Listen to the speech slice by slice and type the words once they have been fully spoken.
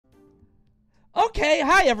Okay,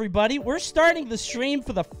 hi everybody. We're starting the stream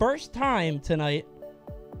for the first time tonight.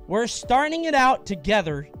 We're starting it out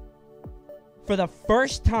together for the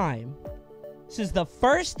first time. This is the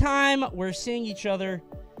first time we're seeing each other.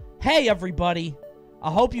 Hey everybody. I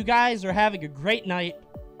hope you guys are having a great night.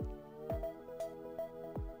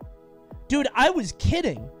 Dude, I was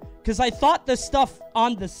kidding, because I thought the stuff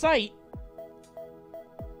on the site...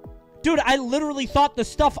 Dude, I literally thought the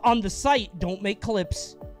stuff on the site... Don't make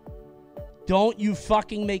clips. Don't you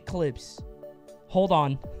fucking make clips. Hold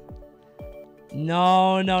on.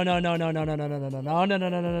 No. No.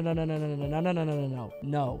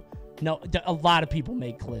 A lot of people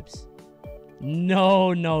make clips.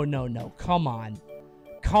 No. Come on.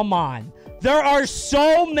 There are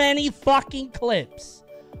so many fucking clips.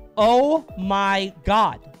 Oh my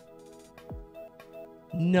god.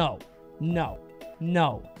 No. No.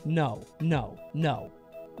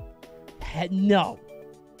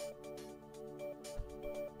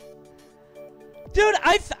 Dude,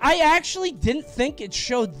 I actually didn't think it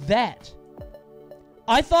showed that.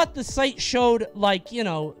 I thought the site showed, like, you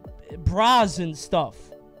know, bras and stuff.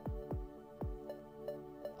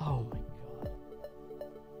 Oh my god.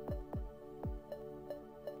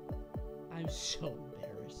 I'm so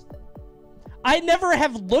embarrassed. I never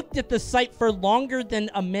have looked at the site for longer than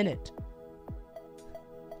a minute.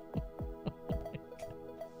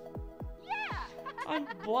 I'm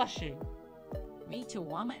blushing. Me too,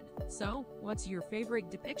 woman. So, what's your favorite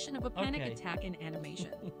depiction of a panic attack in animation?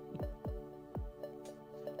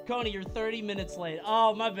 Coney, you're 30 minutes late.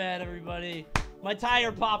 Oh, my bad, everybody. My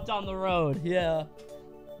tire popped on the road. Yeah.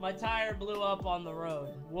 My tire blew up on the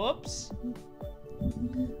road. Whoops.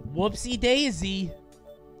 Whoopsie daisy.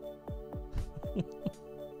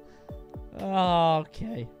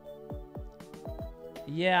 Okay.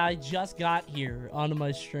 Yeah, I just got here onto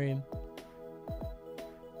my stream.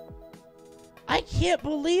 I can't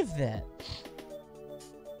believe that.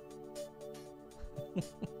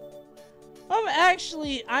 I'm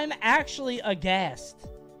actually aghast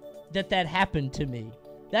that that happened to me.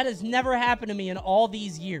 That has never happened to me in all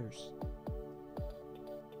these years.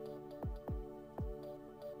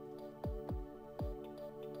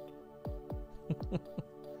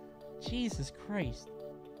 Jesus Christ.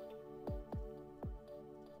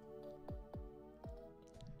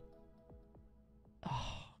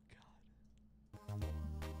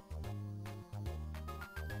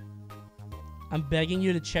 I'm begging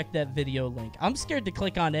you to check that video link. I'm scared to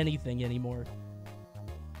click on anything anymore.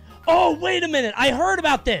 Oh, wait a minute. I heard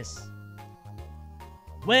about this.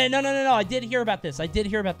 Wait, no. I did hear about this.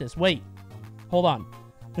 Wait. Hold on.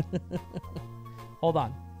 Hold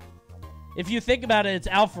on. If you think about it, it's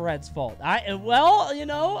Alfred's fault. Well, you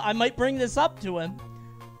know, I might bring this up to him.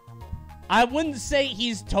 I wouldn't say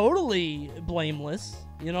he's totally blameless.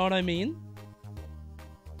 You know what I mean?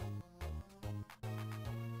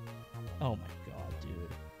 Oh my god,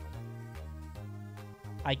 dude.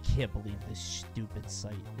 I can't believe this stupid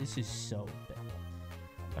site. This is so bad.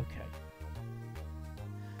 Okay.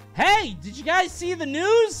 Hey, did you guys see the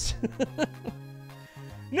news?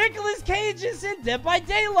 Nicolas Cage is in Dead by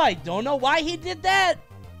Daylight. Don't know why he did that.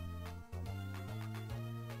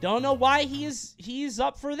 Don't know why he's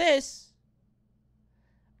up for this.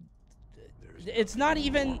 It's not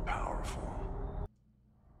even powerful.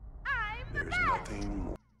 There's nothing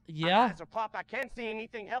more. Yeah. My eyes are popped. I can't see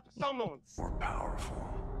anything. Help someone. More powerful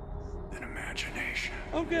than imagination.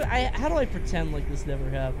 Oh, good. How do I pretend like this never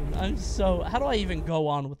happened? How do I even go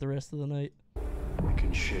on with the rest of the night? It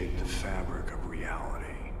can shape the fabric of reality,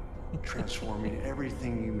 transforming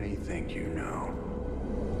everything you may think you know.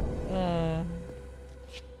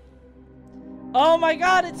 Oh my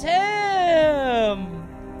god, it's him!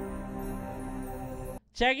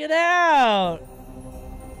 Check it out!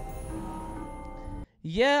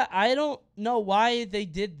 Yeah, I don't know why they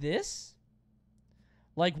did this.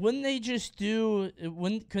 Like, couldn't they just do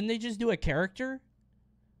a character?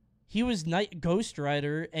 He was Ghost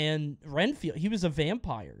Rider and Renfield. He was a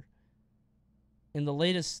vampire in the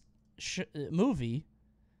latest movie.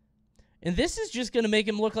 And this is just going to make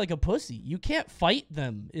him look like a pussy. You can't fight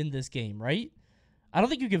them in this game, right? I don't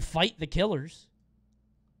think you can fight the killers.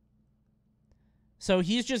 So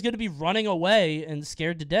he's just going to be running away and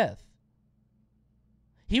scared to death.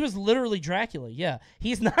 He was literally Dracula, yeah.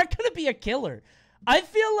 He's not going to be a killer. I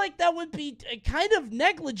feel like that would be kind of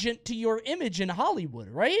negligent to your image in Hollywood,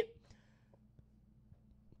 right?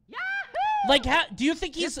 Yahoo! Like, how do you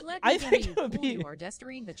think he's... I think it would be... You are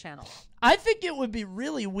destering the channel. I think it would be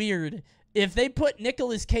really weird if they put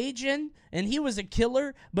Nicolas Cage in and he was a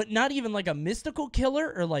killer, but not even like a mystical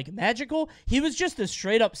killer or like magical. He was just a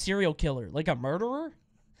straight up serial killer, like a murderer.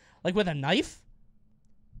 Like with a knife?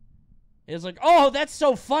 It's like, oh, that's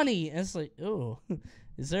so funny. And it's like, ooh.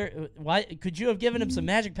 Is there... Why? Could you have given him some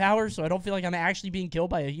magic powers so I don't feel like I'm actually being killed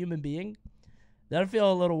by a human being? That would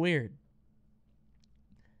feel a little weird.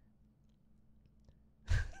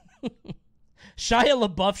 Shia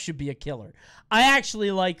LaBeouf should be a killer. I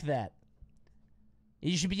actually like that.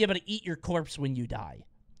 You should be able to eat your corpse when you die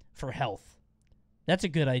for health. That's a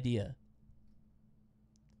good idea.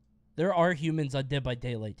 There are humans on Dead by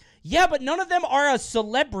Daylight. Yeah, but none of them are a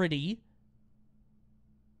celebrity.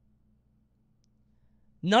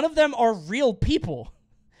 None of them are real people.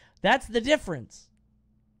 That's the difference.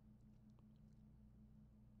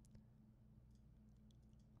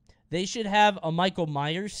 They should have a Michael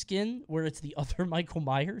Myers skin where it's the other Michael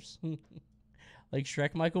Myers. Like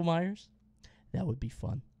Shrek Michael Myers. That would be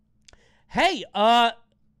fun. Hey,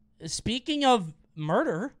 speaking of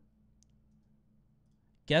murder,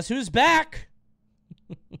 guess who's back?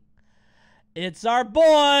 It's our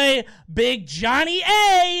boy, Big Johnny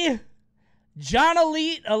A. John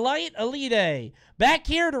Elite, back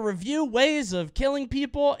here to review ways of killing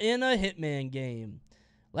people in a Hitman game.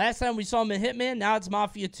 Last time we saw him in Hitman, now it's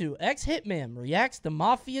Mafia 2. Ex-Hitman reacts to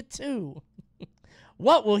Mafia 2.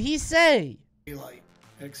 What will he say? Like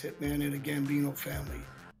ex-Hitman and a Gambino family.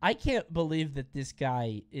 I can't believe that this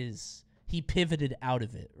guy is... He pivoted out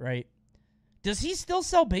of it, right? Does he still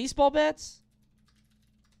sell baseball bats?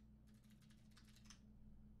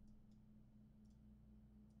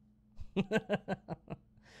 He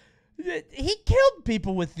killed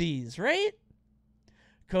people with these, right?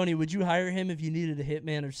 Coney, would you hire him if you needed a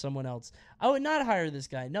hitman or someone else? I would not hire this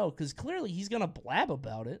guy, no, because clearly he's going to blab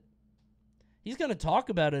about it. He's going to talk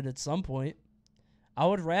about it at some point. I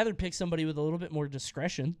would rather pick somebody with a little bit more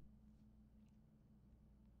discretion.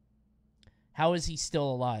 How is he still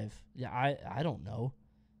alive? Yeah, I don't know.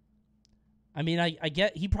 I mean, I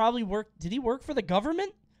get he probably worked. Did he work for the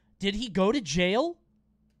government? Did he go to jail?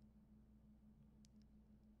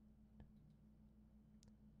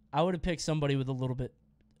 I would have picked somebody with a little bit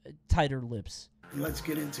tighter lips. Let's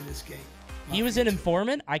get into this game. He was an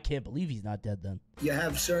informant? I can't believe he's not dead then. You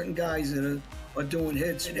have certain guys that are doing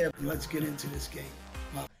hits. Let's get into this game.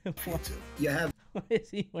 You have... Why is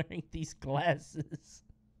he wearing these glasses?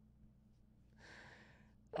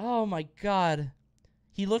 Oh my god.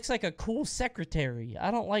 He looks like a cool secretary.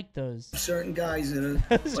 I don't like those. Certain guys that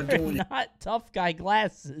are doing not tough guy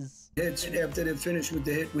glasses. Hits. After they're finished with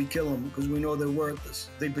the hit, we kill them because we know they're worthless.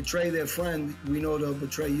 They betray their friend, we know they'll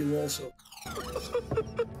betray you also.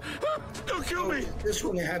 Don't kill me! This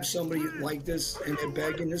when you have somebody like this and they're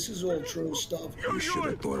begging, this is all true stuff. You should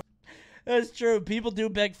have thought. That's true. People do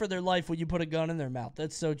beg for their life when you put a gun in their mouth.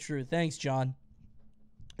 That's so true. Thanks, John.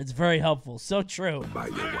 It's very helpful. So true.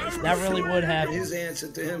 That really would happen. His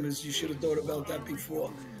answer to him is, you should have thought about that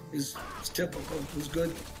before. Is typical. It was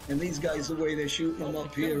good. And these guys, the way they're shooting them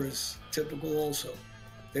up here is typical also.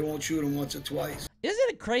 They won't shoot them once or twice. Isn't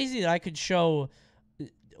it crazy that I could show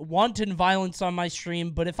wanton violence on my stream,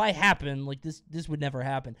 but if I happen, like this would never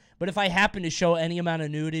happen, but if I happen to show any amount of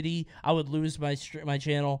nudity, I would lose my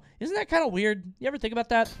channel. Isn't that kind of weird? You ever think about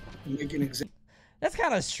that? Make an example. That's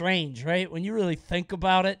kind of strange, right? When you really think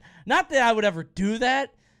about it. Not that I would ever do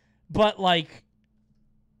that, but like...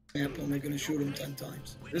 They're going to shoot him 10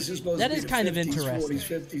 times. This is supposed that to be is the kind 50s, of interesting.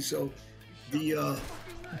 40s, 50s, so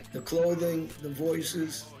the clothing, the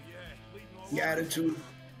voices, the attitude,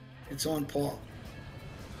 it's on par.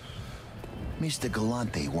 Mr.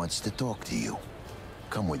 Galante wants to talk to you.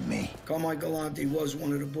 Come with me. Carmine Galante was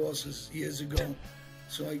one of the bosses years ago.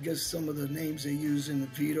 So I guess some of the names they use in the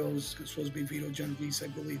vetoes, it's supposed to be Vito Genovese, I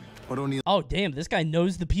believe. Oh, damn, this guy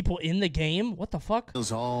knows the people in the game? What the fuck?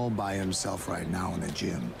 He's all by himself right now in the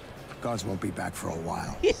gym. Guards won't be back for a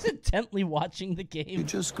while. He's intently watching the game. You're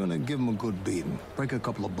just gonna give him a good beating. Break a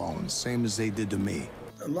couple of bones, same as they did to me.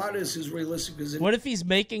 A lot of this is realistic. What if he's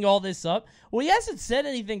making all this up? Well, he hasn't said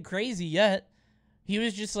anything crazy yet. He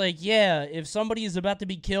was just like, yeah, if somebody is about to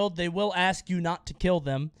be killed, they will ask you not to kill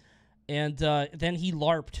them. And then he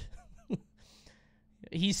LARPed.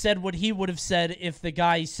 He said what he would have said if the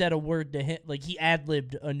guy said a word to him. Like, he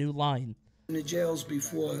ad-libbed a new line. In the jails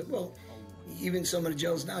before, well, even some of the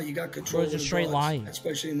jails now, you got control of the straight guards, lying.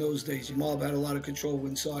 especially in those days. Your mob had a lot of control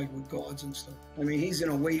inside with guards and stuff. I mean, he's in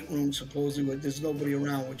a weight room, supposedly, but there's nobody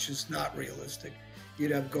around, which is not realistic.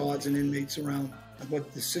 You'd have guards and inmates around,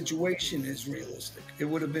 but the situation is realistic. It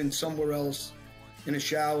would have been somewhere else, in a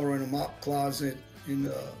shower, in a mop closet,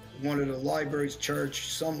 in one of the libraries,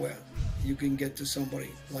 church, somewhere. You can get to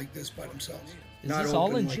somebody like this by themselves. Is not this open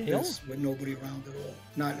all in like jail? this, with nobody around at all.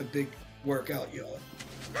 Not in a big workout yard.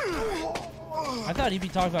 I thought he'd be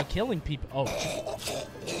talking about killing people. Oh.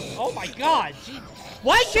 Oh my God! Gee.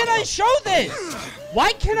 Why can't I show this?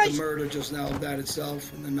 Why can't I? The murder just now of that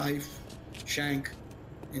itself, and the knife, shank,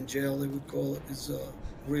 in jail they would call it, is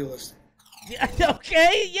realistic. Yeah,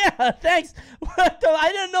 okay, yeah, thanks.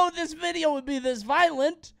 I didn't know this video would be this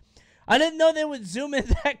violent. I didn't know they would zoom in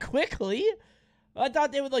that quickly. I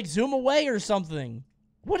thought they would like zoom away or something.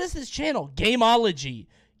 What is this channel? Gameology.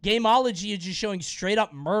 Gameology is just showing straight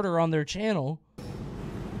up murder on their channel.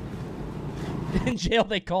 In jail,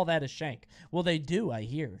 they call that a shank. Well, they do, I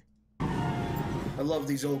hear. I love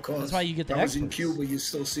these old cars. That's why you get the I was in experts. Cuba, you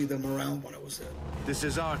still see them around when I was there. This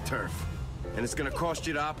is our turf, and it's gonna cost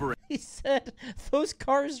you to operate He said those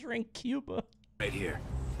cars are in Cuba. right here.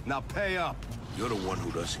 Now pay up. You're the one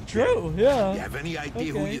who doesn't True, yeah. You have any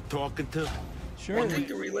idea who Okay. you're talking to? Sure. I think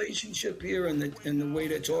the relationship here and the way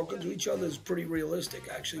they're talking to each other is pretty realistic,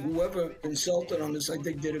 actually. Whoever consulted on this, I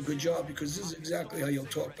think, did a good job, because this is exactly how you'll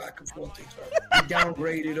talk back and forth to each other. He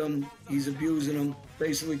downgraded him, he's abusing him,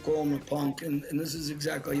 basically call him a punk, and this is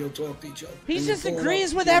exactly how you'll talk to each other. He And just pulling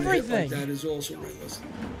agrees up with doing a hit everything. Like that is also realistic.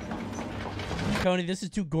 Coney, this is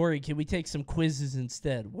too gory. Can we take some quizzes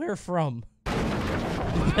instead? Where from?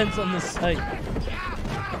 Depends on the site.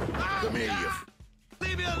 Come here, you.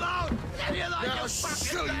 Leave me alone! Leave me alone, Now you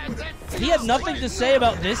show fucking you bastard! He had nothing to say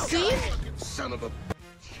about this scene? Son of a.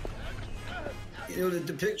 You know, the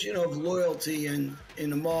depiction of loyalty in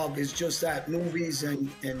the mob is just that, movies and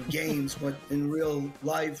games, but in real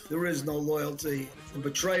life, there is no loyalty. The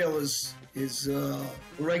betrayal is a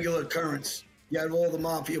regular occurrence. You have all the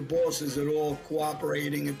mafia bosses that are all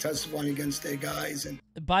cooperating and testifying against their guys. And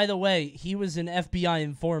By the way, he was an FBI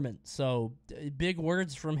informant, so big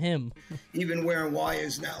words from him. even wearing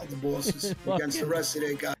wires now, the bosses, against the rest of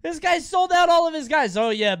their guys. This guy sold out all of his guys.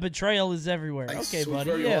 Oh, yeah, betrayal is everywhere. Okay, So it's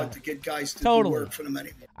buddy, very yeah. hard to get guys to Totally. do work for them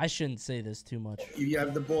anymore. I shouldn't say this too much. You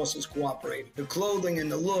have the bosses cooperating. The clothing and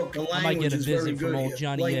the look, the I might language get a is very visit from good old here.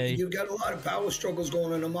 Johnny Like, A. you've got a lot of power struggles going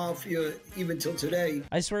on in the mafia, even till today.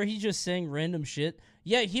 I swear he's just saying random shit.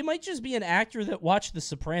 Yeah, he might just be an actor that watched The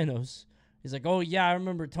Sopranos. He's like, oh, yeah, I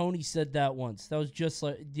remember Tony said that once. That was just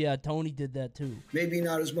like, yeah, Tony did that too. Maybe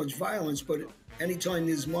not as much violence, but anytime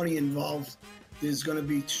there's money involved, there's going to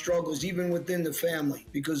be struggles, even within the family,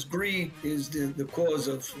 because greed is the cause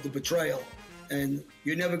of the betrayal. And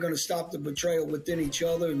you're never going to stop the betrayal within each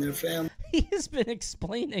other and their family. He has been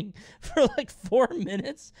explaining for like 4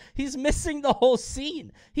 minutes. He's missing the whole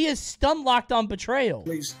scene. He is stun locked on betrayal.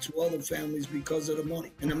 To other families because of the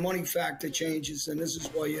money. And the money factor changes, and this is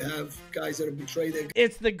why you have guys that have betrayed their.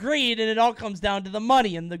 It's the greed, and it all comes down to the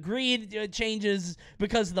money. And the greed changes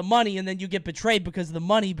because of the money, and then you get betrayed because of the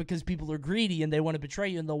money, because people are greedy and they want to betray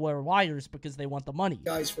you, and they'll wear wires because they want the money.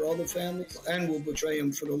 Guys for other families, and will betray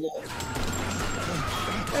them for the law.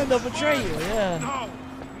 And they'll betray you, yeah. No!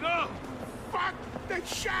 No! Fuck! They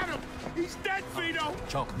shot him! He's dead, Vito!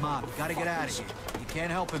 Joe, come on, we gotta get out of here. You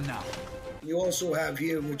can't help him now. You also have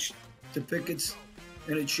here, which depicts,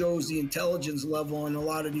 and it shows the intelligence level on a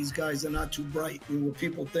lot of these guys. They're not too bright. And what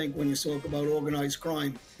people think when you talk about organized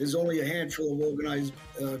crime, there's only a handful of organized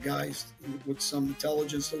guys with some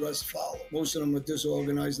intelligence. The rest follow. Most of them are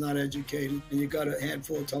disorganized, not educated, and you got a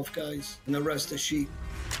handful of tough guys, and the rest are sheep.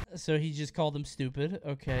 So he just called them stupid.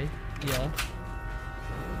 Okay, yeah.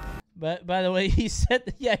 But by the way, he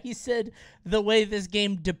said, yeah, he said the way this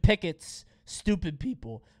game depicts stupid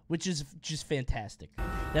people, which is just fantastic.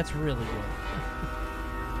 That's really good.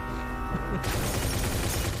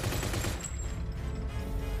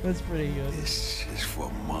 That's pretty good. This is for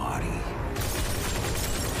Marty.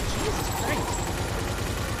 Jesus Christ.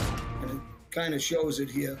 And it kind of shows it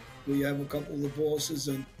here, where you have a couple of the bosses,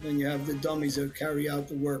 and then you have the dummies that carry out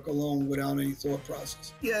the work alone without any thought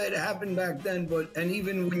process. Yeah, it happened back then, and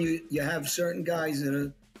even when you have certain guys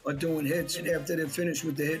that are doing hits, after they're finished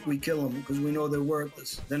with the hit, we kill them because we know they're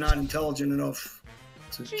worthless. They're not intelligent enough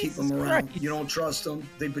to keep them around. Christ. You don't trust them.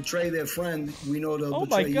 They betray their friend. We know they'll Oh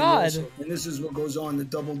betray my you God. also. And this is what goes on, the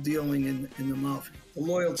double dealing in the mafia. The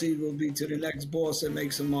loyalty will be to the next boss that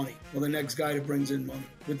makes some money, or the next guy that brings in money.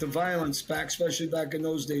 With the violence back, especially back in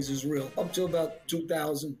those days, is real. Up to about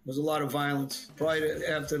 2000, was a lot of violence. Prior to,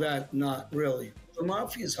 after that, not really. The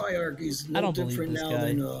mafia's hierarchy is I no don't believe different this now guy.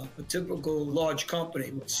 than a typical large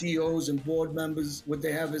company with CEOs and board members. What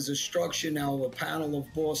they have is a structure now of a panel of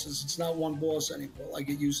bosses. It's not one boss anymore like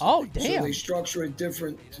it used to Oh, be. damn. So they structure it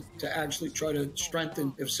different to actually try to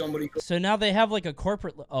strengthen if somebody goes. So now they have like a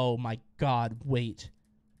corporate. Oh my God! Wait.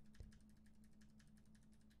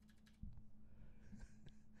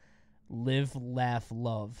 Live, laugh,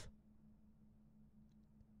 love.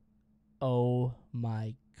 Oh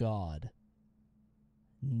my God.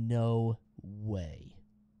 No way.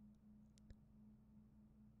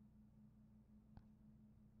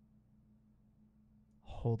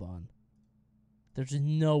 hold on. There's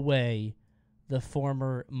no way the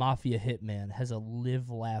former Mafia hitman has a live,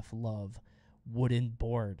 laugh, love wooden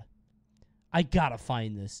board. I gotta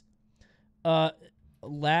find this.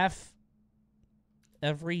 Laugh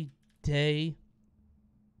every day.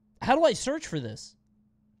 How do I search for this?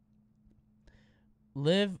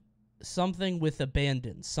 Live something with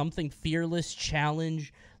abandon. Something fearless,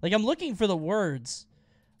 challenge. Like, I'm looking for the words.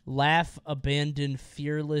 Laugh, abandon,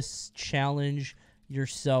 fearless, challenge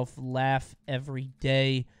yourself, laugh every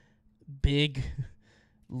day, big,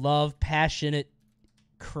 love, passionate,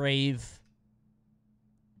 crave.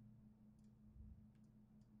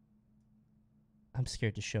 I'm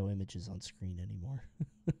scared to show images on screen anymore.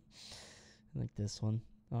 Like this one.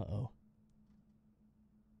 Uh-oh.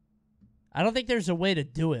 I don't think there's a way to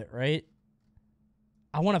do it, right?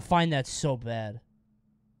 I want to find that so bad.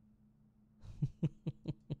 Damn.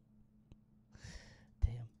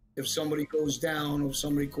 If somebody goes down or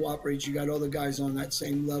somebody cooperates, you got other guys on that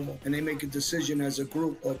same level, and they make a decision as a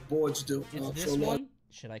group, like boards do. Is this one?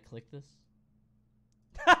 Should I click this?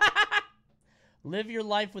 Live your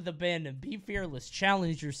life with abandon. Be fearless.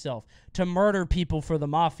 Challenge yourself to murder people for the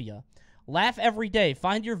Mafia. Laugh every day.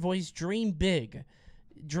 Find your voice. Dream big.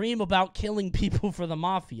 Dream about killing people for the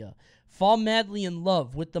Mafia. Fall madly in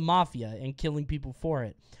love with the Mafia and killing people for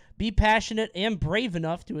it. Be passionate and brave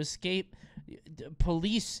enough to escape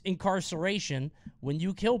police incarceration when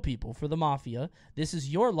you kill people for the Mafia. This is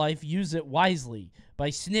your life. Use it wisely by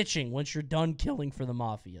snitching once you're done killing for the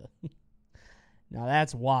Mafia. Now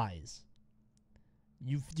that's wise.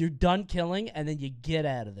 You're done killing, and then you get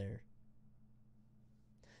out of there.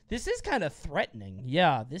 This is kind of threatening.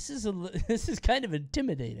 Yeah, this is kind of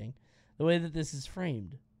intimidating, the way that this is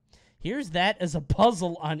framed. Here's that as a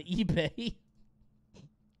puzzle on eBay.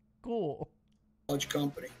 Cool. Large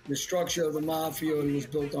company. The structure of the Mafia was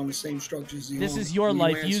built on the same structure as the This is your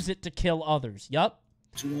life. Use it to kill others. Yup.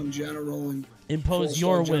 To one general and impose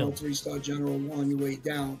your will. 3-star general on your way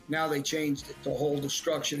down. Now they changed it to hold the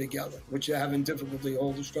structure together, which they're having difficulty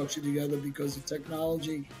hold the structure together because of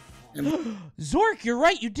technology. And Zork, you're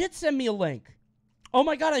right. You did send me a link. Oh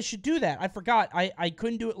my god, I should do that. I forgot. I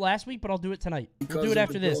couldn't do it last week, but I'll do it tonight. We'll do it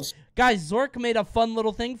after this. Guys, Zork made a fun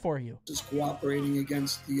little thing for you. Just cooperating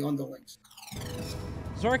against the underlings.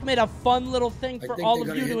 Zork made a fun little thing for all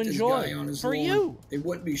of you to enjoy. For you. They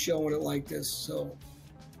wouldn't be showing it like this, so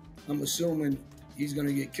I'm assuming he's going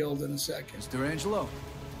to get killed in a second. Mr. Angelo?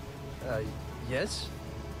 Yes?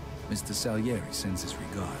 Mr. Salieri sends his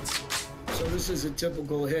regards. So this is a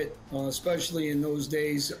typical hit, especially in those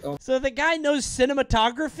days. So the guy knows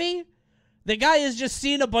cinematography? The guy has just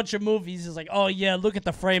seen a bunch of movies. He's like, oh yeah, look at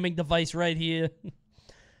the framing device right here.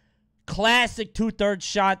 Classic 2/3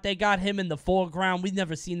 shot. They got him in the foreground. We've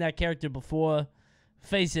never seen that character before.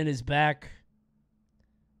 Facing his back.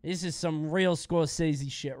 This is some real Scorsese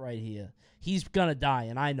shit right here. He's gonna die,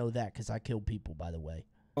 and I know that because I kill people, by the way.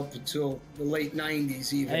 Up until the late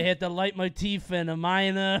 90s, even. I hit the leitmotif and a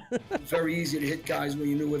minor. Very easy to hit guys when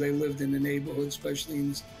you knew where they lived in the neighborhood, especially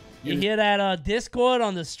in the... You hear that Discord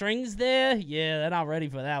on the strings there? Yeah, they're not ready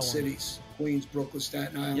for that cities. Queens, Brooklyn,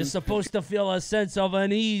 Staten Island. You're supposed to feel a sense of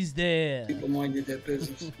unease there. People minded their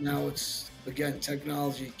business. Now it's, again,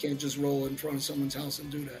 technology. You can't just roll in front of someone's house and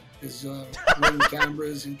do that. There's ring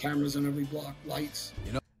cameras and cameras on every block, lights.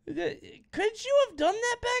 You know, could you have done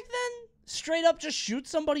that back then? Straight up just shoot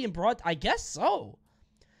somebody in broad... I guess so.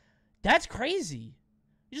 That's crazy.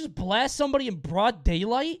 You just blast somebody in broad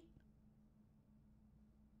daylight?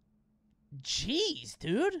 Jeez,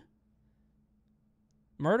 dude.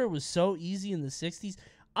 Murder was so easy in the 60s.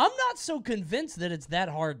 I'm not so convinced that it's that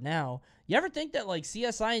hard now. You ever think that, like,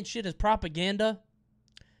 CSI and shit is propaganda?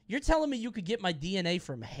 You're telling me you could get my DNA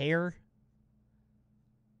from hair?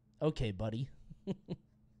 Okay, buddy.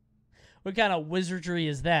 What kind of wizardry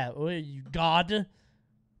is that? What are you, God?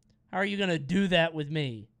 How are you going to do that with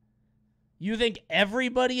me? You think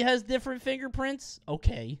everybody has different fingerprints?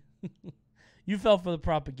 Okay. You fell for the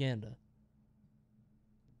propaganda.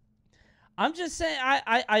 I'm just saying,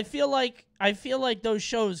 I feel like those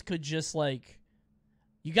shows could just, like...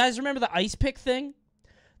 You guys remember the ice pick thing?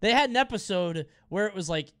 They had an episode where it was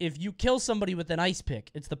like, if you kill somebody with an ice pick,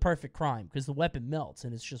 it's the perfect crime because the weapon melts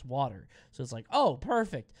and it's just water. So it's like, oh,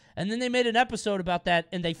 perfect. And then they made an episode about that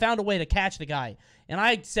and they found a way to catch the guy. And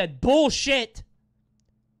I said, bullshit.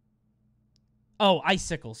 Oh,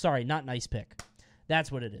 icicle. Sorry, not an ice pick.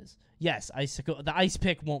 That's what it is. Yes, icicle. The ice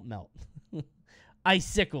pick won't melt.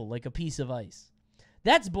 Icicle, like a piece of ice.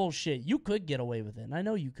 That's bullshit. You could get away with it. And I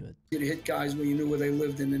know you could. You hit guys when you knew where they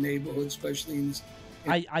lived in the neighborhood, especially in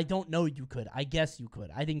I don't know you could. I guess you could.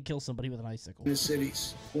 I didn't kill somebody with an icicle. In the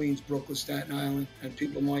cities, Queens, Brooklyn, Staten Island, and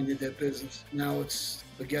people minded their business. Now it's,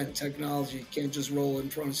 again, technology. You can't just roll in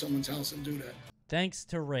front of someone's house and do that. Thanks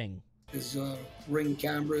to Ring. There's Ring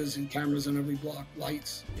cameras and cameras on every block,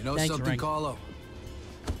 lights. You know Thanks, something, Ring. Carlo?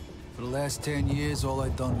 For the last 10 years, all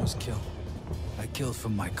I've done was kill. I killed for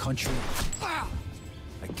my country. I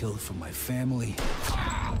killed for my family.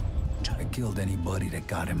 I killed anybody that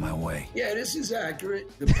got in my way. Yeah, this is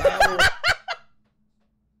accurate. The power...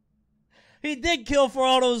 He did kill for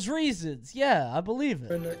all those reasons. Yeah, I believe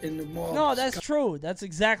it. in the mob. No, that's true. That's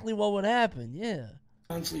exactly what would happen. Yeah.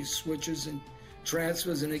 Constantly switches and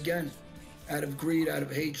transfers, and again, out of greed, out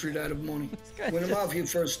of hatred, out of money. When the mafia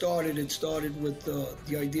first started, it started with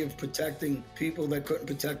the idea of protecting people that couldn't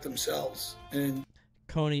protect themselves. And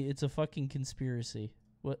Coney, it's a fucking conspiracy.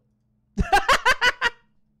 What?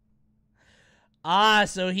 Ah,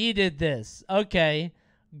 so he did this. Okay.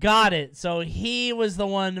 Got it. So he was the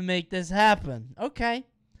one to make this happen. Okay.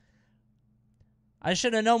 I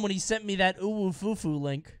should have known when he sent me that Uwu Fufu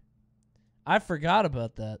link. I forgot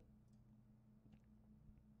about that.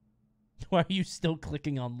 Why are you still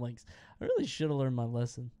clicking on links? I really should have learned my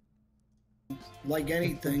lesson. like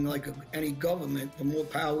anything, like any government, the more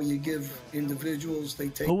power you give individuals, they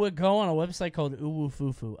take. Who would go on a website called Uwu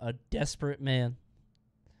Fufu? A desperate man.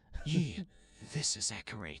 Yeah, this is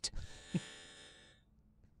accurate.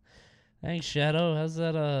 Thanks, Shadow. How's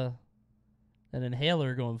that that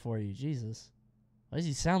inhaler going for you? Jesus. Why does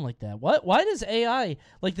he sound like that? What? Why does AI,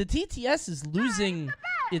 like the TTS is losing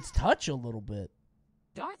its touch a little bit?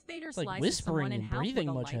 Darth Vader It's like slices whispering someone in and half breathing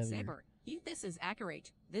with a much lightsaber. heavier. This is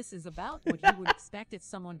accurate. This is about what you would expect if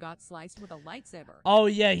someone got sliced with a lightsaber. Oh,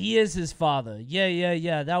 yeah, he is his father.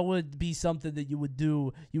 Yeah. That would be something that you would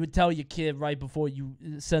do. You would tell your kid right before you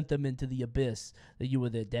sent them into the abyss that you were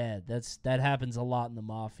their dad. That happens a lot in the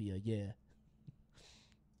mafia, yeah.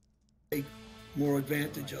 Take more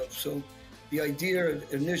advantage of. So the idea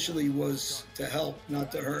initially was to help,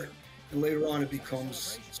 not to hurt. And later on it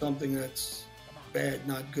becomes something that's bad,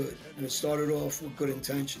 not good. And it started off with good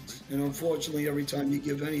intentions. And unfortunately, every time you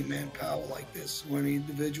give any man power like this, or any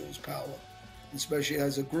individual's power, especially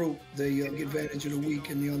as a group, they take advantage of the weak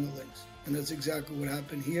and the underlings. And that's exactly what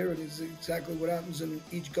happened here, and it's exactly what happens in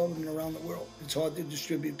each government around the world. It's hard to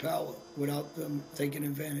distribute power without them taking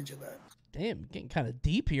advantage of that. Damn, getting kind of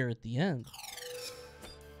deep here at the end.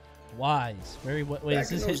 Wise. Very, wait, Back is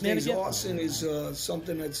this in those Hitman days, again? arson is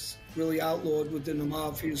something that's really outlawed within the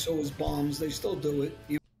mafia. So is bombs. They still do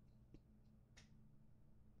it.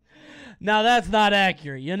 Now, that's not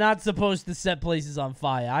accurate. You're not supposed to set places on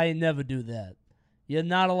fire. I never do that. You're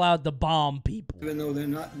not allowed to bomb people. Even though they're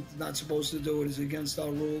not supposed to do it, it's against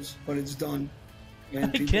our rules, but it's done.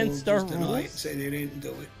 And people Against just our deny it and rules? say they didn't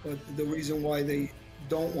do it. But the reason why they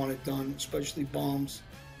don't want it done, especially bombs,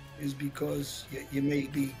 is because you may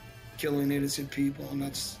be killing innocent people, and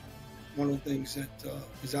that's one of the things that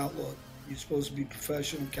is outlawed. You're supposed to be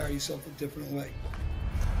professional and carry yourself a different way.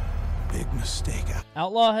 Big mistake.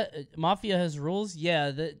 Mafia has rules? Yeah,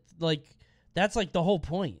 that's like the whole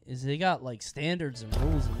point, is they got like standards and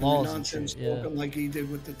rules and laws and Nonsense shit. Yeah. talking like he did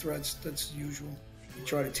with the threats, that's usual. You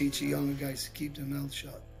try to teach the younger guys to keep their mouth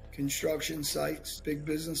shut. Construction sites, big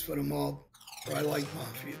business for the mob. I like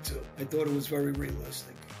Mafia too. I thought it was very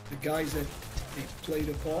realistic. The guys that they play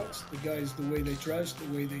the parts, the guys, the way they dress, the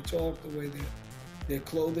way they talk, the way their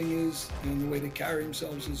clothing is, and the way they carry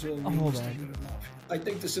themselves is all realistic in the Mafia. I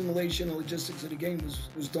think the simulation and logistics of the game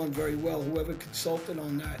was done very well. Whoever consulted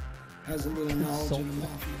on that has a little knowledge of the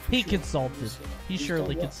Mafia. He consulted. He He's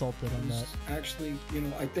surely done well. consulted on that. Actually,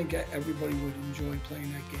 I think everybody would enjoy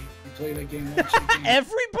playing that game. You play that game, watch that game.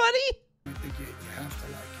 Everybody? I think you have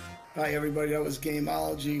to like it. Hi, everybody. That was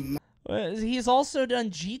Gameology. He's also done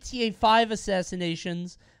GTA 5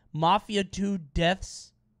 assassinations, Mafia 2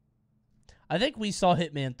 deaths. I think we saw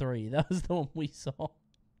Hitman 3. That was the one we saw.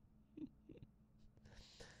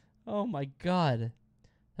 Oh my god.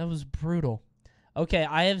 That was brutal. Okay,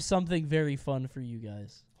 I have something very fun for you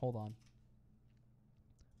guys. Hold on.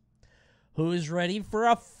 Who is ready for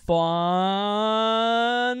a fun...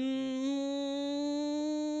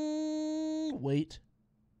 Wait.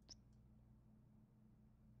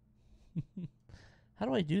 How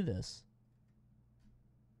do I do this?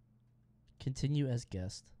 Continue as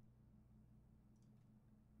guest.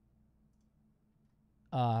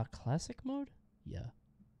 Classic mode? Yeah.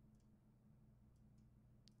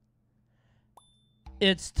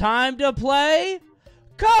 It's time to play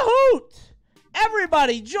Kahoot!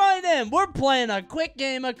 Everybody join in! We're playing a quick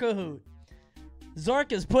game of Kahoot. Zork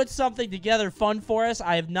has put something together fun for us.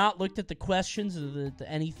 I have not looked at the questions or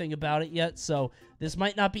anything about it yet, so This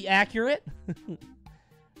might not be accurate,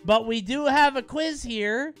 but we do have a quiz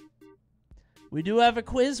here. We do have a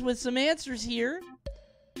quiz with some answers here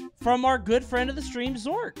from our good friend of the stream,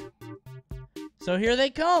 Zork. So here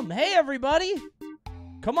they come. Hey, everybody.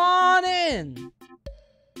 Come on in.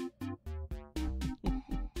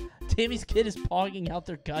 Tammy's kid is pogging out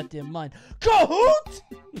their goddamn mind. Kahoot!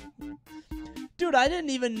 Dude, I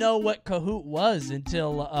didn't even know what Kahoot was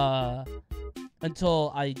until I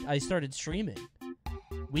started streaming.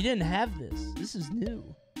 We didn't have this. This is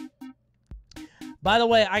new. By the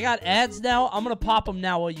way, I got ads now. I'm going to pop them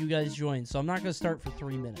now while you guys join. So I'm not going to start for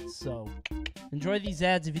 3 minutes. So enjoy these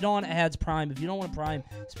ads. If you don't want ads, Prime. If you don't want Prime,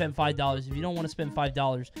 spend $5. If you don't want to spend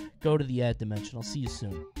 $5, go to the ad dimension. I'll see you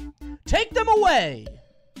soon. Take them away.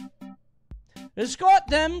 Escort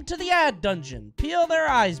them to the ad dungeon. Peel their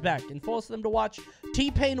eyes back and force them to watch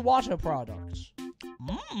T-Pain water products.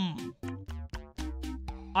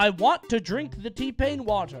 I want to drink the T-Pain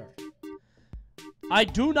water. I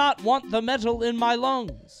do not want the metal in my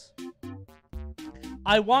lungs.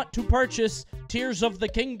 I want to purchase Tears of the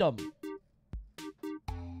Kingdom.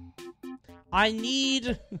 I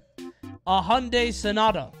need a Hyundai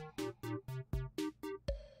Sonata.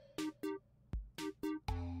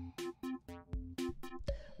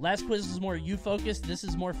 Last quiz is more you focused. This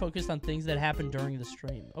is more focused on things that happened during the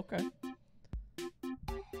stream. Okay.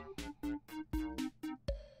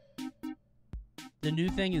 The new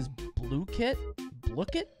thing is Blue Kit? Blue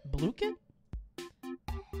Kit? Blue Kit?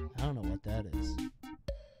 I don't know what that is.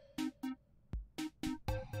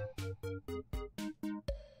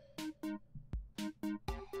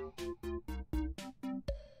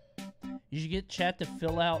 You should get chat to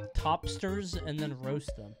fill out topsters and then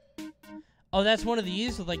roast them. Oh, that's one of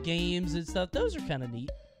these with like games and stuff. Those are kind of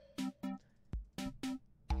neat.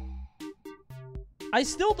 I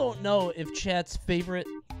still don't know if chat's favorite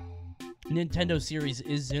Nintendo series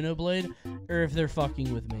is Xenoblade or if they're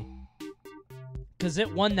fucking with me. Because it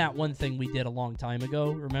won that one thing we did a long time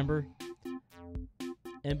ago, remember?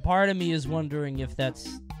 And part of me is wondering if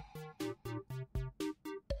that's...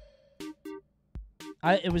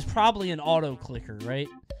 it was probably an auto-clicker, right?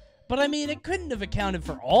 But I mean, it couldn't have accounted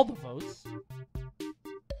for all the votes.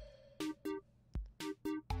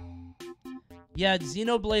 Yeah,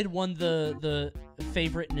 Xenoblade won the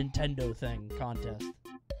favorite Nintendo thing contest,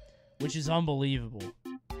 which is unbelievable.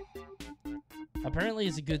 Apparently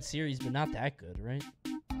it's a good series, but not that good, right?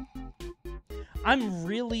 I'm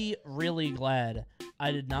really, really glad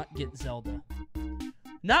I did not get Zelda.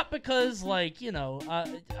 Not because, like, you know,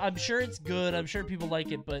 I'm sure it's good, I'm sure people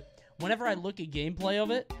like it, but whenever I look at gameplay of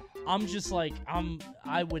it, I'm just like,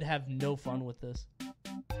 I would have no fun with this.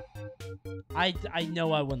 I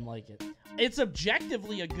know I wouldn't like it. It's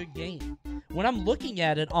objectively a good game. When I'm looking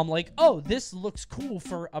at it, I'm like, oh, this looks cool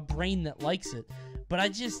for a brain that likes it. But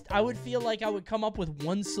I would feel like I would come up with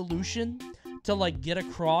one solution to, like, get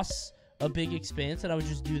across a big expanse, and I would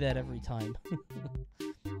just do that every time.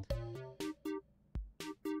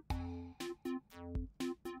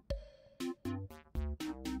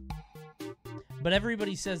 But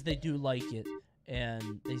everybody says they do like it,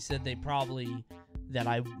 and they said that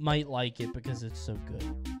I might like it because it's so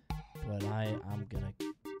good. But I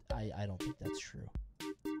don't think that's true.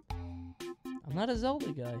 I'm not a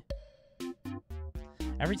Zelda guy.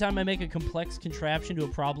 Every time I make a complex contraption to a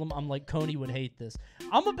problem, I'm like, Coney would hate this.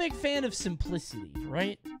 I'm a big fan of simplicity,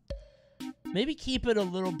 right? Maybe keep it a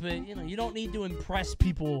little bit, you know, you don't need to impress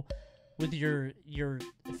people with your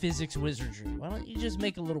physics wizardry. Why don't you just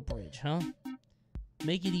make a little bridge, huh?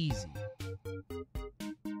 Make it easy.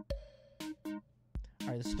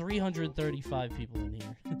 Alright, there's 335 people in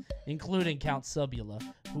here, including Count Subula,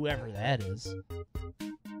 whoever that is.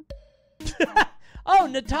 Oh,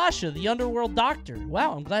 Natasha, the Underworld Doctor.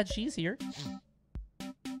 Wow, I'm glad she's here.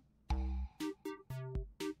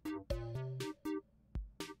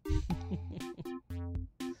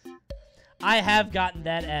 I have gotten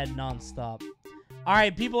that ad nonstop.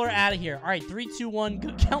 Alright, people are out of here. Alright, 3, 2, 1,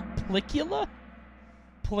 go. Count Plicula?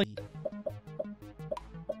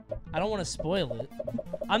 I don't want to spoil it.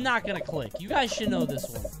 I'm not gonna click. You guys should know this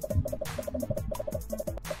one.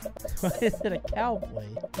 Why is it a cowboy?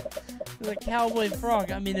 It's a cowboy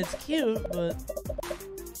frog. I mean, it's cute, but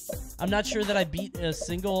I'm not sure that I beat a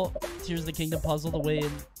single Tears of the Kingdom puzzle the way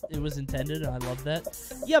it was intended, and I love that.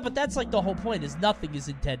 Yeah, but that's like the whole point, is nothing is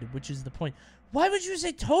intended, which is the point. Why would you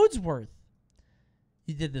say Toadsworth?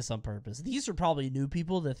 You did this on purpose. These are probably new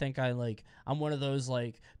people that think I'm one of those,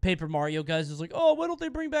 like, Paper Mario guys who's like, oh, why don't they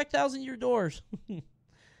bring back 1,000-year doors?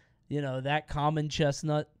 You know, that common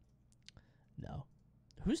chestnut. No.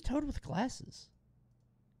 Who's Toad with glasses?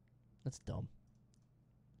 That's dumb.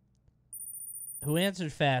 Who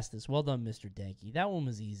answered fastest? Well done, Mr. Danky. That one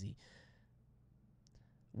was easy.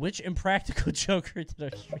 Which impractical joker did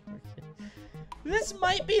our streamer get? This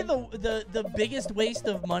might be the biggest waste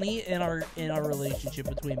of money in our relationship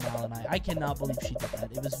between Mal and I. I cannot believe she did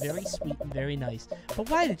that. It was very sweet and very nice. But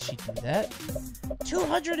why did she do that?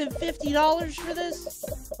 $250 for this?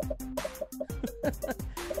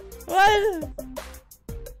 What?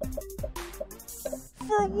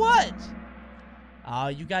 For what? Oh,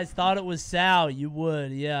 you guys thought it was Sal. You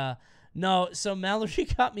would, yeah. No, so Mallory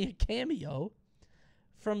got me a cameo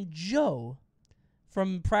from Joe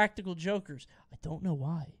from Practical Jokers. I don't know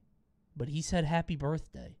why, but he said happy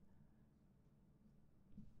birthday.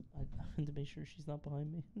 I have to make sure she's not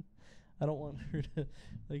behind me. I don't want her to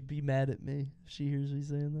like be mad at me if she hears me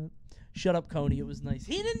saying that. Shut up, Coney. It was nice.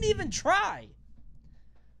 He didn't even try.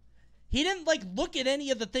 He didn't like look at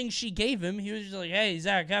any of the things she gave him. He was just like, "Hey,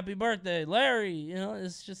 Zach, happy birthday, Larry." You know,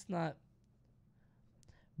 it's just not.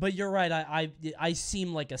 But you're right. I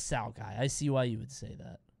seem like a Sal guy. I see why you would say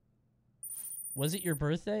that. Was it your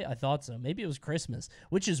birthday? I thought so. Maybe it was Christmas,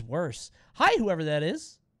 which is worse. Hi, whoever that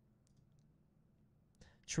is.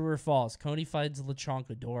 True or false? Coney finds LeChonk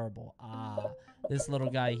adorable. Ah, this little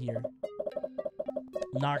guy here.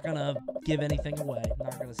 Not gonna give anything away.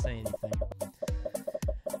 Not gonna say anything.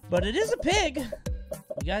 But it is a pig.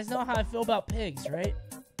 You guys know how I feel about pigs, right?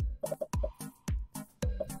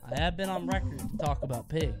 I have been on record to talk about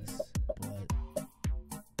pigs, but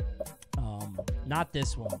not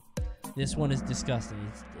this one. This one is disgusting.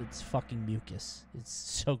 It's fucking mucus. It's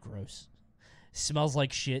so gross. It smells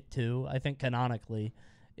like shit too. I think canonically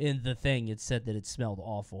in the thing it said that it smelled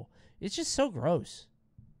awful. It's just so gross.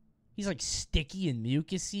 He's like sticky and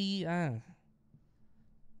mucusy.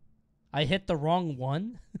 I hit the wrong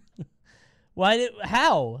one.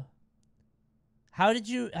 How? How did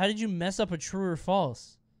you mess up a true or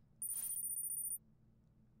false?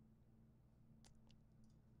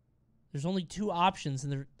 There's only two options,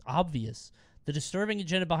 and they're obvious. The disturbing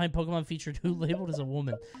agenda behind Pokemon featured who labeled as a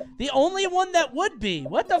woman. The only one that would be.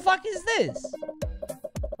 What the fuck is this?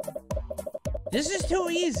 This is too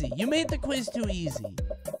easy. You made the quiz too easy.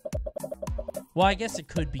 Well, I guess it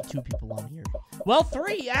could be two people on here. Well,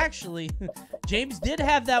 three, actually. James did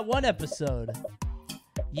have that one episode.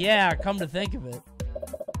 Yeah, come to think of it.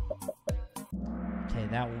 Okay,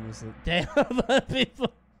 that one was a day of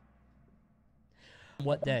people.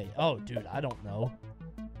 What day? Oh, dude, I don't know.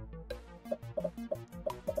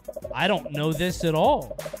 I don't know this at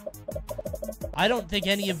all. I don't think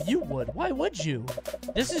any of you would. Why would you?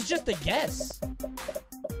 This is just a guess.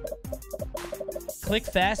 Click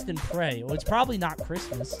fast and pray. Well, it's probably not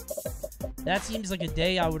Christmas. That seems like a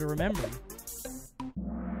day I would remember.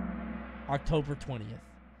 October 20th.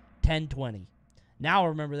 10/20. Now I'll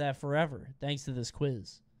remember that forever, thanks to this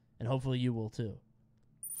quiz. And hopefully you will too.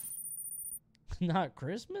 Not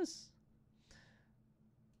Christmas?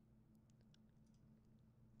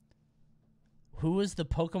 Who was the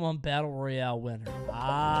Pokemon Battle Royale winner?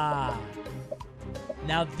 Ah.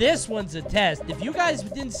 Now this one's a test. If you guys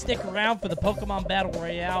didn't stick around for the Pokemon Battle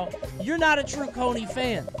Royale, you're not a true Coney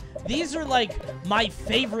fan. These are like my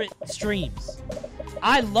favorite streams.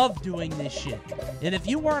 I love doing this shit. And if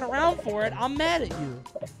you weren't around for it, I'm mad at you.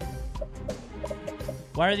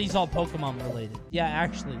 Why are these all Pokemon related? Yeah,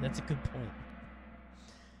 actually, that's a good point.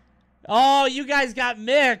 Oh, you guys got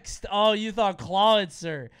mixed. Oh, you thought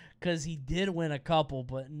Clawitzer, because he did win a couple,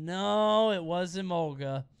 but no, it was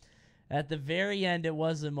Emolga. At the very end, it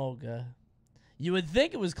was Emolga. You would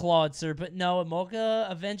think it was Clawitzer, but no,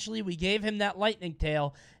 Emolga, eventually we gave him that lightning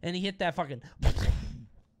tail, and he hit that fucking...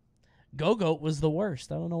 Go-Goat was the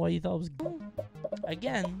worst. I don't know why you thought it was...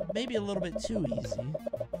 Again, maybe a little bit too easy.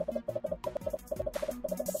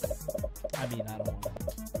 I mean, I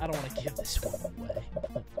don't want to give this one away.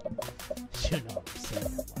 You know what I'm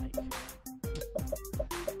saying, like.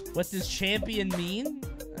 What does champion mean?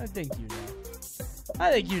 I think you know.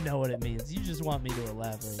 I think you know what it means. You just want me to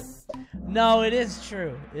elaborate. No, it is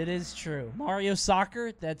true. It is true. Mario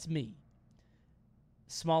Soccer, that's me.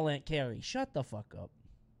 Small Ant Carry, shut the fuck up.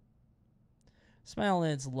 Small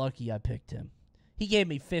Ant's lucky I picked him. He gave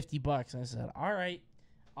me $50 and I said, all right,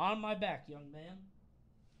 on my back, young man.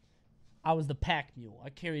 I was the pack mule. I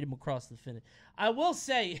carried him across the finish. I will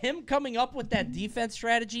say, him coming up with that defense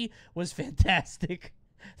strategy was fantastic.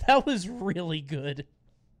 That was really good.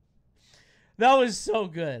 That was so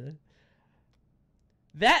good.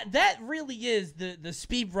 That really is the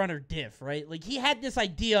speedrunner diff, right? Like, he had this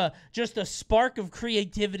idea, just a spark of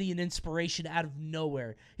creativity and inspiration out of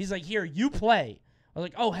nowhere. He's like, here, you play. I was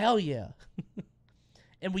like, oh, hell yeah.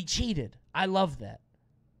 And we cheated. I love that.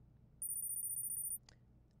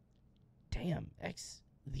 Damn,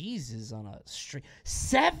 these is on a streak.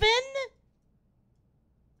 7?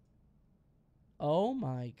 Oh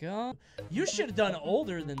my god. You should have done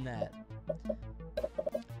older than that.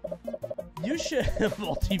 You should have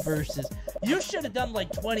multiverses. You should have done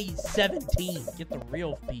like 2017. Get the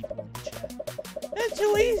real people in the chat. That's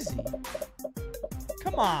too easy.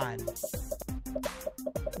 Come on.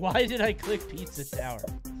 Why did I click Pizza Tower?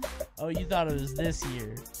 Oh, you thought it was this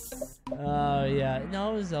year. Oh, yeah.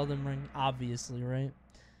 No, it was Elden Ring, obviously, right?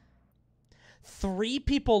 3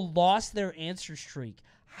 people lost their answer streak.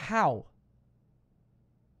 How?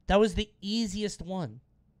 That was the easiest one.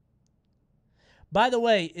 By the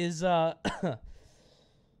way, is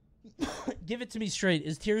give it to me straight.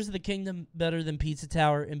 Is Tears of the Kingdom better than Pizza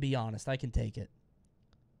Tower? And be honest, I can take it.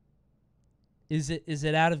 Is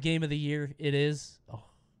it out of Game of the Year? It is. Oh.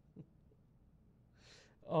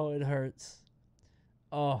 Oh, it hurts.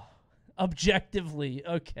 Oh, objectively,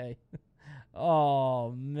 okay.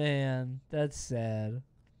 Oh man, that's sad.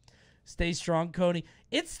 Stay strong, Coney.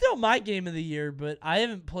 It's still my Game of the Year, but I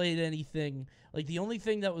haven't played anything. Like, the only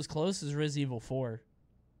thing that was close is Resident Evil 4.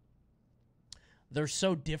 They're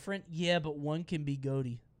so different. Yeah, but one can be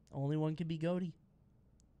GOATY. Only one can be GOATY.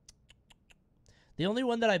 The only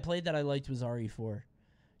one that I played that I liked was RE4.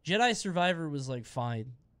 Jedi Survivor was, like,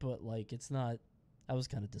 fine. But, like, it's not... I was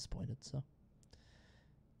kind of disappointed, so...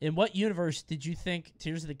 In what universe did you think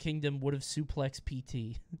Tears of the Kingdom would have suplexed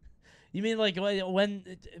PT? You mean, like,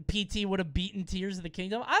 when PT would have beaten Tears of the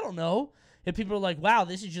Kingdom? I don't know. If people are like, wow,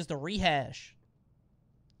 this is just a rehash.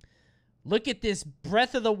 Look at this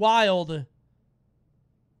Breath of the Wild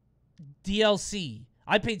DLC.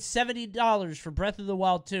 I paid $70 for Breath of the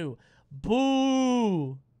Wild 2.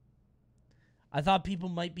 Boo! I thought people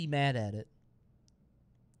might be mad at it.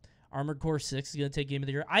 Armored Core 6 is going to take Game of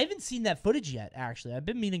the Year. I haven't seen that footage yet, actually. I've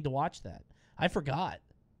been meaning to watch that. I forgot.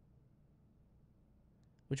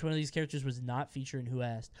 Which one of these characters was not featured and who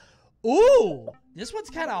asked? Ooh! This one's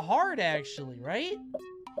kind of hard, actually, right?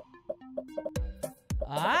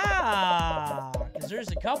 Ah! Because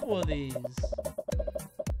there's a couple of these.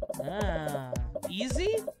 Ah.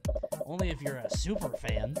 Easy? Only if you're a super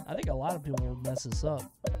fan. I think a lot of people will mess this up.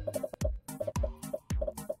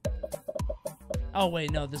 Oh,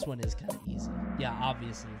 wait, no, this one is kind of easy. Yeah,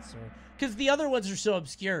 obviously it's Sora. Because the other ones are so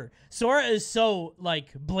obscure. Sora is so,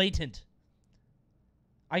 like, blatant.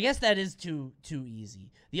 I guess that is too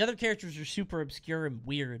easy. The other characters are super obscure and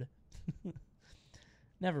weird.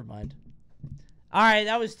 Never mind. All right,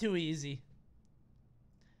 that was too easy.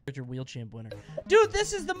 Your wheel champ winner. Dude,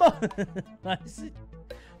 this is the most...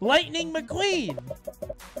 Lightning McQueen.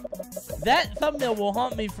 That thumbnail will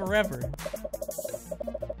haunt me forever.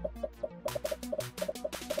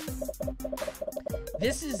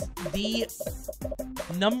 This is the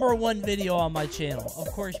 #1 video on my channel. Of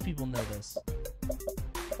course people know this.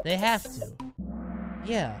 They have to.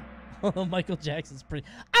 Yeah. Michael Jackson's pretty...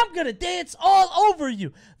 I'm gonna dance all over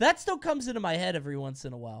you! That still comes into my head every once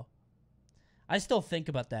in a while. I still think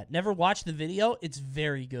about that. Never watched the video. It's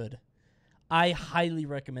very good. I highly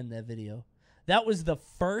recommend that video. That was the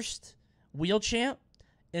first wheel champ,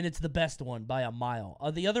 and it's the best one by a mile.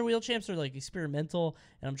 The other wheel champs are like experimental,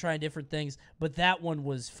 and I'm trying different things, but that one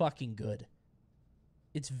was fucking good.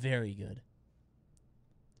 It's very good.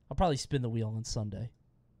 I'll probably spin the wheel on Sunday.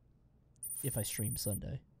 If I stream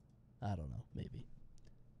Sunday. I don't know, maybe.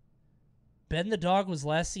 Ben the dog was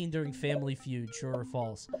last seen during Family Feud, true or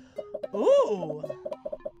false? Ooh!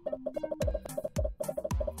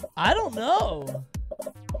 I don't know.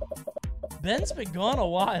 Ben's been gone a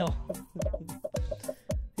while.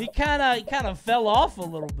 He kind of fell off a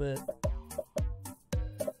little bit.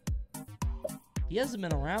 He hasn't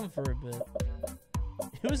been around for a bit.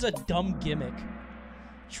 It was a dumb gimmick.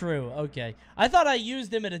 True, okay. I thought I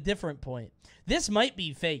used him at a different point. This might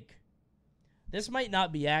be fake. This might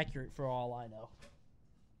not be accurate for all I know.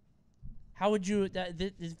 How would you...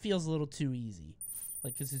 It feels a little too easy.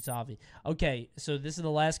 Like, because it's obvious. Okay, so this is the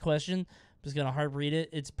last question. I'm just going to hard read it.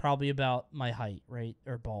 It's probably about my height, right?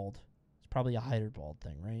 Or bald. It's probably a height or bald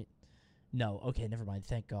thing, right? No. Okay, never mind.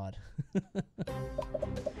 Thank God.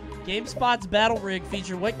 GameSpot's Battle Rig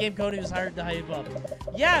feature. What game Coney was hired to hype up?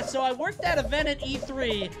 Yeah, so I worked at an event at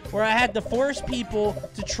E3 where I had to force people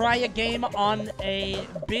to try a game on a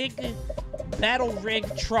big Battle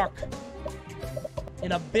Rig truck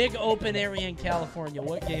in a big open area in California.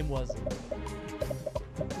 What game was it?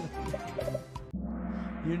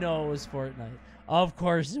 You know it was Fortnite. Of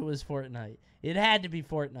course it was Fortnite. It had to be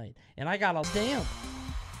Fortnite. And I got a... Damn.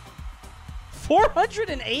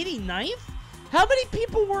 489th? How many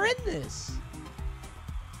people were in this?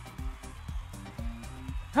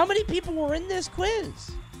 How many people were in this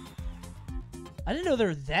quiz? I didn't know there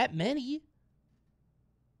were that many.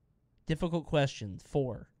 Difficult question.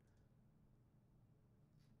 4.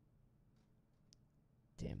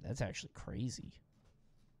 Damn, that's actually crazy.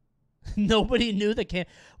 Nobody knew the cam.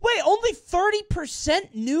 Wait, only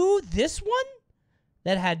 30% knew this one?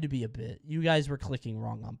 That had to be a bit. You guys were clicking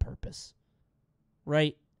wrong on purpose.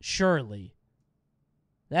 Right? Surely.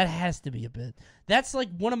 That has to be a bit. That's like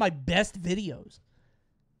one of my best videos.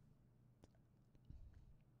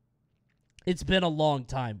 It's been a long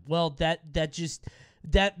time. Well,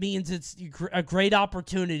 that means it's a great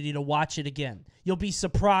opportunity to watch it again. You'll be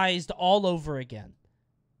surprised all over again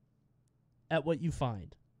at what you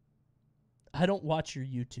find. I don't watch your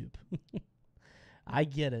YouTube. I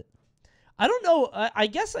get it. I don't know. I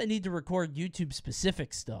guess I need to record YouTube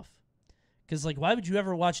specific stuff. Because, like, why would you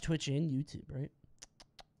ever watch Twitch and YouTube, right?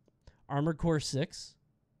 Armored Core 6.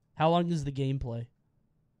 How long is the gameplay?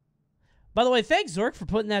 By the way, thanks, Zork, for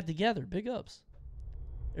putting that together. Big ups.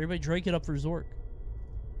 Everybody drink it up for Zork.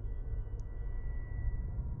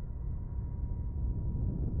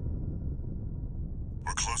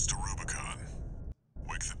 We're close to Rubicon.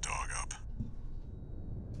 Wake the dog up.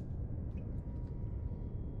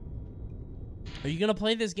 Are you gonna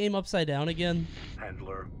play this game upside down again?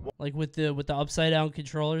 Handler. Like with the upside down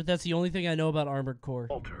controller? That's the only thing I know about Armored Core.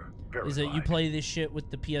 Walter, is that you play this shit with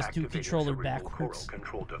the PS2 Activating controller cerebral backwards. coral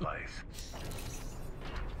control device.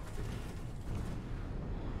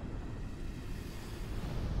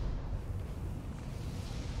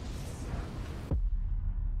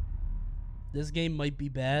 This game might be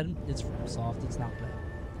bad. It's from soft. It's not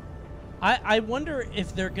bad. I wonder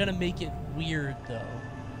if they're gonna make it weird though.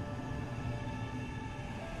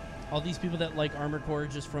 All these people that like Armored Core are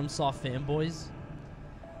just from soft fanboys.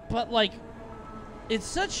 But like, it's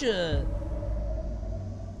such a...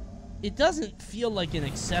 It doesn't feel like an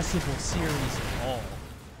accessible series at all.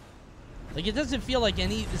 Like, it doesn't feel like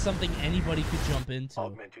something anybody could jump into.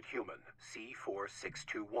 Augmented human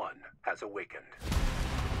C4621 has awakened.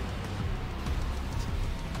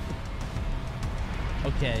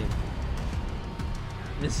 Okay.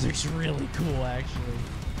 This looks really cool, actually.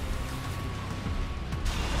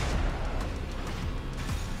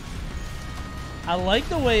 I like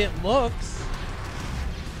the way it looks.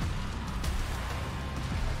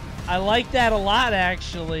 I like that a lot,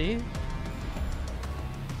 actually.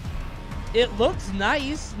 It looks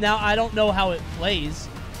nice. Now, I don't know how it plays.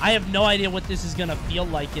 I have no idea what this is going to feel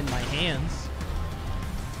like in my hands.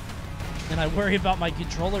 And I worry about my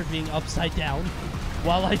controller being upside down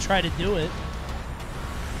while I try to do it.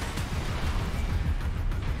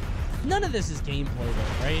 None of this is gameplay,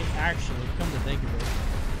 though, right? Actually, come to think of it.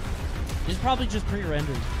 It's probably just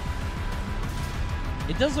pre-rendered.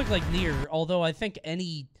 It does look like Nier, although I think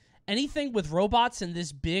anything with robots and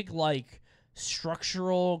this big, like,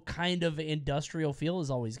 structural kind of industrial feel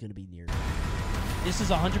is always going to be Nier. This is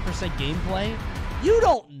 100% gameplay? You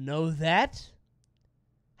don't know that.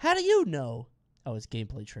 How do you know? Oh, it's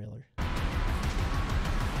gameplay trailer.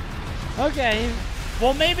 Okay.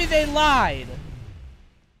 Well, maybe they lied.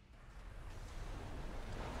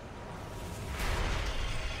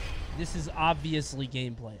 This is obviously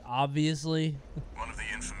gameplay. Obviously. One of the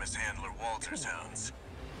infamous handler Walter's hounds.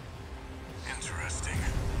 Interesting.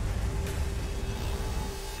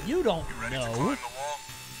 You don't know.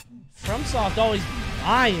 FromSoft always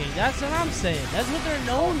lying. That's what I'm saying. That's what they're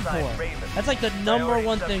known for. That's like the number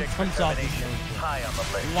one thing FromSoft is known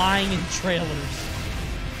for. Lying in trailers.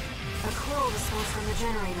 A coral response from the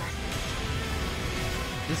generator.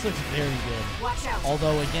 This looks very good. Watch out.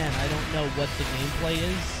 Although, again, I don't know what the gameplay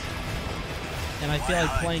is. And I feel like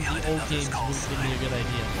playing the old games would give me a good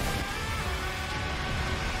idea.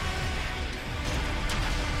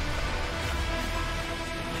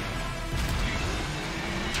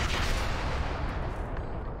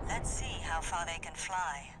 Let's see how far they can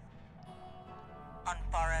fly. On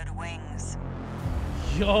borrowed wings.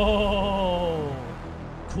 Yo!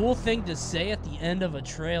 Cool thing to say at the end of a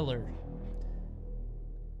trailer.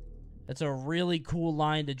 That's a really cool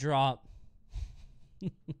line to drop.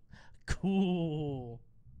 Cool.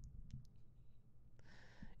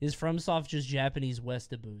 Is FromSoft just Japanese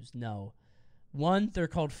Westaboos? No. 1, they're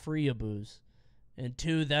called Freeaboos. And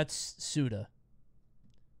 2, that's Suda.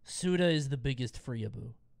 Suda is the biggest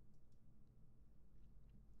Freeaboo.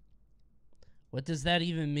 What does that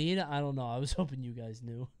even mean? I don't know. I was hoping you guys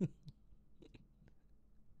knew.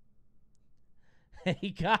 Hey,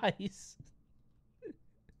 guys.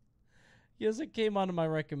 Yes, it came onto my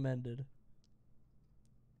recommended.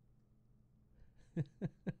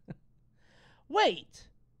 Wait.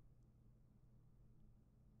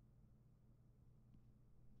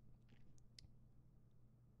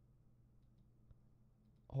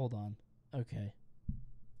 Hold on. Okay.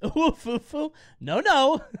 Ooh, foo-foo. No,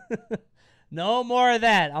 no. No more of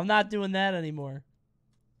that. I'm not doing that anymore.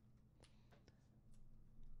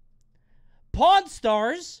 Pawn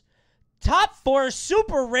Stars, top 4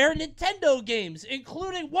 super rare Nintendo games,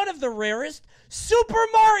 including one of the rarest, Super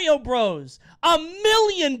Mario Bros. $1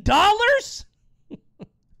 million?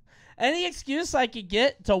 Any excuse I could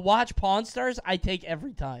get to watch Pawn Stars, I take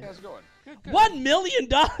every time. How's it going? Good. $1 million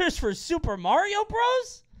for Super Mario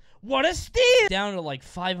Bros? What a steal! Down to like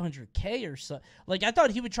 500K or so. Like, I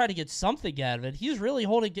thought he would try to get something out of it. He's really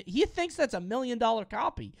holding it. He thinks that's $1 million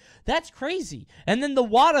copy. That's crazy. And then the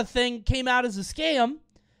WADA thing came out as a scam,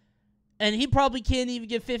 and he probably can't even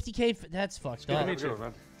get 50K. That's fucked up. Me too,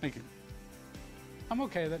 man. Thank you. I'm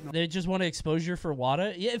okay. They just want exposure for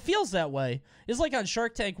WADA. Yeah, it feels that way. It's like on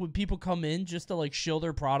Shark Tank when people come in just to like show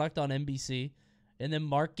their product on NBC, and then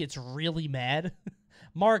Mark gets really mad.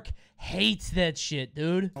 Mark hates that shit,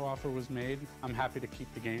 dude. No offer was made. I'm happy to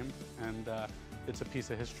keep the game, and it's a piece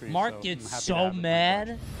of history. Mark gets so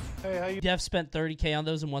mad. Hey, how you? Def spent 30K on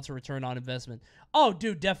those and wants a return on investment. Oh,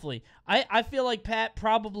 dude, definitely. I feel like Pat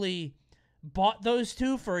probably bought those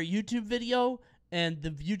two for a YouTube video, and the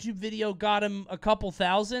YouTube video got him a couple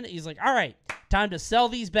thousand. He's like, all right, time to sell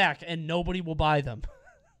these back, and nobody will buy them.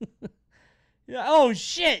 Yeah, oh,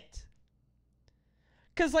 shit.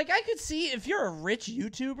 Because, like, I could see if you're a rich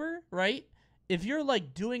YouTuber, right? If you're,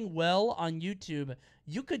 like, doing well on YouTube,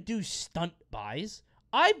 you could do stunt buys.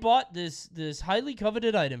 I bought this highly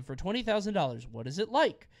coveted item for $20,000. What is it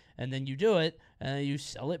like? And then you do it, and then you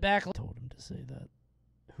sell it back. I told him to say that.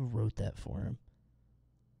 Who wrote that for him?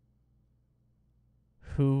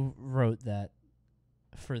 Who wrote that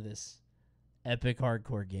for this epic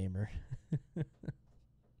hardcore gamer?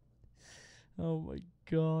 Oh, my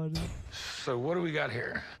God. So what do we got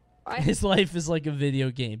here? His life is like a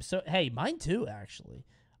video game. So, hey, mine too, actually.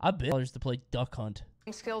 I've been to play Duck Hunt.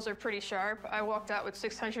 Skills are pretty sharp. I walked out with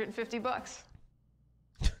 $650.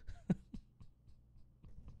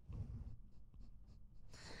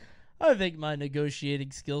 I think my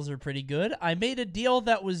negotiating skills are pretty good. I made a deal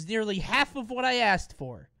that was nearly half of what I asked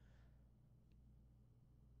for.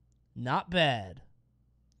 Not bad.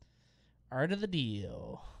 Art of the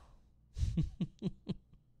deal.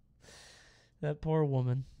 That poor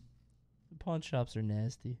woman. Pawn shops are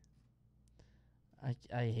nasty. I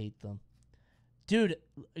hate them. Dude,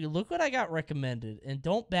 look what I got recommended. And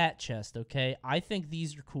don't bat chest, okay? I think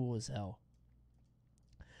these are cool as hell.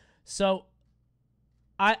 So,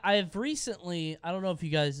 I've recently, I don't know if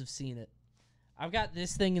you guys have seen it. I've got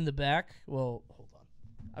this thing in the back. Well, hold on.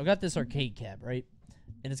 I've got this arcade cab, right?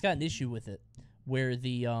 And it's got an issue with it where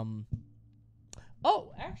the,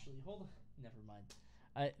 oh, actually, hold on. Never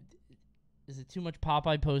mind. Is it too much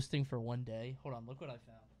Popeye posting for one day? Hold on, look what I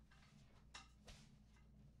found.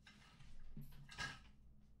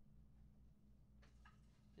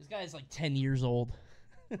 This guy is like 10 years old.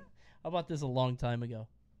 I bought this a long time ago.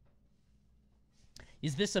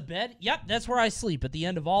 Is this a bed? Yep, that's where I sleep at the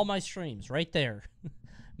end of all my streams, right there.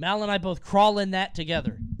 Mal and I both crawl in that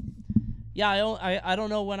together. Yeah, I don't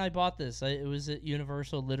know when I bought this. It was at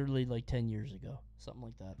Universal literally like 10 years ago. Something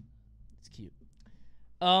like that. It's cute.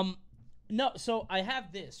 No, so I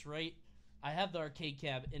have this, right? I have the arcade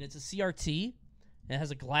cab, and it's a CRT, and it has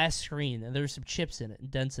a glass screen, and there's some chips in it and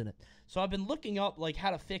dents in it. So I've been looking up, like,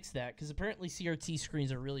 how to fix that, because apparently CRT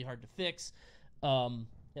screens are really hard to fix,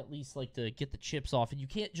 at least, like, to get the chips off. And you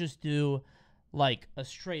can't just do, like, a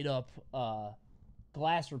straight-up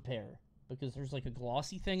glass repair, because there's, like, a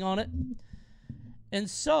glossy thing on it. And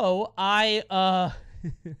so I've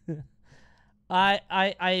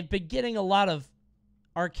been getting a lot of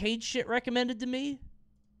arcade shit recommended to me,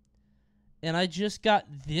 and I just got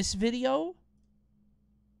this video,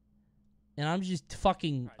 and I'm just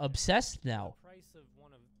fucking obsessed now.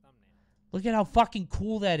 Look at how fucking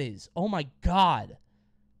cool that is. Oh my god.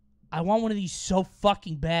 I want one of these so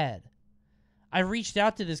fucking bad. I reached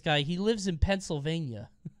out to this guy. He lives in Pennsylvania.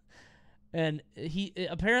 And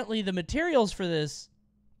apparently the materials for this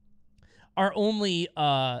are only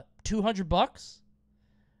 $200.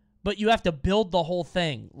 But you have to build the whole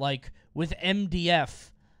thing, like, with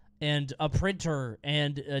MDF and a printer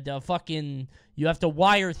and a fucking... You have to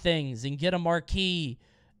wire things and get a marquee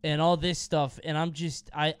and all this stuff. And I'm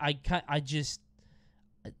just... I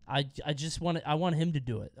want him to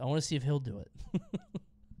do it. I want to see if he'll do it.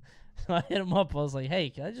 So I hit him up. I was like,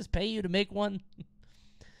 hey, can I just pay you to make one?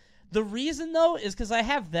 The reason, though, is because I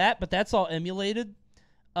have that, but that's all emulated.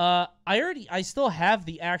 I still have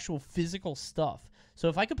the actual physical stuff. So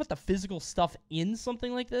if I could put the physical stuff in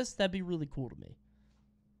something like this, that'd be really cool to me.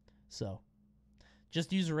 So,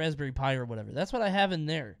 Just use a Raspberry Pi or whatever. That's what I have in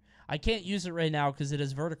there. I can't use it right now because it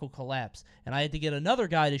has vertical collapse. And I had to get another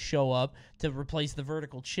guy to show up to replace the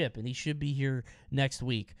vertical chip. And he should be here next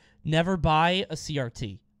week. Never buy a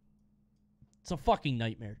CRT. It's a fucking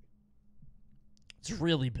nightmare. It's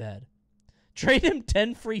really bad. Trade him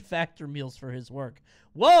 10 free factor meals for his work.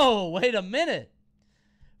 Whoa, wait a minute.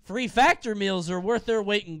 Free factor meals are worth their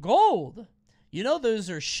weight in gold. You know those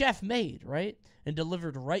are chef-made, right? And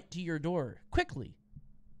delivered right to your door quickly.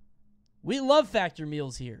 We love factor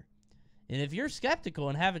meals here. And if you're skeptical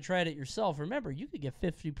and haven't tried it yourself, remember, you could get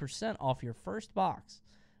 50% off your first box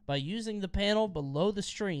by using the panel below the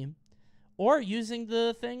stream or using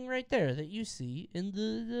the thing right there that you see in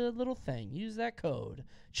the little thing. Use that code.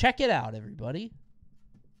 Check it out, everybody.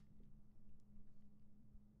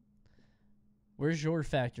 Where's your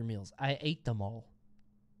factor meals? I ate them all.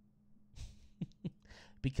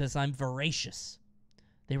 Because I'm voracious.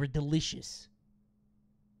 They were delicious.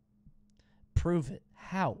 Prove it.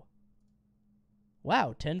 How?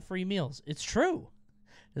 Wow, 10 free meals. It's true.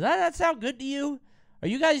 Does that sound good to you? Are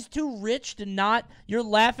you guys too rich to not? You're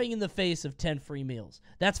laughing in the face of 10 free meals.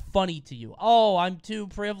 That's funny to you. Oh, I'm too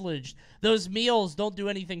privileged. Those meals don't do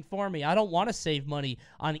anything for me. I don't want to save money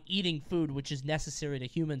on eating food, which is necessary to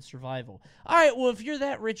human survival. All right, well, if you're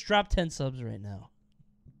that rich, drop 10 subs right now.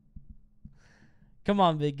 Come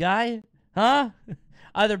on, big guy. Huh?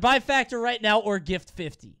 Either buy Factor right now or gift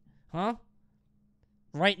 50. Huh?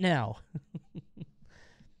 Right now.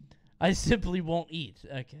 I simply won't eat.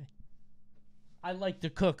 Okay. I like to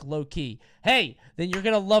cook low-key. Hey, then you're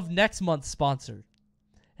going to love next month's sponsor.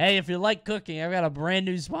 Hey, if you like cooking, I've got a brand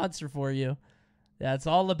new sponsor for you. That's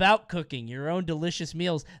all about cooking, your own delicious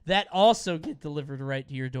meals that also get delivered right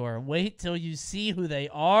to your door. Wait till you see who they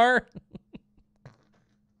are.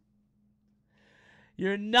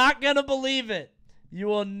 You're not going to believe it. You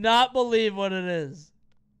will not believe what it is.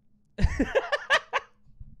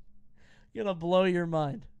 Going to blow your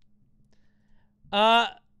mind.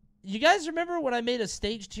 You guys remember when I made a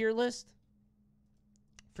stage tier list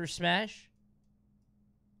for Smash?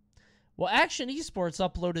 Well, Action Esports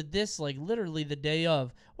uploaded this like literally the day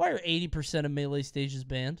of. Why are 80% of Melee stages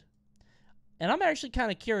banned? And I'm actually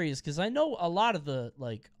kind of curious because I know a lot of the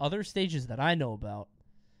like other stages that I know about,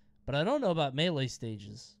 but I don't know about Melee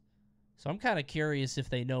stages. So I'm kind of curious if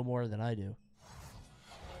they know more than I do.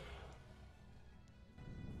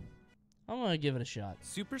 I'm going to give it a shot.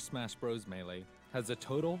 Super Smash Bros. Melee has a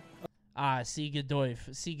total of... Siga Doif.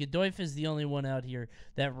 Siga Doif is the only one out here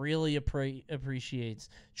that really appreciates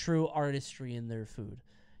true artistry in their food.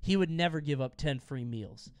 He would never give up 10 free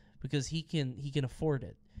meals because he can afford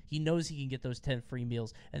it. He knows he can get those 10 free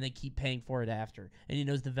meals and then keep paying for it after. And he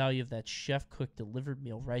knows the value of that chef-cooked delivered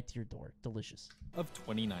meal right to your door. Delicious. Of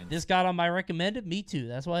 29. This got on my recommended. Me too.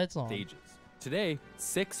 That's why it's on. Stages. Today,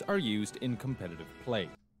 6 are used in competitive play.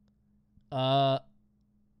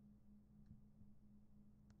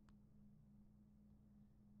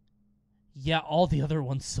 Yeah, all the other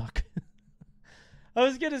ones suck. I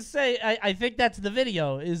was going to say, I think that's the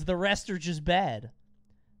video, is the rest are just bad.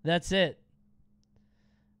 That's it.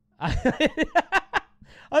 I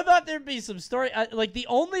thought there'd be some story. Like, the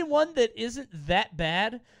only one that isn't that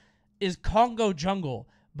bad is Congo Jungle,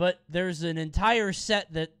 but there's an entire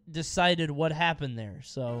set that decided what happened there,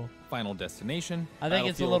 so... Final Destination, I think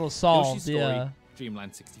it's a little solved, Yoshi Story, yeah.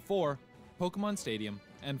 Dreamland 64, Pokemon Stadium,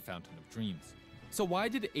 and Fountain of Dreams. So why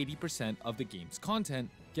did 80% of the game's content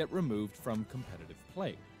get removed from competitive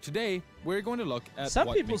play? Today, we're going to look at some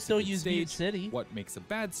what people makes still a good use stage, Mute City. what makes a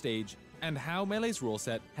bad stage, and how Melee's rule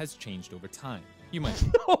set has changed over time. You might...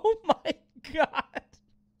 Oh my god.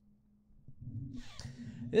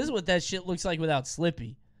 This is what that shit looks like without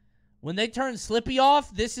Slippy. When they turn Slippy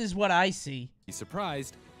off, this is what I see. Be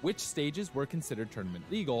surprised which stages were considered tournament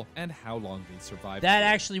legal and how long they survived. That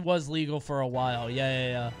actually was legal for a while.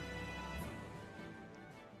 Yeah.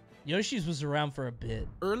 Yoshi's was around for a bit.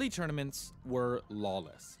 Early tournaments were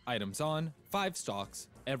lawless. Items on, 5 stocks,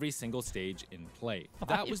 every single stage in play.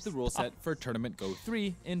 That was the rule set for Tournament Go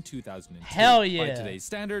 3 in 2002. Hell yeah. By today's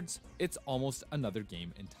standards, it's almost another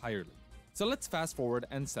game entirely. So let's fast forward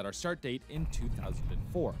and set our start date in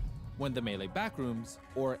 2004, when the Melee Backrooms,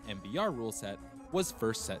 or MBR rule set, was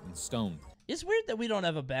first set in stone. It's weird that we don't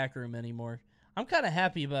have a backroom anymore. I'm kind of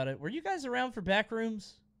happy about it. Were you guys around for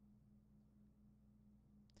backrooms?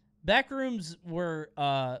 Backrooms were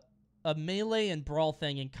a Melee and Brawl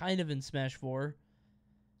thing and kind of in Smash 4.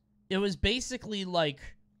 It was basically like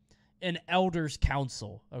an Elders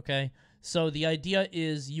Council, okay? So the idea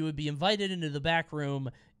is you would be invited into the back room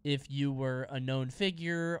if you were a known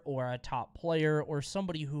figure or a top player or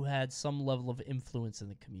somebody who had some level of influence in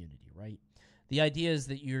the community, right? The idea is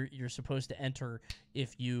that you're supposed to enter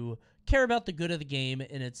if you care about the good of the game,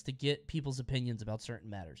 and it's to get people's opinions about certain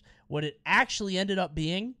matters. What it actually ended up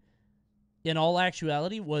being, in all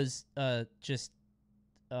actuality, was just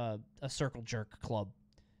a circle jerk club.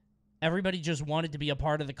 Everybody just wanted to be a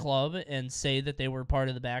part of the club and say that they were part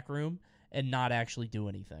of the back room and not actually do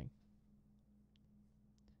anything.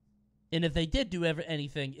 And if they did do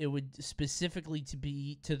anything, it would specifically to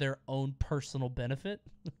be to their own personal benefit.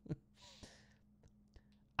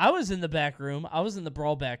 I was in the back room. I was in the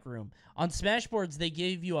brawl back room. On Smashboards, they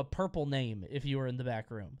gave you a purple name if you were in the back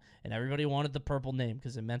room. And everybody wanted the purple name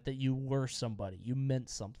because it meant that you were somebody. You meant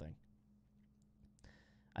something.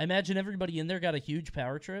 I imagine everybody in there got a huge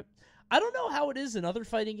power trip. I don't know how it is in other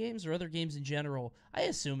fighting games or other games in general. I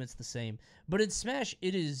assume it's the same. But in Smash,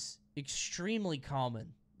 it is extremely common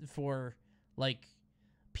for, like,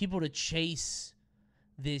 people to chase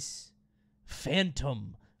this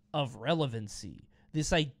phantom of relevancy,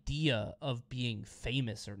 this idea of being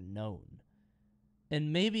famous or known.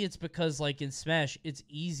 And maybe it's because, like, in Smash, it's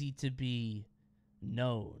easy to be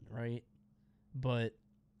known, right? But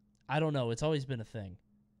I don't know. It's always been a thing.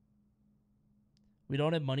 We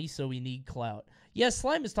don't have money, so we need clout. Yes,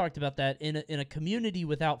 Slime has talked about that. In a community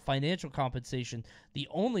without financial compensation, the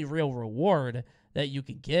only real reward that you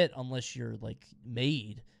can get, unless you're, like,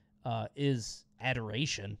 made, is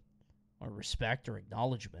adoration or respect or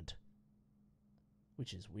acknowledgement.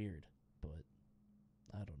 Which is weird, but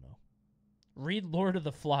I don't know. Read Lord of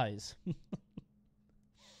the Flies.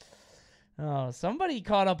 Oh, somebody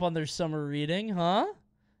caught up on their summer reading, huh?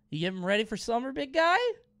 You getting ready for summer, big guy?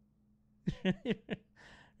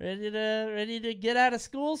 Ready to get out of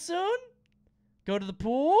school soon? Go to the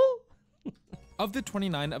pool? Of the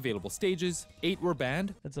 29 available stages, 8 were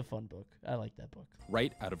banned. That's a fun book. I like that book.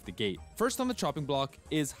 Right out of the gate. First on the chopping block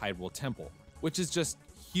is Hyrule Temple, which is just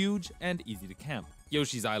huge and easy to camp.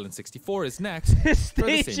 Yoshi's Island 64 is next. This for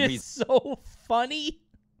the stage same is reason. so funny.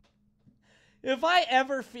 If I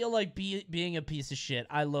ever feel like being a piece of shit,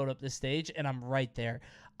 I load up this stage and I'm right there.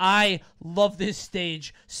 I love this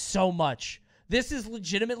stage so much. This is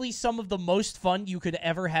legitimately some of the most fun you could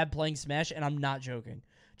ever have playing Smash, and I'm not joking.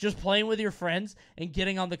 Just playing with your friends and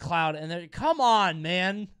getting on the cloud, and they're, come on,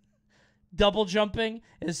 man. Double jumping.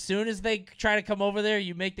 As soon as they try to come over there,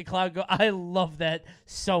 you make the cloud go. I love that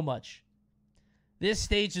so much. This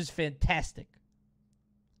stage is fantastic.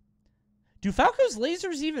 Do Falco's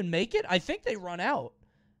lasers even make it? I think they run out.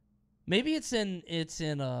 Maybe it's in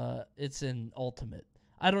Ultimate.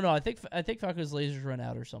 I don't know. I think Falco's lasers run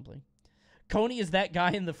out or something. Coney is that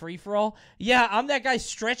guy in the free-for-all? Yeah, I'm that guy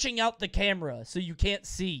stretching out the camera so you can't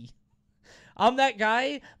see. I'm that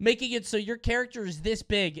guy making it so your character is this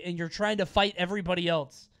big and you're trying to fight everybody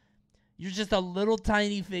else. You're just a little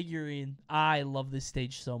tiny figurine. I love this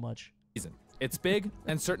stage so much. It's big,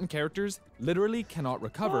 and certain characters literally cannot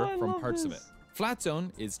recover from parts of it. this. Flat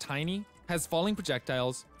Zone is tiny, has falling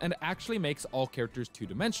projectiles, and actually makes all characters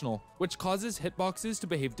two-dimensional, which causes hitboxes to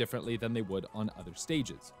behave differently than they would on other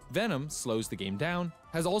stages. Venom slows the game down,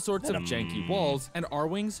 has all sorts of janky walls, and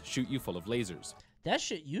R-Wings shoot you full of lasers. That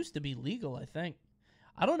shit used to be legal, I think.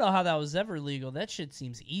 I don't know how that was ever legal. That shit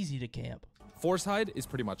seems easy to camp. Forcehide is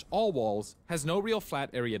pretty much all walls, has no real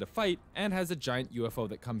flat area to fight, and has a giant UFO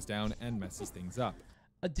that comes down and messes things up.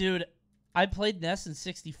 Dude, I played NES in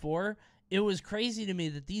 64. It was crazy to me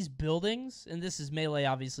that these buildings, and this is Melee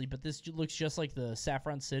obviously, but this looks just like the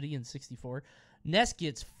Saffron City in 64. Ness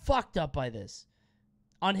gets fucked up by this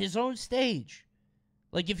on his own stage.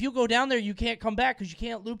 Like, if you go down there, you can't come back because you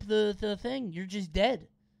can't loop the thing. You're just dead.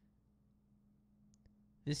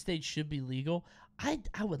 This stage should be legal. I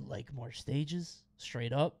would like more stages,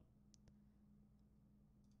 straight up.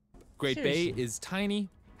 Great Seriously. Bay is tiny,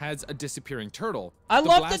 has a disappearing turtle. I love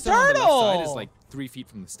the blast zone on the left turtle! side is like 3 feet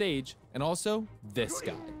from the stage, and also this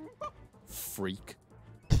guy. Freak.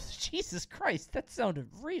 Jesus Christ, that sounded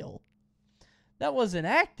real. That wasn't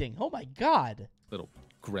acting. Oh my god. Little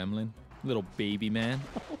gremlin. Little baby man.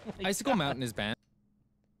 Icicle Mountain is banned.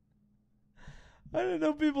 I didn't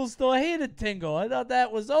know people still hated Tingle. I thought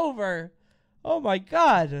that was over. Oh my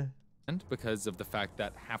god. And because of the fact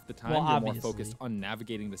that half the time Well, you're more obviously. focused on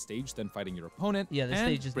navigating the stage than fighting your opponent. Yeah, the and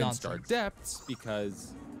stage is Brinstar nonsense. Depths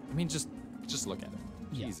because, I mean, just look at it.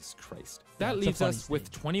 Yeah. Jesus Christ. Yeah, That it's a leaves funny us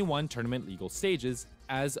with 21 tournament legal stages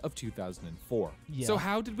as of 2004. Yeah. So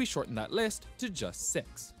how did we shorten that list to just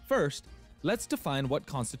 6? First, let's define what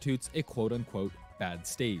constitutes a quote-unquote bad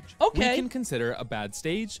stage. Okay. We can consider a bad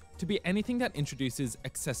stage to be anything that introduces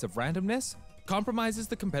excessive randomness, compromises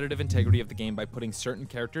the competitive integrity of the game by putting certain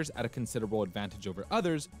characters at a considerable advantage over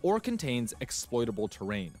others, or contains exploitable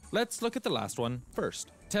terrain. Let's look at the last one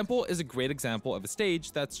first. Temple is a great example of a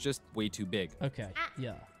stage that's just way too big. Okay,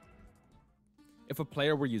 yeah. If a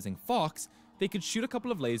player were using Fox, they could shoot a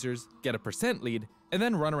couple of lasers, get a % lead, and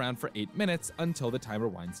then run around for 8 minutes until the timer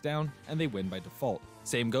winds down and they win by default.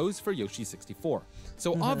 Same goes for Yoshi 64.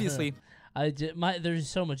 So obviously, there's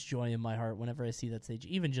so much joy in my heart whenever I see that stage,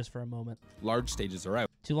 even just for a moment. Large stages are out.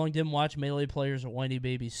 Too long didn't watch. Melee players are whiny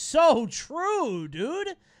babies. So true,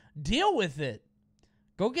 dude. Deal with it.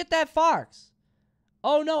 Go get that Fox.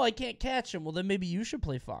 Oh no, I can't catch him. Well, then maybe you should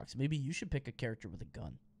play Fox. Maybe you should pick a character with a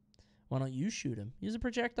gun. Why don't you shoot him? Use a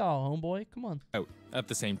projectile, homeboy. Come on. Out. At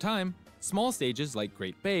the same time, small stages like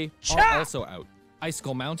Great Bay are also out.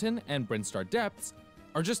 Icicle Mountain and Brinstar Depths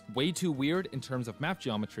are just way too weird in terms of map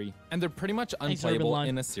geometry, and they're pretty much unplayable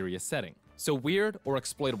in a serious setting. So weird or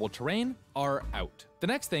exploitable terrain are out. The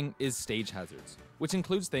next thing is stage hazards, which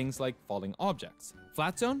includes things like falling objects.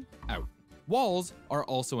 Flat zone, out. Walls are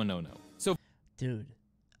also a no-no. So, dude,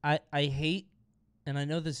 I hate, and I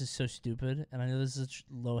know this is so stupid, and I know this is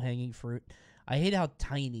low-hanging fruit. I hate how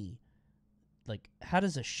tiny, like, how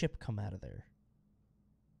does a ship come out of there?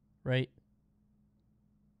 Right?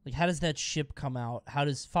 Like, how does that ship come out? How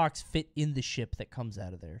does Fox fit in the ship that comes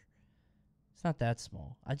out of there? It's not that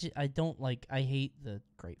small. I don't like, I hate the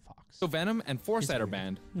Great Fox. So Venom and Foresight are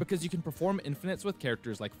banned because you can perform infinites with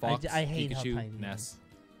characters like Fox, I hate Pikachu, Ness,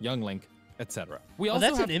 Young Link, etc. We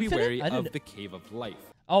also have to be wary of the Cave of Life.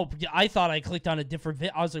 Oh, I thought I clicked on a different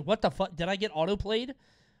vid. I was like, what the fuck? Did I get autoplayed?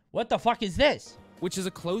 What the fuck is this? Which is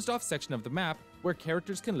a closed-off section of the map where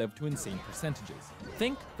characters can live to insane percentages.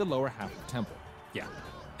 Think the lower half of Temple. Yeah.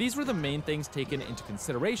 These were the main things taken into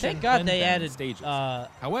consideration. Thank God when they banning added stages.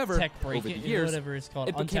 However, over the years, whatever it's called,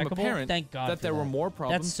 it became apparent Thank God that there were more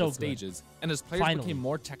problems so with stages, and as players became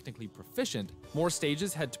more technically proficient, more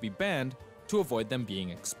stages had to be banned to avoid them being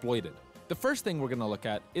exploited. The first thing we're going to look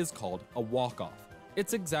at is called a walk-off.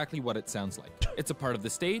 It's exactly what it sounds like. It's a part of the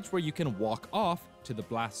stage where you can walk off to the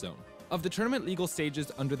blast zone. Of the tournament legal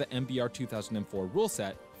stages under the MBR 2004 rule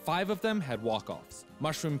set, 5 of them had walk-offs.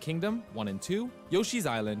 Mushroom Kingdom 1 and 2, Yoshi's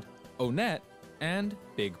Island, Onet, and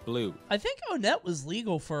Big Blue. I think Onet was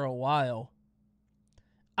legal for a while.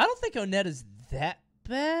 I don't think Onet is that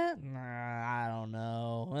bad. Nah, I don't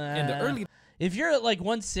know. In the early if you're at like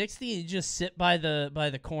 160 and you just sit by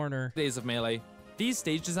the corner. Days of Melee, these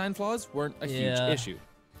stage design flaws weren't a huge issue.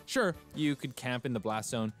 Sure, you could camp in the blast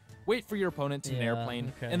zone, wait for your opponent to an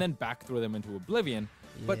airplane, and then back throw them into oblivion,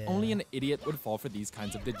 but only an idiot would fall for these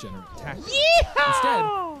kinds of degenerate tactics. Instead,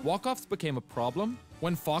 walk-offs became a problem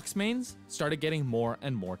when Fox mains started getting more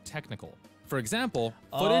and more technical. For example,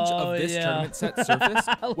 footage of this tournament set surfaced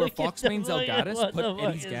where Fox mains Elgatus put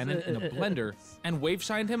Eddie's Ganon in a blender and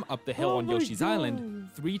wave-shined him up the hill on Yoshi's Island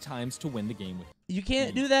 3 times to win the game with You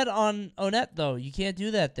can't do that on Onet, though. You can't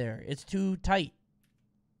do that there. It's too tight.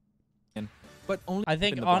 But only I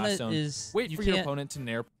think in the on blast it zone. is Wait for your opponent to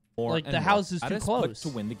nair more like and the more house is too Elgatus close put to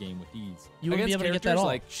win the game with ease. You wouldn't be able to get that characters off.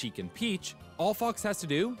 like Sheik and Peach, all Fox has to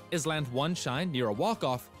do is land one shine near a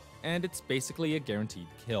walk-off, and it's basically a guaranteed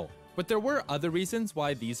kill. But there were other reasons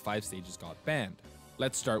why these 5 stages got banned.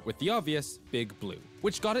 Let's start with the obvious, Big Blue,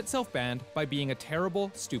 which got itself banned by being a terrible,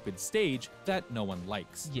 stupid stage that no one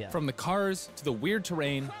likes. Yeah. From the cars, to the weird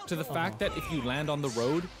terrain, to the fact that if you land on the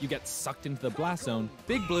road, you get sucked into the blast zone,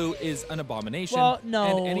 Big Blue is an abomination, Well,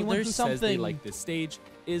 no, and anyone who there's says they something- like this stage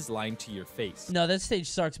is lying to your face. No, that stage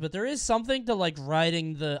sucks, but there is something to like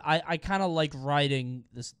riding the. I kind of like riding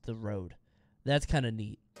the road. That's kind of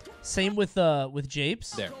neat. Same with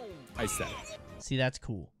Japes. There, I said it. See, that's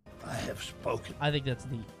cool. I have spoken. I think that's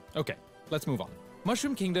neat. Okay, let's move on.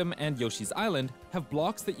 Mushroom Kingdom and Yoshi's Island have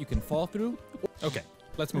blocks that you can fall through. Okay,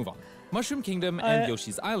 let's move on. Mushroom Kingdom and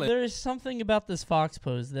Yoshi's Island. There is something about this Fox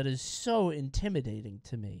pose that is so intimidating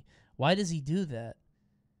to me. Why does he do that?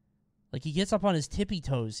 Like, he gets up on his tippy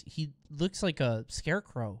toes. He looks like a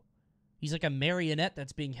scarecrow. He's like a marionette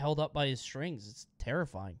that's being held up by his strings. It's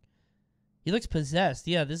terrifying. He looks possessed.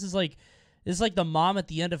 Yeah, this is like the mom at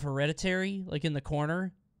the end of Hereditary, like in the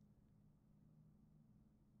corner.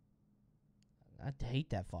 I hate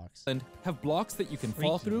that Fox. And have blocks that you can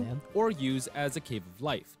fall through or use as a Cave of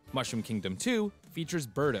Life. Mushroom Kingdom 2 features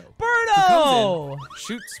Birdo. Birdo! Who comes in,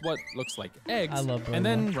 shoots what looks like eggs, I love Birdo. and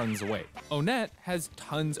then runs away. Onet has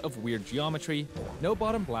tons of weird geometry, no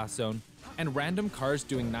bottom blast zone, and random cars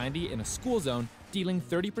doing 90 in a school zone, dealing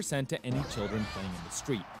 30% to any children playing in the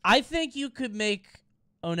street. I think you could make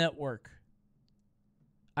Onet work.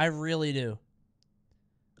 I really do.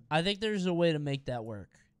 I think there's a way to make that work.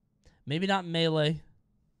 Maybe not Melee.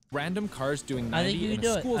 Random cars doing 90 in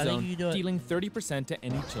a school zone, dealing 30% to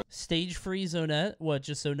any children. Stage free Onet? What,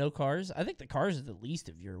 just so no cars? I think the cars are the least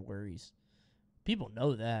of your worries. People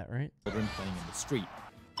know that, right? Children playing in the street.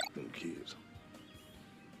 The kids.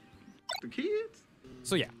 The kids?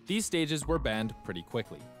 So yeah, these stages were banned pretty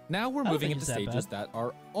quickly. Now we're moving into stages that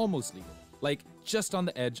are almost legal, like just on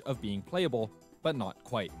the edge of being playable, but not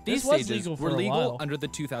quite. These stages were legal under the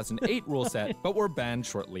 2008 rule set, but were banned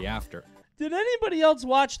shortly after. Did anybody else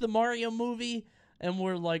watch the Mario movie and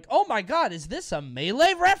were like, oh my god, is this a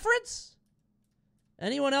Melee reference?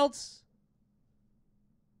 Anyone else?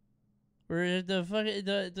 Where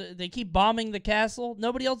they keep bombing the castle?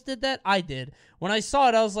 Nobody else did that? I did. When I saw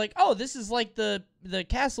it, I was like, oh, this is like the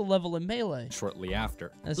castle level in Melee. Shortly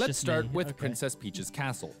after. That's Let's just start me. with Okay. Princess Peach's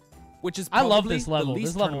castle, which is I probably love this level. the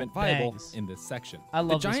least This level tournament viable bangs. in this section. I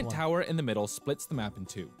love the this giant one. tower in the middle splits the map in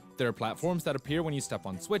two. There are platforms that appear when you step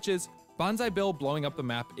on switches. Bonsai Bill blowing up the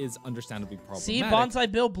map is understandably problematic. See, Bonsai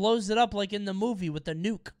Bill blows it up like in the movie with the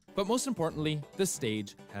nuke. But most importantly, the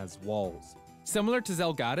stage has walls. Similar to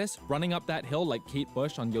Zelgadis running up that hill like Kate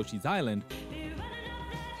Bush on Yoshi's Island,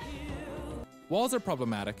 walls are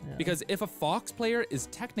problematic because if a Fox player is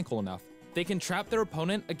technical enough, they can trap their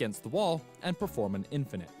opponent against the wall and perform an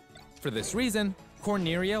infinite. For this reason,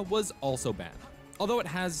 Corneria was also banned, although it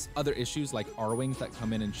has other issues like R-Wings that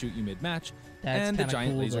come in and shoot you mid-match, and the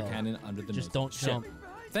giant laser cannon under the nose of the ship.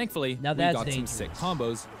 Thankfully, we got some sick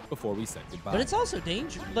combos before we said goodbye. But it's also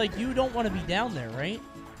dangerous. Like, you don't want to be down there, right?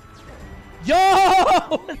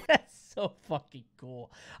 Yo! That's so fucking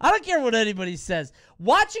cool. I don't care what anybody says.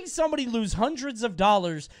 Watching somebody lose hundreds of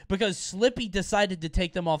dollars because Slippy decided to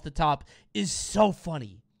take them off the top is so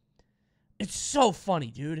funny. It's so funny,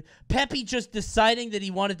 dude. Peppy just deciding that he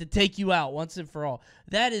wanted to take you out once and for all.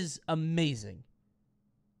 That is amazing.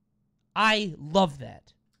 I love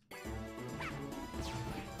that.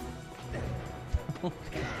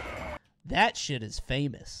 That shit is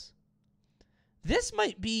famous. This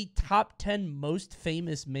might be top 10 most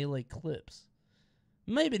famous Melee clips.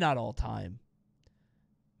 Maybe not all time.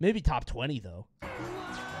 Maybe top 20 though.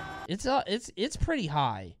 It's pretty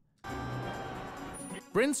high.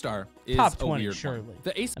 Brinstar is top a 20 weird surely. one.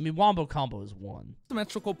 The I mean, Wombo Combo is one.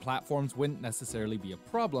 asymmetrical platforms wouldn't necessarily be a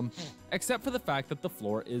problem, except for the fact that the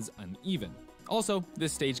floor is uneven. Also,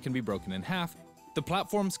 this stage can be broken in half, the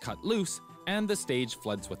platforms cut loose, and the stage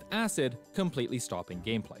floods with acid, completely stopping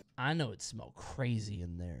gameplay. I know it smelled crazy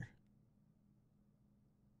in there.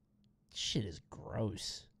 Shit is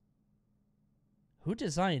gross. Who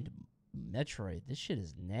designed Metroid? This shit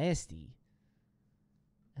is nasty.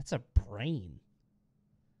 That's a brain.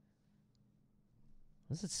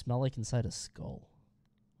 What does it smell like inside a skull?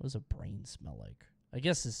 What does a brain smell like? I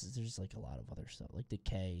guess there's like a lot of other stuff, like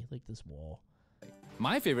decay, like this wall.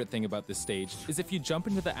 My favorite thing about this stage is if you jump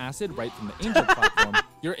into the acid right from the Angel platform,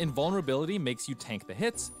 your invulnerability makes you tank the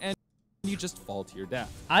hits, and you just fall to your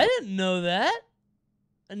death. I didn't know that.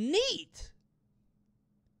 Neat.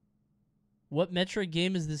 What Metroid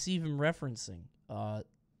game is this even referencing?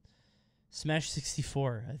 Smash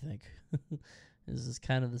 64, I think. This is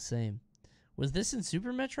kind of the same. Was this in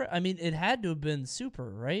Super Metroid? I mean, it had to have been Super,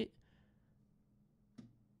 right?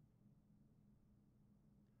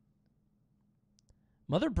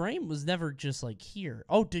 Mother Brain was never just like here.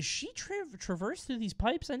 Oh, does she traverse through these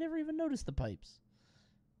pipes? I never even noticed the pipes.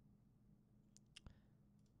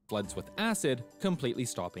 Floods with acid, completely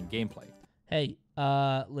stopping gameplay. Hey,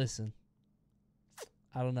 listen.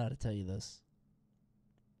 I don't know how to tell you this.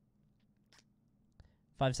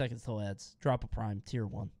 5 seconds till ads. Drop a Prime, tier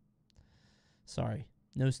 1. Sorry,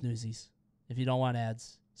 no snoozies. If you don't want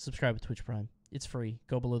ads, subscribe to Twitch Prime. It's free.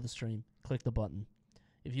 Go below the stream. Click the button.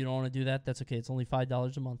 If you don't want to do that, that's okay. It's only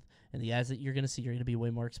 $5 a month. And the ads that you're going to see are going to be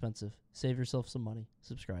way more expensive. Save yourself some money.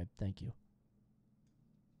 Subscribe. Thank you.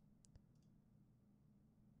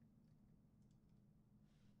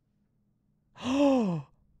 Oh!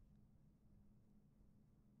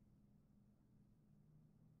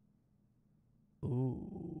 Ooh.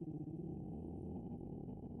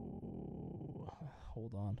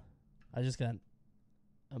 Hold on. I just got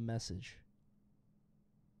a message.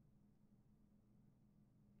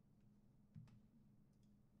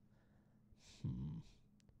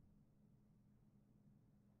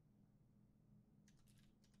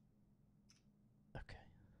 Okay.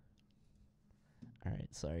 All right,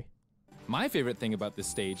 sorry. My favorite thing about this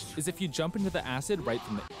stage is if you jump into the acid right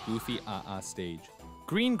from the Goofy stage.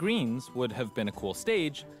 Green Greens would have been a cool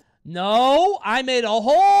stage. No, I made a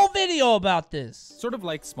whole video about this. Sort of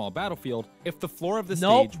like Small Battlefield, if the floor of the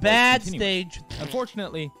nope, stage was bad continuous. stage.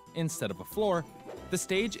 Unfortunately, instead of a floor, the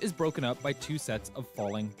stage is broken up by 2 sets of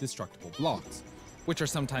falling destructible blocks, which are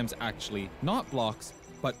sometimes actually not blocks,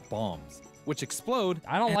 but bombs, which explode.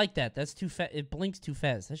 I don't like that. That's too fast. It blinks too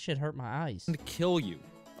fast. That shit hurt my eyes. And kill you.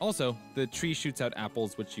 Also, the tree shoots out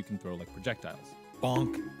apples which you can throw like projectiles.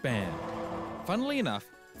 Bonk, bam. Funnily enough,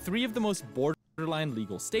 3 of the most borderline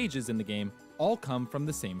legal stages in the game all come from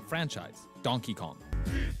the same franchise, Donkey Kong.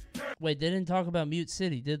 Wait, they didn't talk about Mute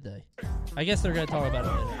City, did they? I guess they're going to talk about it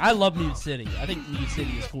later. I love Mute City. I think Mute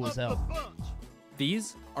City is cool as hell.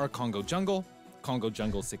 These are Congo Jungle, Congo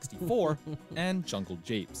Jungle 64, and Jungle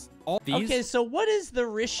Japes. All these okay, so what is the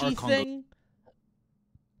Rishi thing?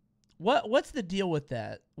 What's the deal with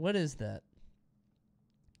that? What is that?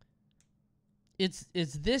 It's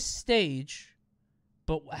this stage,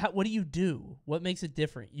 but what do you do? What makes it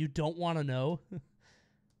different? You don't want to know?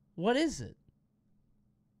 What is it?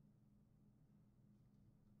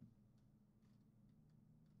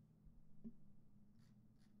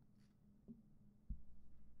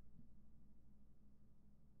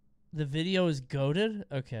 The video is goated?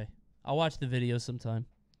 Okay. I'll watch the video sometime.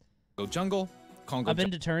 Congo Jungle, Congo I've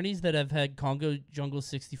been to tourneys that have had Congo Jungle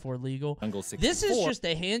 64 legal. Jungle 64. This is just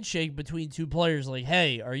a handshake between 2 players like,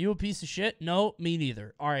 hey, are you a piece of shit? No, me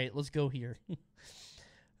neither. All right, let's go here.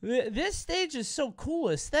 This stage is so cool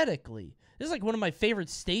aesthetically. This is like one of my favorite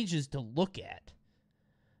stages to look at.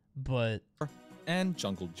 But... and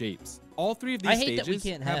Jungle Japes. All 3 of these stages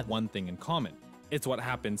have one thing in common. It's what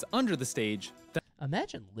happens under the stage that...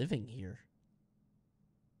 Imagine living here.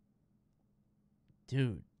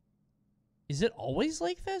 Dude. Is it always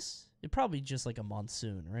like this? It probably just like a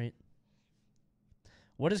monsoon, right?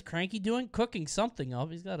 What is Cranky doing? Cooking something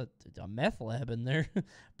up. He's got a meth lab in there.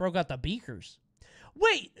 Bro got the beakers.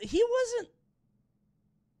 Wait, he wasn't...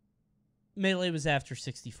 Melee was after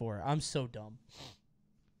 64. I'm so dumb.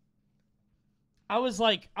 I was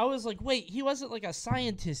like, wait, he wasn't like a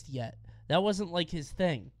scientist yet. That wasn't like his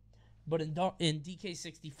thing. But in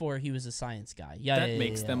DK64, he was a science guy. That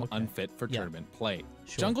makes them unfit for tournament play.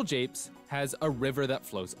 Sure. Jungle Japes has a river that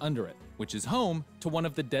flows under it, which is home to one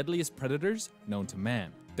of the deadliest predators known to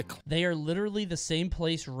man. They are literally the same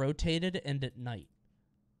place rotated and at night.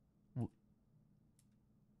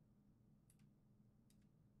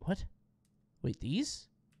 What? Wait, these?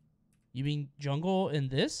 You mean jungle and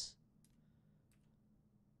this?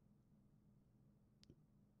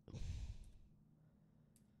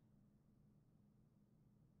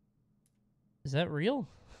 Is that real?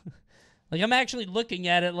 Like, I'm actually looking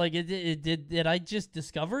at it like, did I just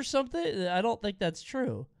discover something? I don't think that's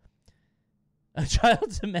true. A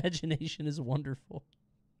child's imagination is wonderful.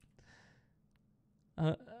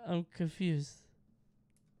 I'm confused.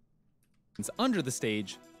 It's under the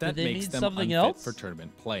stage that Did they makes need them something unfit else? for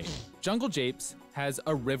tournament play. Jungle Japes has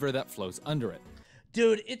a river that flows under it,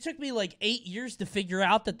 Dude, it took me like 8 years to figure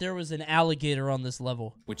out that there was an alligator on this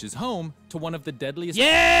level. which is home to one of the deadliest...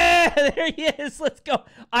 Yeah, there he is. Let's go.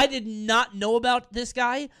 I did not know about this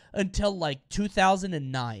guy until like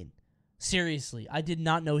 2009. Seriously, I did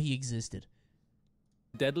not know he existed.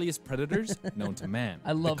 deadliest predators known to man.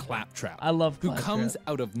 I love the Claptrap. I love who Claptrap. comes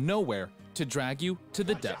out of nowhere to drag you to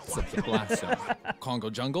the depths of the blast zone. Congo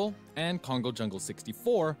Jungle and Congo Jungle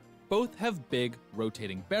 64 both have big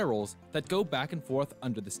rotating barrels that go back and forth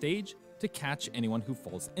under the stage to catch anyone who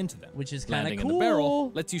falls into them. Which is kind of Landing cool. in the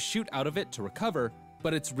barrel lets you shoot out of it to recover,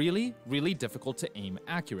 but it's really, really difficult to aim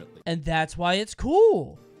accurately. And that's why it's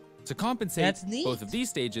cool. To compensate, That's neat. both of these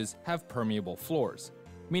stages have permeable floors,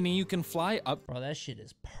 meaning you can fly up Bro, that shit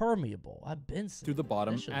is permeable. I've been through the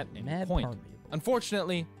bottom That shit at is any mad point. permeable.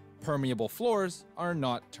 Unfortunately, permeable floors are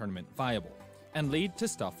not tournament viable and lead to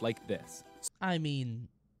stuff like this. I mean,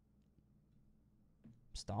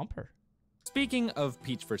 Stomper. Speaking of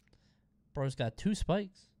Peach versus Bro's got 2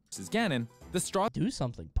 spikes. Ganon, the straw Do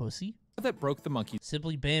something, pussy. that broke the monkey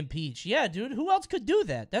Simply ban Peach. Yeah, dude, who else could do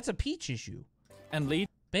that? That's a Peach issue. and lead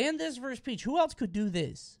Ban this versus Peach. Who else could do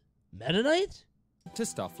this? Meta Knight? to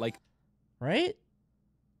stuff like Right?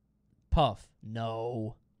 Puff.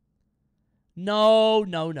 No. No,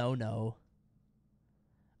 no, no, no.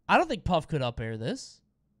 I don't think Puff could up air this.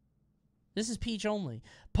 This is Peach only.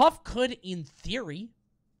 Puff could in theory.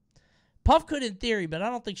 Puff could in theory, but I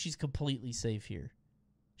don't think she's completely safe here.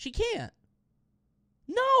 She can't.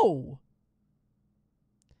 No.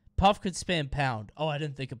 Puff could spam pound. Oh, I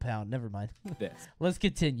didn't think of pound. Never mind. this. Let's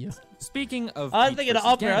continue. Speaking of I was Peach thinking of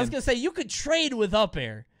versus up air. I was Ganon, gonna say you could trade with up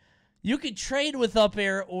air. You could trade with up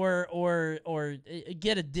air or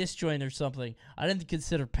get a disjoint or something. I didn't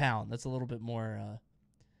consider pound. That's a little bit more.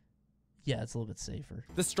 Yeah, it's a little bit safer.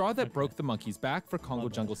 the straw that broke the monkey's back for Congo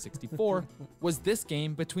Jungle 64 was this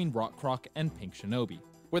game between Rock Croc and Pink Shinobi,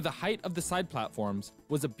 where the height of the side platforms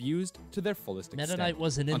was abused to their fullest Meta extent. Knight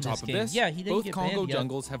wasn't in On top this of game. this, Yeah, he didn't both get Congo banned yet.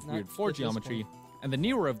 jungles have Not weird floor at this geometry, point. and the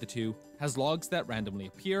newer of the two has logs that randomly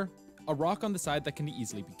appear, a rock on the side that can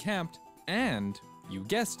easily be camped, and You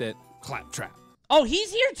guessed it, Claptrap. Oh,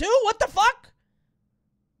 he's here too? What the fuck?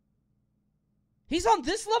 He's on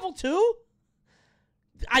this level too?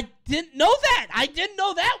 I didn't know that. I didn't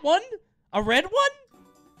know that one. A red one?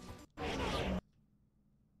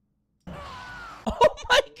 Oh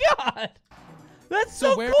my god. That's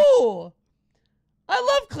so cool. I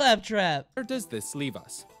love Claptrap. Where does this leave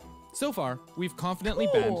us? So far, we've confidently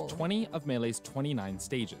banned 20 of Melee's 29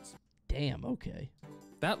 stages. Damn, okay.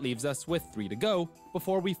 That leaves us with 3 to go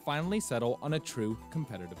before we finally settle on a true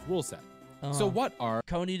competitive rule set. So what are...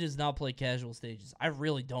 Coney does not play casual stages. I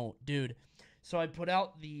really don't, dude. So I put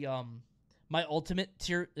out the my ultimate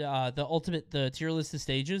tier the tier list of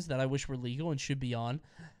stages that I wish were legal and should be on.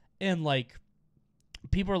 And like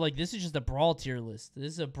people are like, this is just a brawl tier list.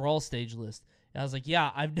 This is a brawl stage list. And I was like,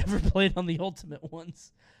 yeah, I've never played on the ultimate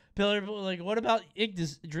ones. People are like, what about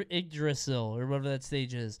Yggdrasil or whatever that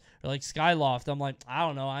stage is? Or like Skyloft. I'm like, I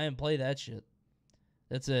don't know. I didn't play that shit.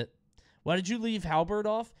 That's it. Why did you leave Halberd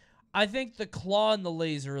off? I think the claw and the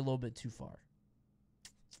laser are a little bit too far.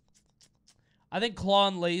 I think claw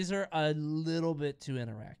and laser are a little bit too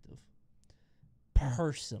interactive.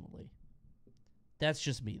 Personally. That's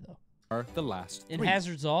just me, though. Are the last 3. And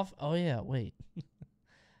hazards off? Oh, yeah, wait.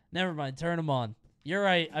 Never mind. Turn them on. You're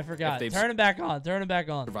right. I forgot. Turn them back on. Turn them back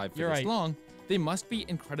on. Survived You're for right. this long, they must be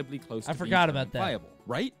incredibly close to I forgot being about that. viable,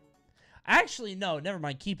 right? Actually, no. Never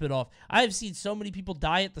mind. Keep it off. I have seen so many people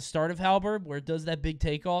die at the start of Halberd where it does that big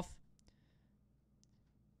takeoff.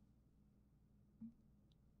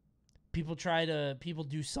 People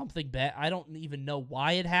do something bad. I don't even know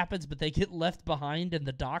why it happens, but they get left behind in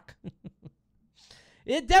the dock.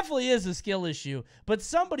 It definitely is a skill issue, but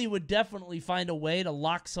somebody would definitely find a way to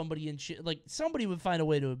lock somebody in shit. Like, somebody would find a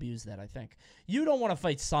way to abuse that, I think. You don't want to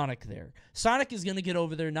fight Sonic there. Sonic is going to get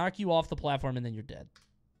over there, knock you off the platform, and then you're dead.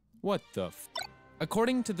 What the f...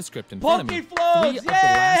 According to the script in front of me, 3 Floats, of the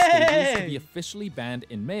last stages to be officially banned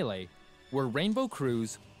in Melee were Rainbow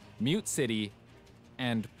Cruise, Mute City,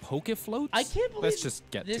 and Pokefloats? I can't believe Let's just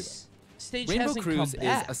get this to stage it. Rainbow hasn't Cruise come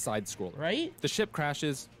back, is a side-scroller. Right? The ship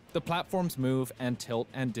crashes, the platforms move and tilt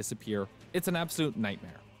and disappear. It's an absolute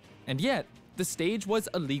nightmare. And yet, the stage was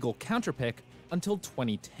a legal counterpick until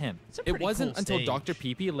 2010. It wasn't until Dr.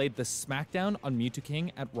 Pee-Pee laid the smackdown on Mewtwo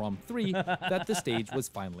King at ROM 3 that the stage was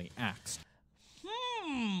finally axed.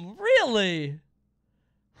 Really?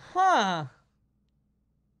 Huh.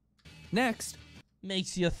 Next,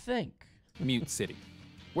 makes you think. Mute City.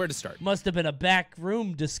 Where to start? Must have been a back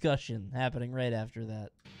room discussion happening right after that.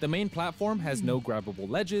 The main platform has no grabbable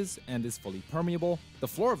ledges and is fully permeable. The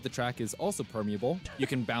floor of the track is also permeable. You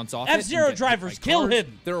can bounce off it. F-Zero drivers, kill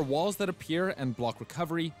him! There are walls that appear and block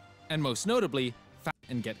recovery, and most notably,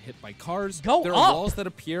 and get hit by cars. Go there up! Are walls that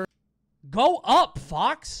appear. Go up,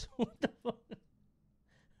 Fox!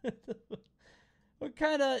 What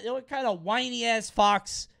kind of whiny ass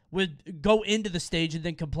Fox would go into the stage and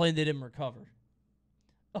then complain they didn't recover?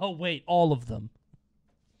 Oh wait, all of them.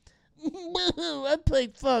 I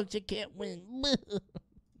played Fox, I can't win.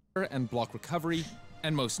 And block recovery,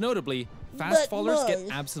 and most notably, fast fallers get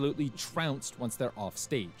absolutely trounced once they're off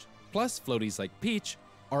stage. Plus, floaties like Peach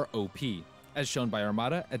are OP, as shown by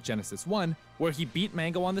Armada at Genesis 1, where he beat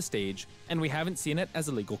Mango on the stage, and we haven't seen it as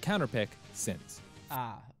a legal counterpick since.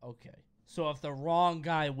 Ah, okay. So if the wrong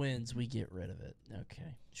guy wins, we get rid of it.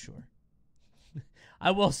 Okay, sure. I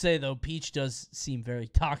will say, though, Peach does seem very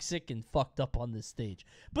toxic and fucked up on this stage.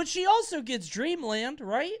 But she also gets Dreamland,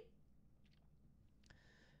 right?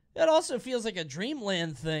 It also feels like a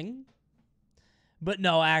Dreamland thing. But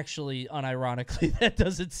no, actually, unironically, that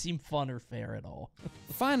doesn't seem fun or fair at all.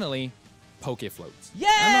 Finally, Pokefloats. Yay!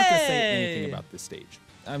 I'm not going to say anything about this stage.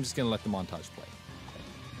 I'm just going to let the montage play.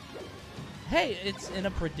 Hey, it's in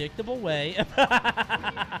a predictable way.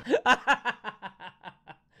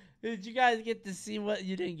 Did you guys get to see what?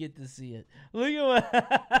 You didn't get to see it. Look at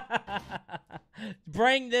what.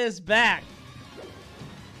 Bring this back.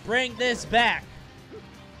 Bring this back.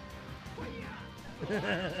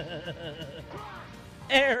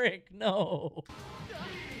 Eric, no.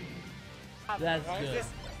 That's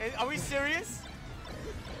good. Are we serious?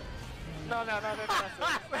 No.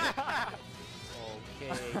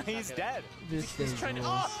 Okay. He's dead. He's trying to.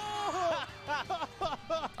 Oh!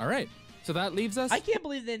 All right. So that leaves us. I can't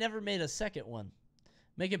believe they never made a second one.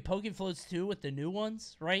 Making Pokefloats 2 with the new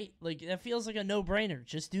ones, right? Like, that feels like a no-brainer.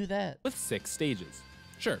 Just do that. With 6 stages.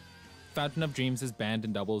 Sure. Fountain of Dreams is banned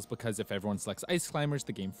in doubles because if everyone selects Ice Climbers,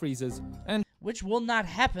 the game freezes, and... Which will not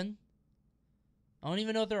happen. I don't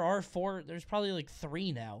even know if there are 4. There's probably like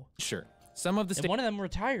 3 now. Sure. Some of the and one of them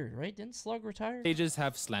retired, right? Didn't Slug retire? Stages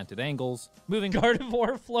have slanted angles, moving...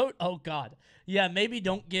 Gardevoir float? Oh, God. Yeah, maybe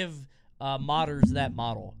don't give modders that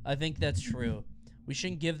model. I think that's true. We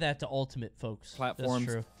shouldn't give that to Ultimate, folks. Platforms,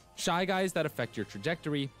 That's true. shy guys that affect your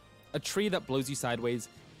trajectory, a tree that blows you sideways,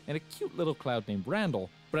 and a cute little cloud named Randall.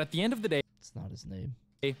 But at the end of the day, it's not his name.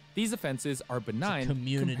 These offenses are benign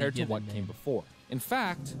community compared to given what name. came before. In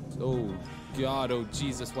fact, oh God, oh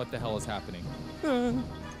Jesus, what the hell is happening?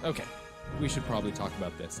 Okay, we should probably talk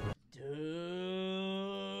about this.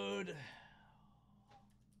 Dude.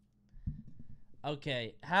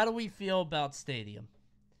 Okay, how do we feel about Stadium?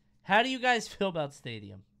 How do you guys feel about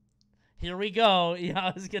Stadium? Here we go. Yeah,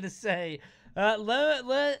 I was gonna say, let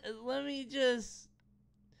me just.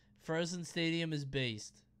 Frozen Stadium is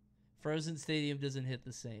based. Frozen Stadium doesn't hit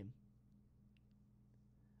the same.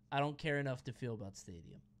 I don't care enough to feel about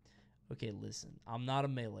Stadium. Okay, listen. I'm not a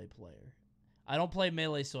Melee player. I don't play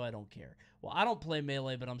Melee, so I don't care. Well, I don't play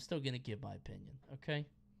Melee, but I'm still gonna give my opinion. Okay.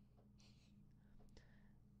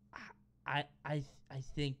 I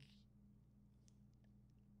think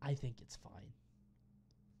it's fine.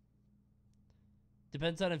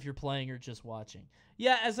 Depends on if you're playing or just watching.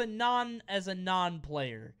 Yeah, as a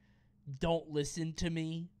non-player, don't listen to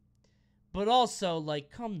me. But also, like,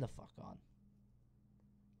 come the fuck on.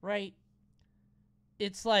 Right?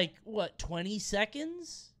 It's like, what, 20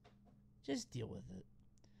 seconds? Just deal with it.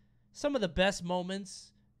 Some of the best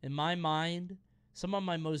moments, in my mind, some of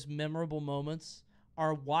my most memorable moments,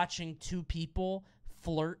 are watching two people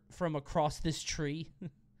flirt from across this tree.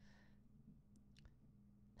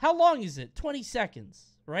 How long is it? 20 seconds,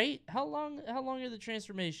 right? How long are the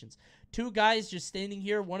transformations? Two guys just standing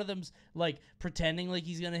here. One of them's like pretending like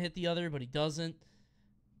he's gonna hit the other, but he doesn't.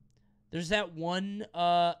 There's that one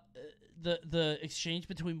the exchange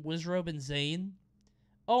between Wizrobe and Zane.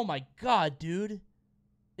 Oh my god, dude.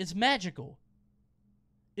 It's magical.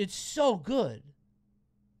 It's so good.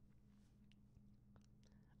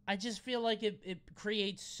 I just feel like it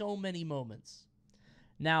creates so many moments.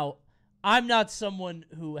 Now, I'm not someone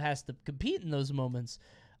who has to compete in those moments.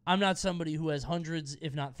 I'm not somebody who has hundreds,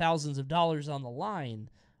 if not thousands of dollars on the line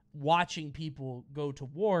watching people go to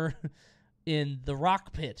war in the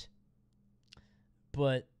rock pit.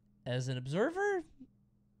 But as an observer,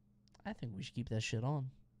 I think we should keep that shit on.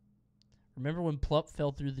 Remember when Plup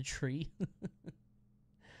fell through the tree?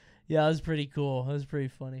 Yeah, that was pretty cool. That was pretty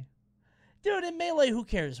funny. Dude, in Melee, who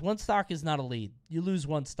cares? One stock is not a lead. You lose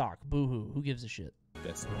one stock. Boo-hoo. Who gives a shit?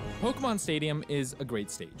 This Pokemon Stadium is a great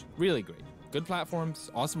stage. Really great. Good platforms,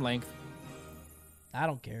 awesome length. I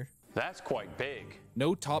don't care. That's quite big.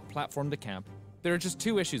 No top platform to camp. There are just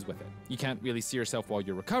two issues with it. You can't really see yourself while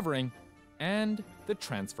you're recovering, and the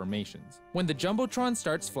transformations. When the Jumbotron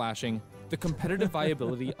starts flashing, the competitive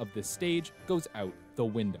viability of this stage goes out the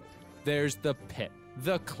window. There's the pit,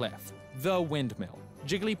 the cliff, the windmill.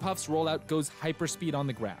 Jigglypuff's rollout goes hyperspeed on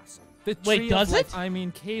the grass. The tree Wait, does of life, it? I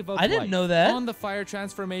mean, cave of I didn't life. know that. On the fire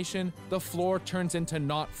transformation, the floor turns into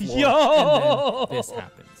not floor, Yo! and then this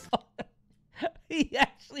happens. He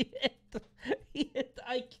actually hit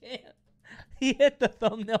I can't. He hit the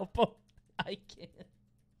thumbnail post. I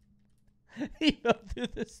can't. He fell through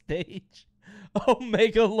the stage.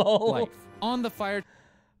 Omega lol. Life. On the fire.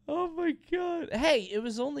 Oh my god. Hey, it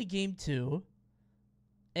was only game 2.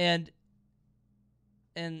 And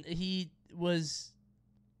he was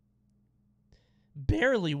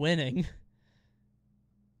barely winning.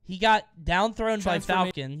 He got downthrown by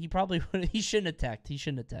Falcon. He probably would. He shouldn't have teched. He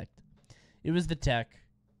shouldn't have teched. It was the tech.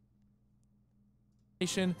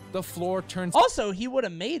 The floor turns. Also, he would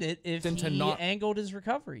have made it if into he not angled his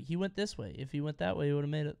recovery. He went this way. If he went that way, he would have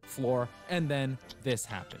made it. Floor, and then this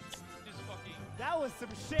happens. That was some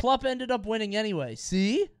shit. Plup ended up winning anyway.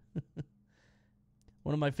 See?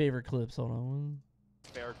 One of my favorite clips. Hold on.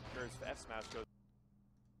 Characters, the F Smash goes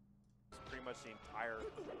pretty much the entire,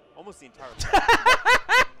 almost the entire.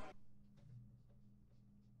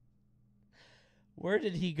 Where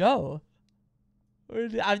did he go?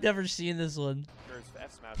 I've never seen this one. The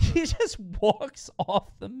F Smash He just walks off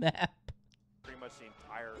the map. Pretty much the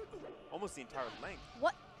entire, almost the entire length.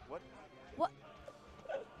 What? What? What?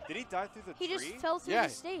 Did he die through the He tree? just fell through Yeah,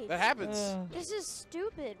 the stage. that happens. This is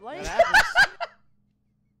stupid. What That is happens.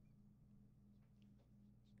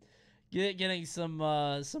 Getting some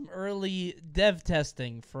early dev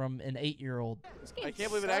testing from an 8-year-old. I can't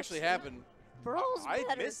believe it actually happened. Bro's I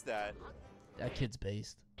better. missed that. That kid's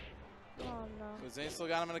based. Oh no. Was Zane still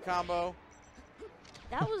got him in a combo?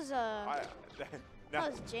 That was that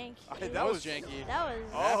that was janky. that was janky. That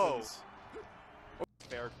was. Oh.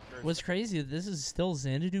 What's crazy, this is still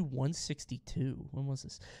Xanadu 162. When was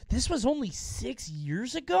this? This was only 6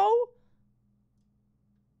 years ago?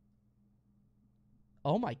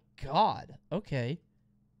 Oh my god. Okay.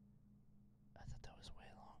 I thought that was way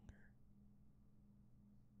longer.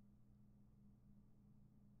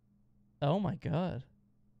 Oh my god.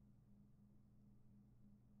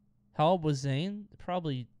 How old was Zane?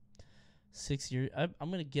 Probably 6 years. I'm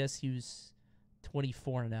going to guess he was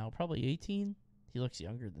 24 now. Probably 18. He looks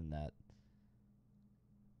younger than that.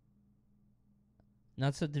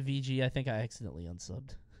 Not sub to VG. I think I accidentally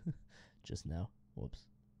unsubbed just now. Whoops.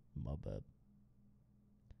 My bad.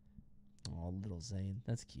 Oh, little Zane.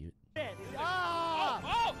 That's cute.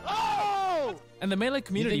 And the Melee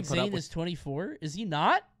community you think put up Zane with is 24? Is he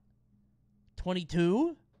not?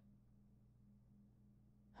 22?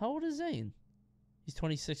 How old is Zane? He's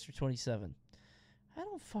 26 or 27. I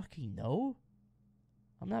don't fucking know.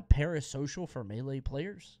 I'm not parasocial for Melee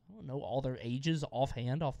players. I don't know all their ages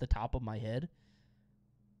offhand off the top of my head.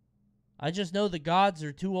 I just know the gods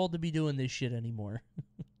are too old to be doing this shit anymore.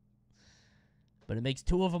 But it makes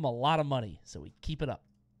two of them a lot of money, so we keep it up.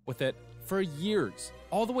 With it for years,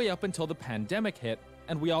 all the way up until the pandemic hit,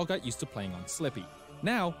 and we all got used to playing on Slippy.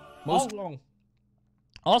 Now, most...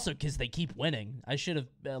 Also, because they keep winning. I should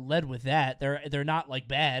have led with that. They're not, like,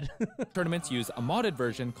 bad. tournaments use a modded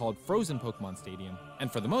version called Frozen Pokemon Stadium,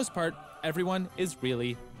 and for the most part, everyone is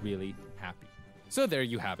really, really happy. So there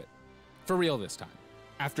you have it. For real this time.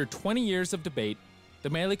 After 20 years of debate, the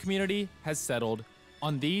Melee community has settled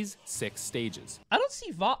on these 6 stages. I don't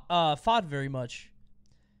see FOD very much.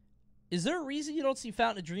 Is there a reason you don't see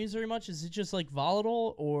Fountain of Dreams very much? Is it just, like,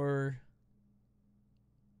 volatile, or...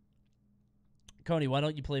 Coney, why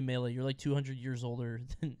don't you play Melee? You're like 200 years older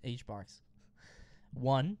than HBox.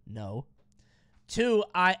 1, no. 2,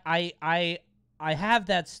 I have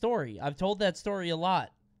that story. I've told that story a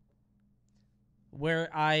lot. Where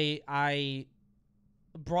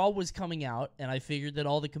Brawl was coming out, and I figured that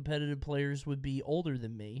all the competitive players would be older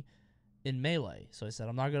than me in Melee. So I said,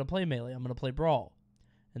 I'm not going to play Melee. I'm going to play Brawl.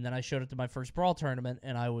 And then I showed up to my first Brawl tournament,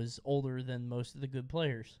 and I was older than most of the good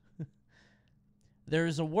players.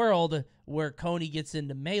 There's a world where Coney gets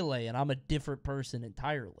into Melee, and I'm a different person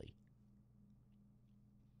entirely.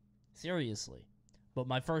 Seriously. But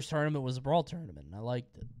my first tournament was a Brawl tournament, and I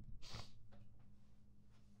liked it.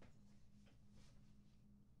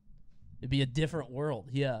 It'd be a different world,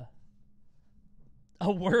 yeah.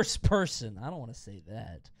 A worse person. I don't want to say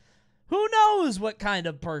that. Who knows what kind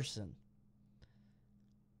of person?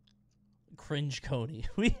 Cringe Coney.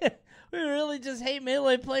 We really just hate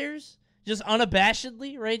Melee players? Just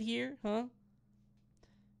unabashedly right here, huh?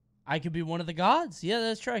 I could be one of the gods. Yeah,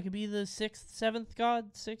 that's true. I could be the 6th, 7th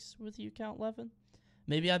god. 6 with you count 11.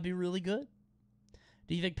 Maybe I'd be really good.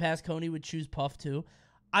 Do you think Past Coney would choose Puff too?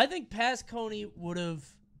 I think Past Coney would have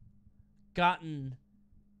gotten...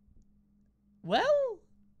 Well,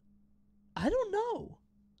 I don't know.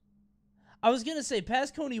 I was going to say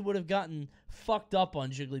Past Coney would have gotten fucked up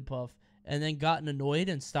on Jigglypuff and then gotten annoyed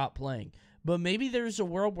and stopped playing. But maybe there's a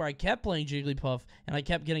world where I kept playing Jigglypuff, and I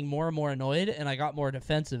kept getting more and more annoyed, and I got more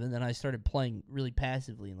defensive, and then I started playing really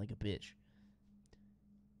passively and like a bitch.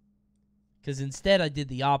 Because instead I did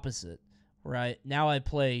the opposite, right? Now I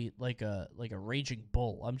play like a raging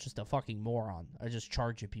bull. I'm just a fucking moron. I just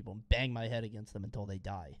charge at people and bang my head against them until they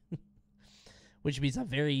die. Which means I'm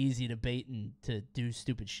very easy to bait and to do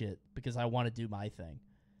stupid shit, because I want to do my thing.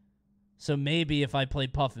 So maybe if I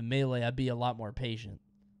played Puff in Melee, I'd be a lot more patient.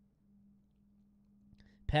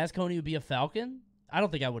 Past Coney would be a Falcon? I don't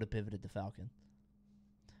think I would have pivoted to Falcon.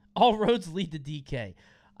 All roads lead to DK.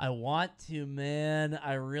 I want to, man.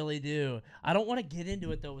 I really do. I don't want to get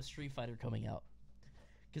into it, though, with Street Fighter coming out.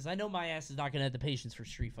 Because I know my ass is not going to have the patience for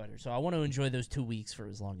Street Fighter. So I want to enjoy those 2 weeks for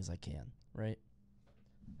as long as I can, right?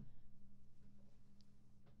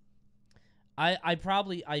 I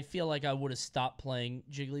feel like I would have stopped playing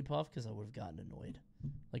Jigglypuff because I would have gotten annoyed.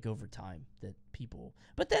 Like, over time, that people...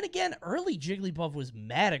 But then again, early Jigglypuff was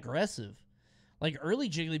mad aggressive. Like, early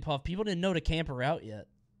Jigglypuff, people didn't know to camp her out yet.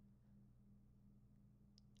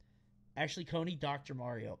 Actually, Coney, Dr.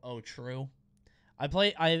 Mario. Oh, true.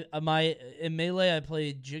 In Melee, I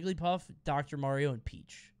played Jigglypuff, Dr. Mario, and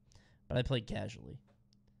Peach. But I played casually.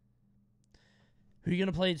 Who are you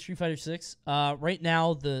going to play in Street Fighter 6? Right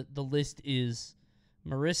now, the list is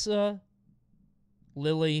Marissa,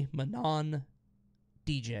 Lily, Manon,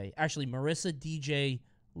 DJ. Actually, Marissa, DJ,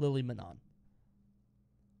 Lily, Manon.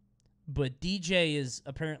 But DJ is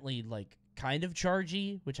apparently, like, kind of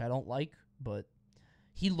chargy, which I don't like, but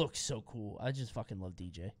he looks so cool. I just fucking love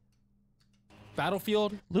DJ.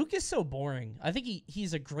 Battlefield? Luke is so boring. I think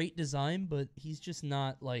he's a great design, but he's just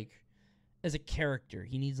not, like, as a character.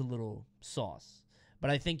 He needs a little sauce. But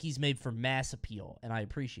I think he's made for mass appeal, and I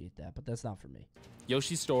appreciate that, but that's not for me.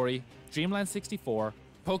 Yoshi's Story, Dreamland 64,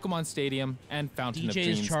 Pokemon Stadium, and Fountain of Dreams.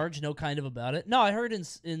 DJ is charged, no kind of about it. No, I heard in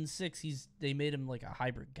 6 they made him like a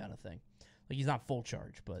hybrid kind of thing. Like, he's not full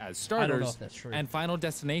charge, but as I don't know starters, if that's true. and Final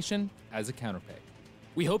Destination as a counterpay.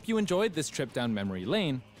 We hope you enjoyed this trip down memory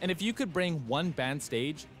lane, and if you could bring one banned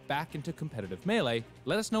stage back into competitive Melee,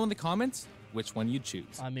 let us know in the comments which one you'd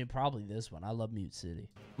choose. I mean, probably this one. I love Mute City.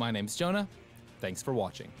 My name's Jonah. Thanks for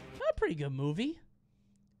watching. A pretty good movie.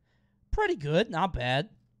 Pretty good, not bad.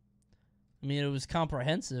 I mean, it was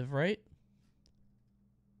comprehensive, right?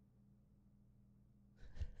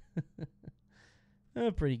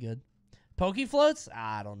 Pretty good. Poke floats?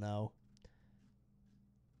 I don't know.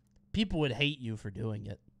 People would hate you for doing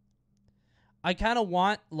it. I kind of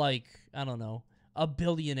want, like, I don't know, a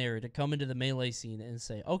billionaire to come into the Melee scene and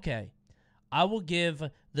say, okay, I will give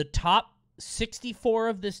the top 64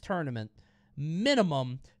 of this tournament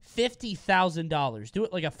minimum $50,000. Do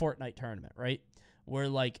it like a Fortnite tournament, right? Where,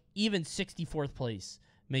 like, even 64th place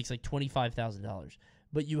makes, like, $25,000.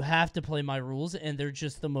 But you have to play my rules, and they're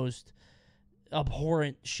just the most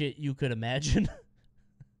abhorrent shit you could imagine.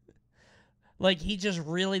 Like, he just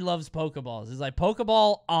really loves Pokeballs. It's like,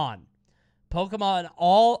 Pokeball on. Pokemon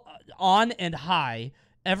all on and high.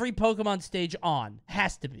 Every Pokemon stage on.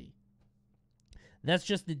 Has to be. That's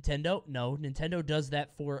just Nintendo? No, Nintendo does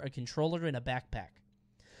that for a controller and a backpack.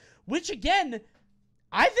 Which, again,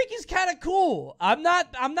 I think is kind of cool. I'm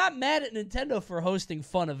not mad at Nintendo for hosting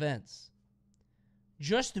fun events.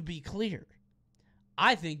 Just to be clear.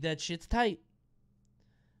 I think that shit's tight.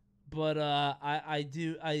 But I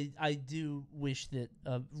do wish that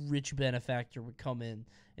a rich benefactor would come in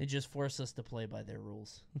and just force us to play by their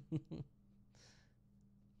rules.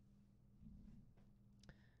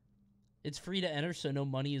 It's free to enter, so no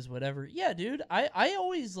money is whatever. Yeah, dude. I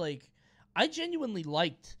always, like, I genuinely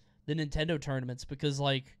liked the Nintendo tournaments because,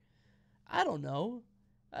 like, I don't know.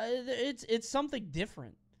 It's something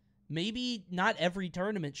different. Maybe not every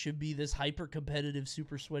tournament should be this hyper-competitive,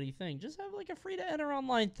 super sweaty thing. Just have, like, a free-to-enter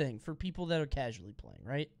online thing for people that are casually playing,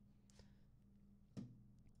 right?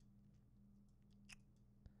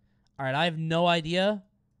 All right, I have no idea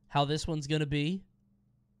how this one's going to be.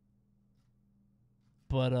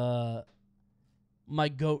 But, my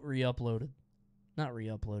goat re-uploaded. Not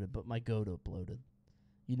re-uploaded, but my goat uploaded.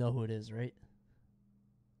 You know who it is, right?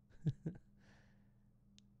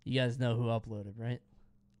 You guys know who uploaded, right?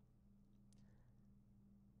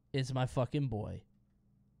 It's my fucking boy.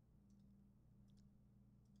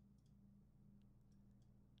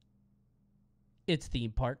 It's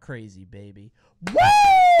theme park crazy, baby.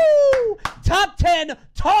 Woo! Top 10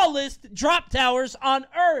 tallest drop towers on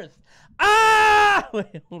Earth. Ah!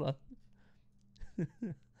 Wait, hold on.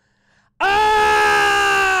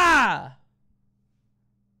 Ah!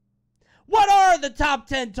 What are the top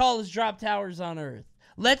 10 tallest drop towers on Earth?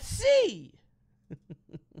 Let's see.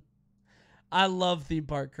 I love theme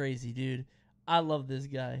park crazy, dude. I love this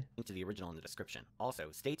guy. To the original in the description. Also,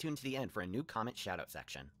 stay tuned to the end for a new comment shoutout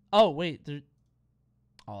section. Oh, wait.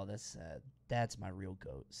 Oh, that's sad. That's my real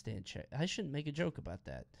goat, Stan Check. I shouldn't make a joke about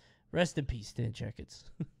that. Rest in peace, Stan Checkets.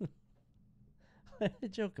 I had a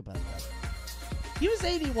joke about that. He was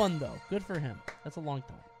 81, though. Good for him. That's a long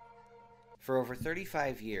time. For over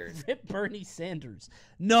 35 years, Rip Bernie Sanders.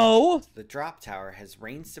 No! The drop tower has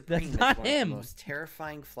reigned supreme as not one him. of the most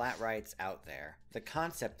terrifying flat rides out there. The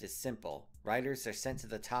concept is simple. Riders are sent to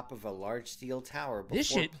the top of a large steel tower before This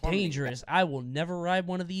shit plummeting dangerous. I will never ride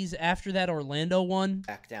one of these after that Orlando one.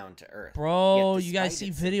 back down to Earth. Bro, Yet you guys despite see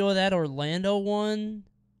its video of that Orlando one?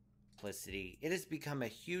 simplicity, it has become a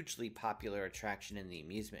hugely popular attraction in the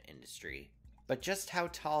amusement industry. But just how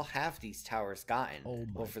tall have these towers gotten?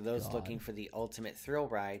 Well, for those looking for the ultimate thrill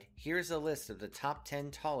ride, here's a list of the top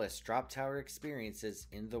 10 tallest drop tower experiences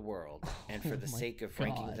in the world. And for the sake of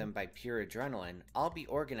ranking them by pure adrenaline, I'll be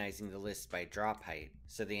organizing the list by drop height,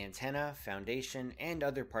 so the antenna, foundation, and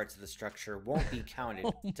other parts of the structure won't be counted.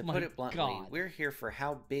 To put it bluntly, we're here for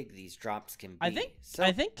how big these drops can be.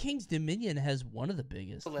 I think King's Dominion has one of the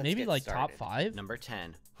biggest. Let's Maybe get like started. top 5. Number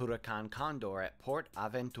 10, Huracan Condor at Port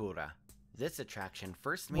Aventura. This attraction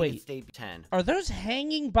first made its debut 10. Are those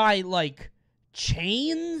hanging by like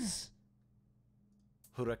chains?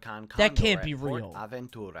 Huracan Condor That can't be at Port real.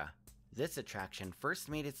 Aventura. This attraction first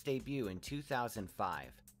made its debut in 2005.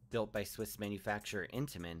 Built by Swiss manufacturer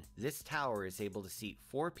Intamin, this tower is able to seat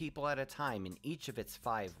 4 people at a time in each of its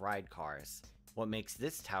 5 ride cars. What makes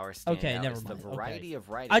this tower stand out never is the mind. variety of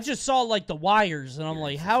riding. I just saw like the wires and I'm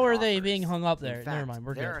like, how are they being hung up there? In fact, Never mind,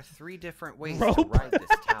 we're there good. are 3 different ways Rope? to ride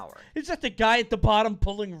this tower. It's just the guy at the bottom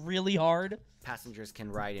pulling really hard. Passengers can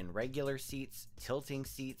ride in regular seats, tilting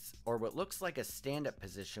seats, or what looks like a stand-up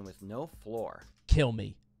position with no floor. Kill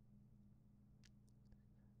me.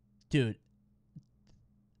 Dude.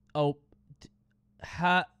 Oh.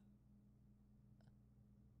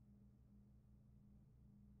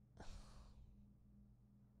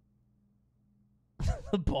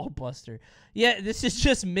 The Ball Buster. Yeah, this is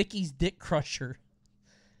just Mickey's Dick Crusher.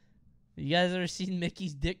 You guys ever seen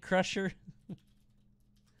Mickey's Dick Crusher?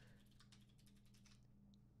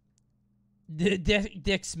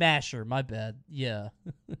 Dick Smasher, my bad. Yeah.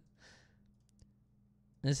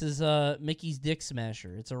 This is Mickey's Dick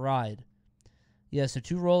Smasher. It's a ride. Yeah, so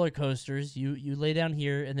 2 roller coasters. You lay down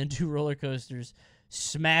here, and then 2 roller coasters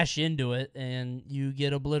smash into it, and you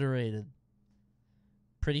get obliterated.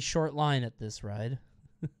 Pretty short line at this ride.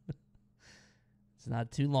 It's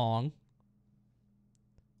not too long.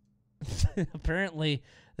 Apparently,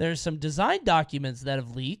 there's some design documents that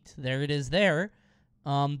have leaked. There it is there.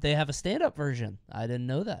 They have a stand-up version. I didn't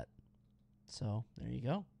know that. So, there you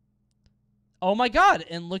go. Oh my god,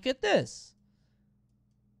 and look at this.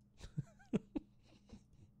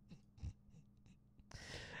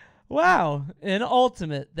 Wow, an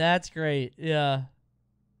ultimate. That's great. Yeah.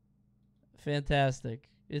 Fantastic.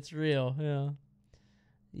 It's real. Yeah.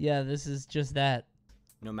 Yeah, this is just that.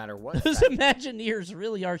 No matter what. Those Imagineers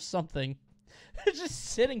really are something. They're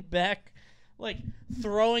just sitting back, like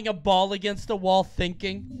throwing a ball against a wall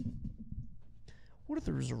thinking, what if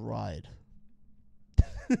there was a ride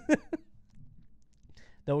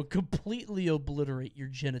that would completely obliterate your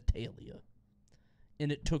genitalia, and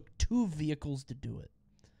it took 2 vehicles to do it,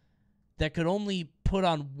 that could only put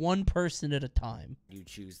on 1 person at a time? You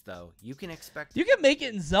choose, though. You can expect... You can make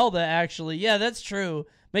it in Zelda, actually. Yeah, that's true.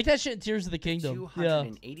 Make that shit in Tears of the Kingdom.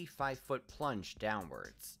 285-foot plunge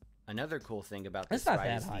downwards. Another cool thing about this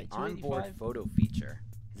ride is the onboard photo feature.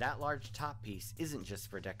 That large top piece isn't just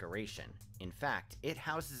for decoration. In fact, it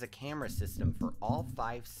houses a camera system for all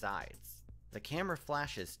 5 sides. The camera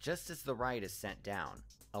flashes just as the ride is sent down,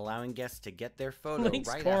 allowing guests to get their photo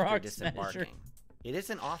right after disembarking. It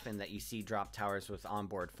isn't often that you see drop towers with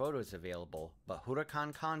onboard photos available, but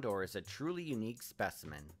Huracan Condor is a truly unique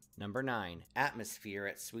specimen. Number 9. Atmosphere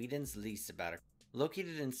at Sweden's Liseberg.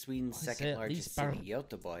 Located in Sweden's second largest city,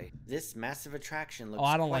 Göteborg, this massive attraction looks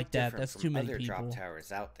quite different That's from too many other people. drop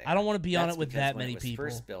towers out there. I don't want to be on That's it with because that when many it was people.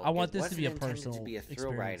 first built, I want it this to be a wasn't intended personal to be a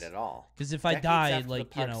thrill ride at all. Because if I Decades die, after the like, you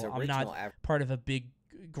park's know, I'm original not part of a big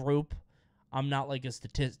group. I'm not like a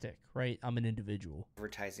statistic, right? I'm an individual.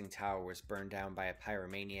 Advertising tower was burned down by a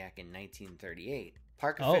pyromaniac in 1938.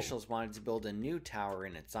 Park officials wanted to build a new tower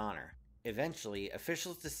in its honor. Eventually,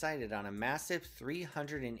 officials decided on a massive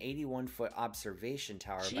 381-foot observation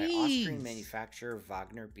tower by Austrian manufacturer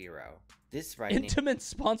Wagner Bureau. This ride Intimate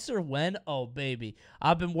sponsor when? Oh, baby.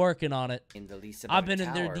 I've been working on it. In the Liseberg I've been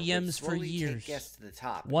in their Tower DMs for years. Take guests to the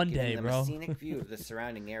top, One day, giving them bro. a scenic view of the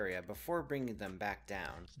surrounding area before bringing them back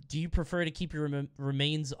down. Do you prefer to keep your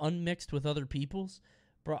remains unmixed with other people's?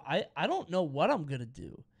 Bro, I don't know what I'm going to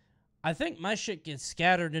do. I think my shit gets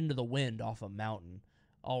scattered into the wind off a mountain.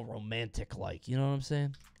 All romantic-like, you know what I'm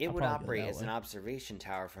saying? It would operate as an observation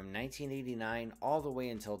tower from 1989 all the way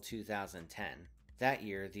until 2010. That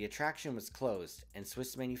year, the attraction was closed, and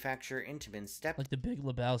Swiss manufacturer Intamin stepped like the Big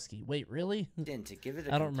Lebowski. Wait, really? in to give it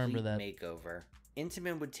a I don't remember that makeover.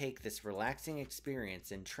 Intamin would take this relaxing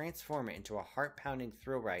experience and transform it into a heart-pounding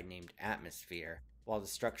thrill ride named Atmosphere. While the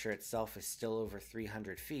structure itself is still over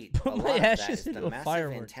 300 feet, a lot of that is the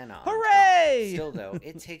massive antenna on Hooray! top. Still though,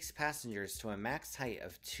 it takes passengers to a max height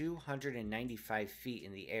of 295 feet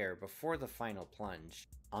in the air before the final plunge.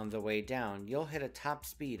 On the way down, you'll hit a top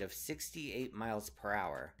speed of 68 miles per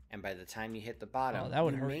hour, and by the time you hit the bottom, that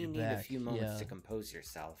would you hurt may your need back. a few moments to compose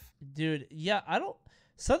yourself. Dude, yeah, I don't...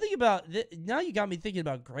 Something about... Now you got me thinking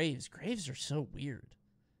about graves. Graves are so weird,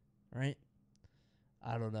 right?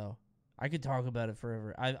 I don't know. I could talk about it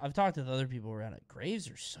forever. I've talked with other people around it. Graves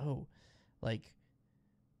are so, like,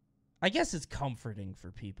 I guess it's comforting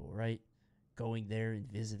for people, right? Going there and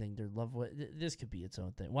visiting their loved one. This could be its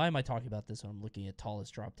own thing. Why am I talking about this when I'm looking at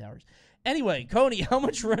tallest drop towers? Anyway, Coney, how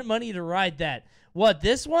much money to ride that? What,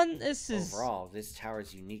 this one? This is... Overall, this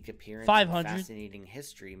tower's unique appearance 500. and fascinating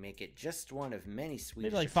history make it just one of many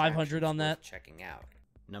Swedish maybe like 500 on that. Checking out.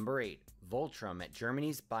 Number 8. Voltrum at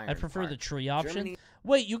Germany's Bayern I prefer Park. the tree option. Germany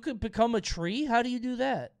Wait, you could become a tree? How do you do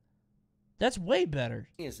that? That's way better.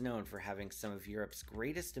 is known for having some of Europe's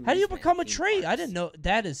greatest How do you amusement become a theme tree? I parks. didn't know.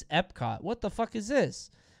 That is Epcot. What the fuck is this?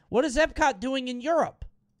 What is Epcot doing in Europe?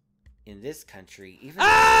 In this country, even the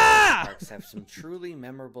smallest parks have some truly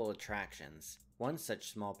memorable attractions. One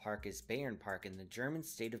such small park is Bayern Park in the German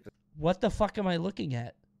state of... What the fuck am I looking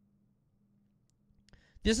at?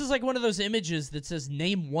 This is like one of those images that says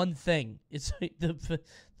name one thing. It's like the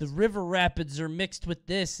river rapids are mixed with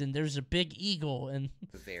this, and there's a big eagle and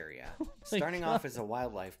Bavaria. Oh Starting God. off as a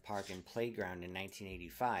wildlife park and playground in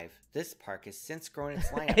 1985, this park has since grown its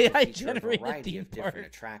lineup AI to feature a generated variety theme of different park.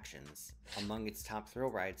 attractions. Among its top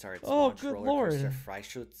thrill rides are its Oh, launch good roller coaster Lord.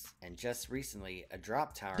 Freischutz, and just recently a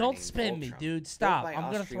drop tower Don't named spin me, Voltron. dude. Built Stop. by I'm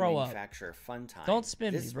gonna Austrian throw up. manufacturer Funtime. Don't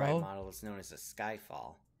spin me, this bro. ride model is known as a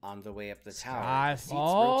Skyfall. On the way up the tower, the seats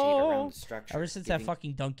rotate around the structure. Ever since that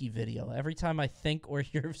fucking donkey video, every time I think or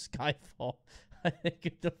hear of Skyfall, I think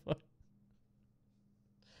of the fuck.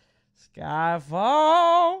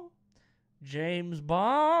 Skyfall, James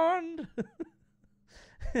Bond.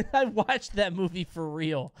 I watched that movie for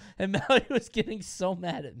real, and Mallory was getting so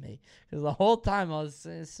mad at me because the whole time I was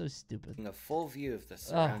saying it's so stupid. A full view of the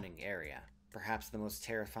surrounding area. Perhaps the most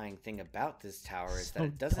terrifying thing about this tower is that So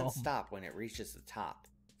it doesn't dumb. stop when it reaches the top.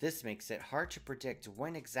 This makes it hard to predict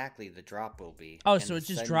when exactly the drop will be. Oh, and so the it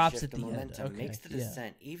just sudden drops shift at in the end. momentum Okay, makes the yeah.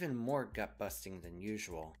 descent even more gut-busting than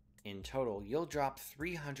usual. In total, you'll drop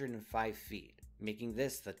 305 feet, making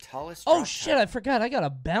this the tallest Oh drop shit! tower. I forgot. I got a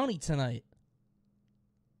bounty tonight.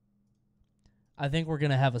 I think we're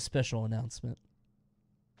gonna have a special announcement.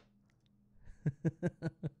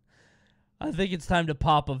 I think it's time to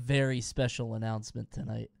pop a very special announcement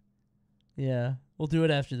tonight. Yeah, we'll do it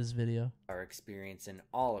after this video. Our experience in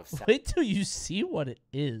all of Wait till you see what it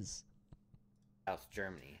is. South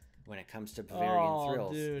Germany. When it comes to Bavarian Oh,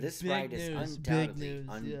 thrills, dude, this big ride is news, undoubtedly big news,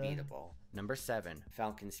 yeah. unbeatable. Number 7,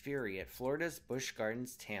 Falcon's Fury at Florida's Busch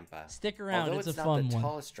Gardens, Tampa. Stick around, Although it's a not fun the one.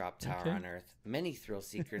 tallest drop tower Okay. on Earth, many thrill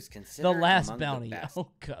seekers consider The it last among bounty. the best. Oh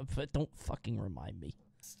god, but don't fucking remind me.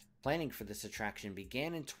 Planning for this attraction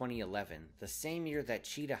began in 2011, the same year that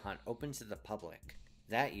Cheetah Hunt opened to the public.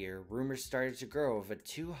 That year, rumors started to grow of a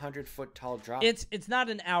 200-foot tall drop It's not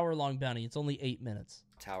an hour-long bounty. It's only 8 minutes.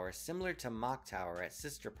 tower similar to Mock Tower at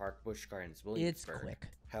Sister Park Busch Gardens, It's Williamsburg. quick.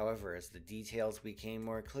 However, as the details became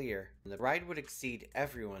more clear, the ride would exceed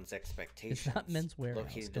everyone's expectations. It's not Men's Warehouse,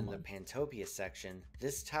 Located come in the on. Pantopia section,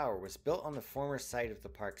 this tower was built on the former site of the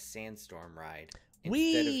park's Sandstorm ride.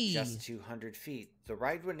 Whee! Instead of just 200 feet, the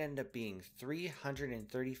ride would end up being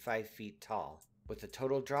 335 feet tall, with a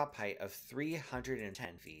total drop height of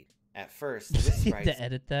 310 feet. At first, this You ride have to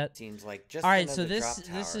edit that. seems like just All right, another so this drop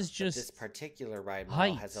tower, is but just this particular ride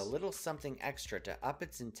model has a heights. little something extra to up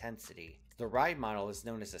its intensity. The ride model is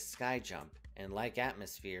known as a sky jump, and like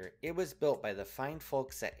Atmosphere, it was built by the fine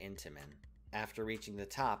folks at Intamin. After reaching the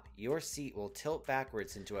top, your seat will tilt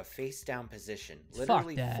backwards into a face-down position,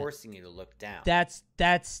 literally that. forcing you to look down. That's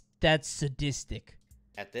sadistic.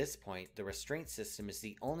 At this point, the restraint system is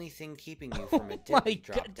the only thing keeping you from a My dippy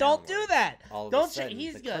drop God, don't do downward. that. All of Don't a you- sudden,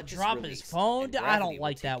 he's the gonna clutch is drop his released, phone. and I don't gravity will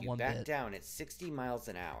like take that you one back bit. down at 60 miles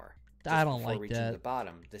an hour. I Just don't before like reaching that. the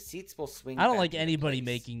bottom, the seats will swing I don't back like into anybody place.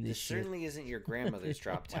 making this shit. certainly isn't your grandmother's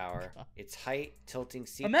drop Oh my tower. God. Its height, tilting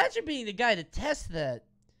seat Imagine being the guy to test that.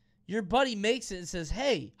 Your buddy makes it and says,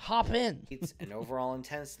 "Hey, hop in." seats and overall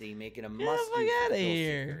intensity make it a the must fuck do for outta thrill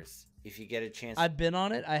here. seekers. If you get a chance I've been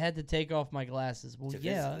on it. I had to take off my glasses. Well, to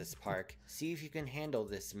yeah. visit this park, see if you can handle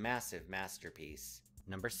this massive masterpiece.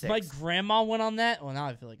 Number 6. My grandma went on that. Well, now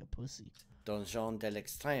I feel like a pussy. Donjon de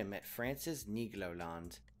l'Extrême at France's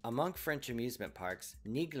Nigloland. Among French amusement parks,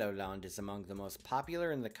 Nigloland is among the most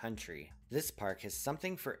popular in the country. This park has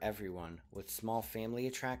something for everyone, with small family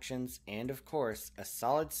attractions and, of course, a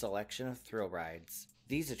solid selection of thrill rides.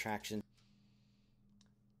 These attractions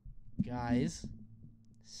Guys,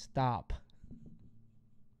 stop.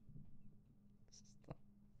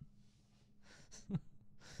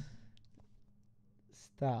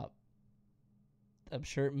 Stop. I'm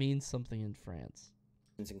sure it means something in France.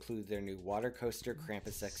 include their new water coaster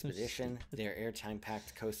Krampus Expedition, their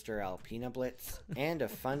airtime-packed coaster Alpina Blitz, and a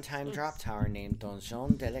fun-time drop tower named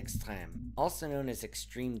Donjon de l'Extrême, also known as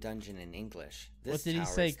Extreme Dungeon in English. This What did he tower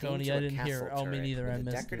say, is themed Coney? to I a didn't hear. castle Oh, me turret neither. with I a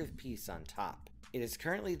missed decorative it. piece on top. It is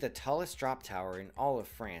currently the tallest drop tower in all of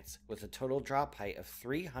France, with a total drop height of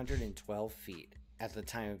 312 feet. At the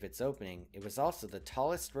time of its opening, it was also the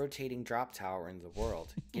tallest rotating drop tower in the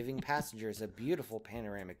world, giving passengers a beautiful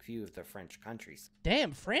panoramic view of the French countryside.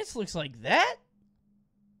 Damn, France looks like that?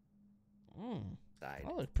 That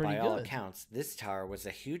looked pretty By good. all accounts, this tower was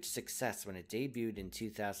a huge success when it debuted in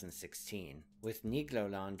 2016, with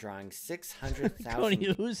Nigloland drawing 600,000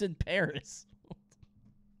 Coney, who's in Paris?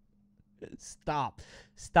 Stop.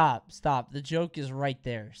 Stop. Stop. The joke is right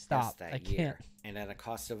there. Stop. that I year. can't. And at a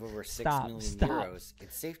cost of over 6 Stop, million stop. euros,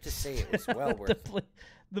 it's safe to say it was well the, worth pla-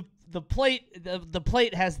 the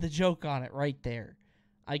plate has the joke on it right there.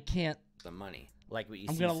 I can't. the money. Like what you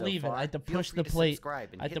I'm see gonna so leave it. far, I had to feel push free the to plate. subscribe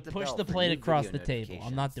and I had hit to the push bell the for plate new across video the table.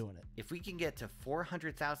 I'm not notifications. doing it. If we can get to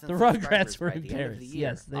 400,000 The subscribers Rugrats were by the end of the embarrassed. year,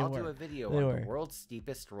 Yes, they I'll were. do a video They on were. the world's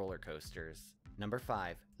steepest roller coasters. Number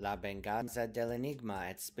 5. La Venganza del Enigma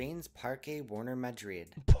at Spain's Parque Warner Madrid.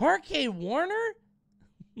 Parque Warner?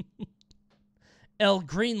 El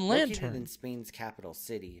Green Located Lantern. in Spain's capital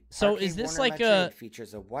city, So Parque is this Warner like Madrid a-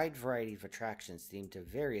 features a wide variety of attractions themed to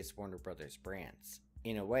various Warner Brothers brands.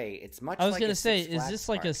 In a way, it's much I was like gonna a say, Six is Flags this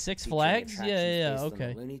like a park, Six featuring Flags? attractions Yeah, based on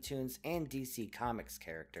okay. the Looney Tunes and DC Comics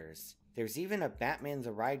characters. There's even a Batman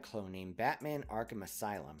the Ride clone named Batman Arkham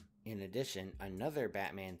Asylum. In addition, another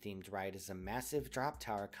Batman-themed ride is a massive drop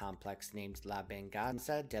tower complex named La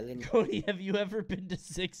Venganza del Enigma. Cody, have you ever been to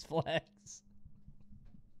Six Flags?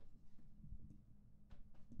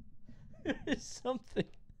 There's something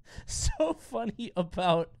so funny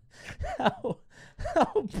about how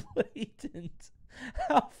blatant,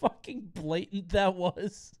 how fucking blatant that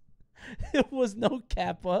was. There was no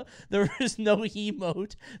kappa. There was no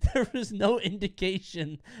emote. There was no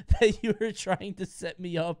indication that you were trying to set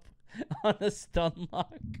me up on a stun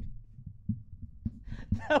lock.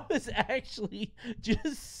 That was actually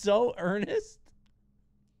just so earnest.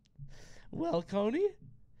 Well, Coney,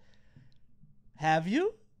 have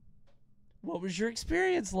you? What was your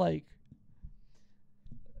experience like?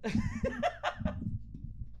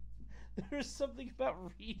 There's something about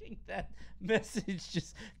reading that message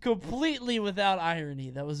just completely without irony.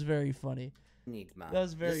 That was very funny. Enigma. That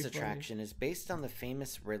was very This funny. attraction is based on the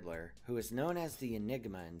famous Riddler, who is known as the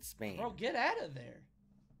Enigma in Spain. Bro, get out of there.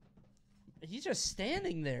 He's just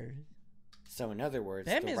standing there. So in other words,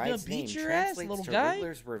 That the man's gonna ride's name beat your ass, translates little to guy.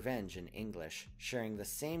 Riddler's Revenge in English, sharing the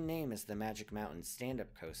same name as the Magic Mountain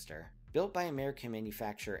stand-up coaster. Built by American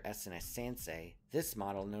manufacturer S&S Sansei, this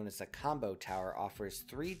model, known as a combo tower, offers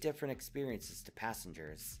 3 different experiences to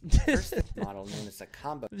passengers. First model, known as a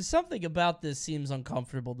combo. Something about this seems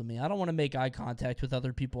uncomfortable to me. I don't want to make eye contact with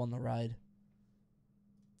other people on the ride.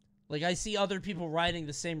 Like, I see other people riding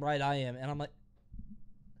the same ride I am, and I'm like,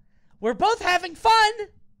 we're both having fun!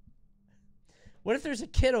 What if there's a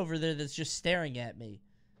kid over there that's just staring at me?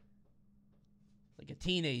 Like a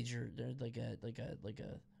teenager, like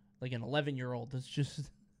an 11-year-old that's just,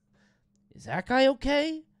 is that guy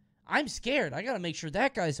okay? I'm scared. I gotta make sure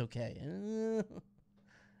that guy's okay.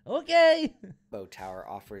 Okay. Combo tower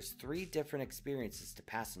offers 3 different experiences to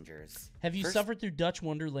passengers. Have you First, suffered through Dutch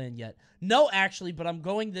Wonderland yet? No, actually, but I'm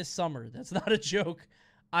going this summer. That's not a joke.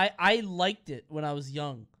 I liked it when I was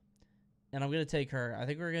young. And I'm going to take her. I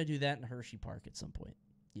think we're going to do that in Hershey Park at some point.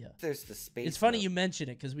 Yeah. There's the space It's funny mode, you mention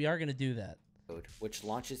it because we are going to do that. which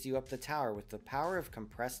launches you up the tower with the power of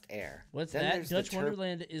compressed air. What's Then that? there's the Dutch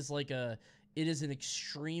Wonderland is like it is an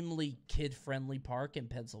extremely kid-friendly park in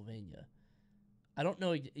Pennsylvania. I don't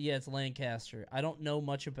know. Yeah, it's Lancaster. I don't know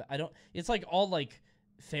much about. It's like all like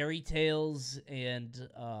fairy tales and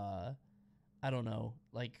I don't know,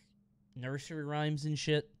 like nursery rhymes and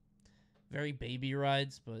shit. Very baby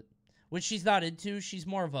rides, but which she's not into. She's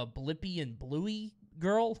more of a Blippy and Bluey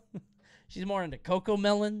girl. She's more into Coco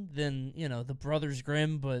Melon than, the Brothers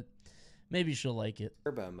Grimm, but maybe she'll like it.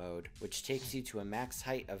 Turbo mode, which takes you to a max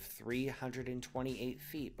height of 328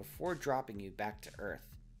 feet before dropping you back to Earth.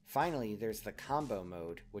 Finally, there's the combo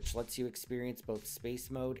mode, which lets you experience both space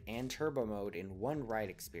mode and turbo mode in one ride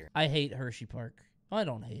experience. I hate Hershey Park. I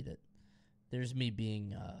don't hate it. There's me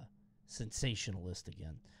being sensationalist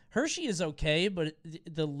again. Hershey is okay, but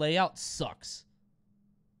the layout sucks.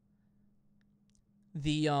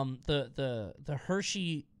 The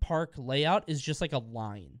Hershey Park layout is just like a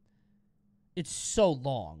line. It's so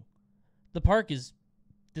long. The park is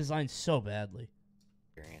designed so badly.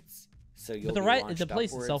 So you'll the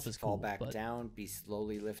place upwards, itself is fall cool, back but down, be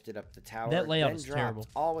slowly lifted up the tower. that layout then is dropped, terrible.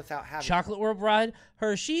 All without having Chocolate World ride,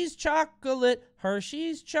 Hershey's chocolate,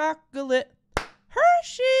 Hershey's chocolate,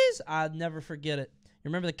 Hershey's. I'd never forget it. You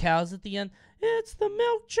remember the cows at the end? It's the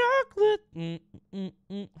milk chocolate,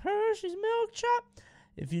 Hershey's milk chop.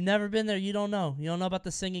 If you've never been there, you don't know. You don't know about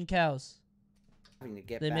the singing cows. to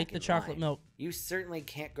get They back make the in chocolate line. milk. You certainly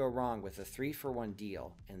can't go wrong with a 3-for-1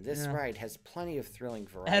 deal, and this Yeah. ride has plenty of thrilling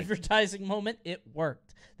variety. Advertising moment, it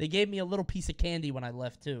worked. They gave me a little piece of candy when I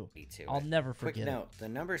left too. I'll never Quick forget it. note, the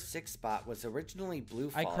number 6 spot was originally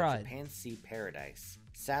Blue I Fall cried. Japan Sea Paradise.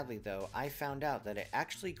 Sadly though, I found out that it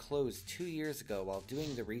actually closed 2 years ago while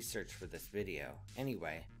doing the research for this video.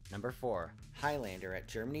 Anyway, number 4, Highlander at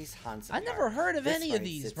Germany's Hansa I never Park. heard of This any of ride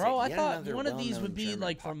these, sits bro. at I yet thought another one of these well-known would be German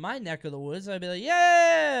like park. from my neck of the woods. I'd be like,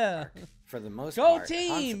 yeah. For the most Go part,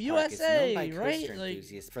 team, Hansa Park is known by USA, right? coaster Like,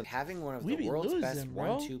 enthusiasts for having one of we the be world's best losing,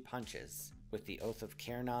 bro. 1-2 punches. with the Oath of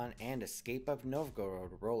Kernon and Escape of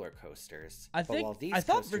Novgorod roller coasters. I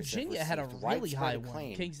thought Virginia had a really high acclaim,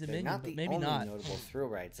 one, King's they're Dominion, not but the maybe only not. notable thrill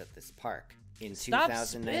rides at this park. In Stop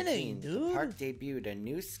 2019, spinning, the park debuted a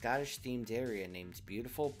new Scottish-themed area named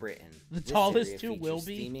Beautiful Britain. The This tallest area two will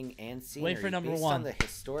be. theming and Wait for scenery number based 1. on the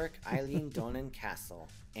historic Eileen Donan Castle.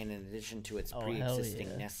 And in addition to its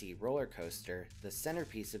pre-existing yeah. Nessie roller coaster, the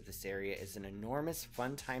centerpiece of this area is an enormous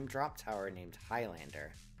fun-time drop tower named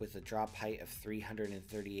Highlander. With a drop height of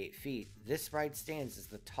 338 feet, this ride stands as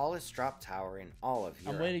the tallest drop tower in all of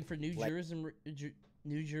Europe. I'm waiting for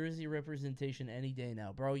New Jersey representation any day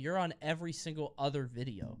now. Bro, you're on every single other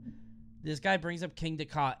video. This guy brings up King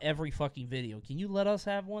Dakar every fucking video. Can you let us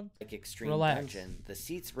have one? Like Extreme Relax. Dungeon, the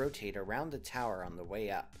seats rotate around the tower on the way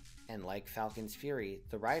up. And like Falcon's Fury,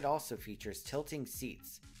 the ride also features tilting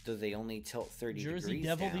seats, though they only tilt 30 Jersey degrees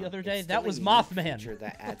Devil down. the other day? It's That still was a unique Mothman. feature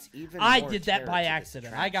that adds even I more did that terror by to this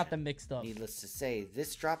accident. I got them mixed up. Needless to say,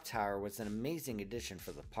 this drop tower was an amazing addition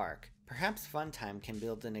for the park. Perhaps Funtime can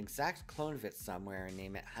build an exact clone of it somewhere and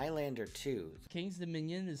name it Highlander 2. King's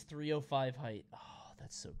Dominion is 305 height. Oh,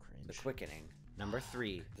 that's so cringe. The Quickening. Number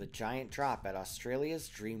 3, the Giant Drop at Australia's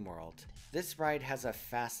Dream World. This ride has a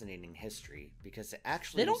fascinating history because it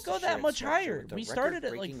actually They don't go that much higher. We started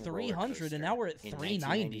at like record-breaking 300 and now we're at In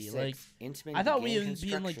 390. Like, 1996, I thought we began would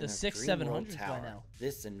be in like the construction of 600-700s Dream by World now. Tower.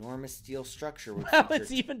 This enormous steel structure would Wow, feature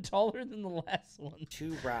it's even taller than the last one.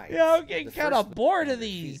 2 rides. Yeah, I'm getting The kind first of bored of 100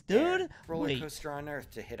 these, feet air, dude. roller Wait. coaster on Earth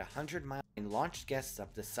to hit 100 miles and launched guests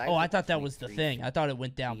up the side. Oh, of I the thought that was the 23 thing. I thought it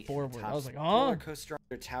went down feet, forward. and I was tops like, roller huh? coaster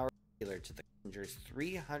under tower to the Conjurer's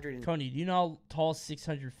 300. Coney, do you know how tall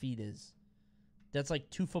 600 feet is? That's like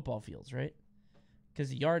 2 football fields, right?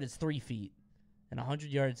 Because a yard is 3 feet, and 100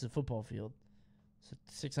 yards is a football field. So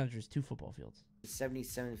 600 is 2 football fields.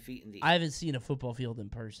 77 feet in the I haven't seen a football field in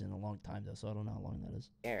person in a long time, though, so I don't know how long that is.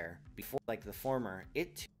 air before, like the former,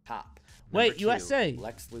 it to top. Wait, Number 2, USA.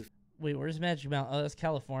 Lex Luthor. Wait, where's Magic Mountain? Oh, that's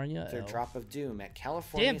California. Their Oh. Drop of Doom at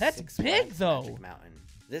California. Damn, that's Six big, Flags though. Magic Mountain.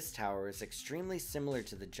 This tower is extremely similar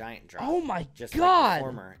to the Giant Drop. Oh my Just God. like the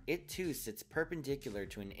former, it too sits perpendicular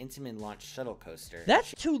to an Intamin launched shuttle coaster.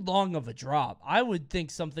 That's too long of a drop. I would think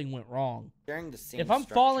something went wrong. Sharing the same If I'm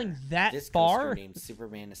structure, falling that this far, coaster named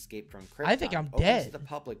Superman Escape from Krypton I think I'm opens dead. to the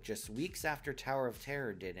public just weeks after Tower of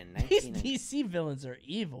Terror did in These 1990. DC villains are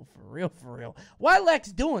evil, for real, for real. Why Lex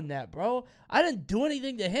doing that, bro? I didn't do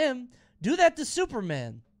anything to him. Do that to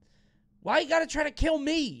Superman. Why you gotta try to kill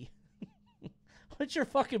me? What's your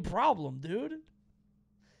fucking problem, dude?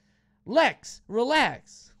 Lex,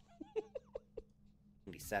 relax.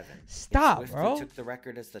 97. Stop, It swiftly bro. took the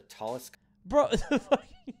record as the tallest. Bro,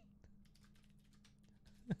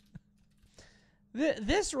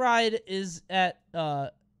 this ride is at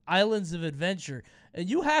Islands of Adventure, and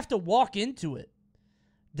you have to walk into it.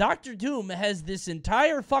 Dr. Doom has this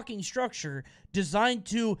entire fucking structure designed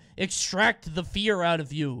to extract the fear out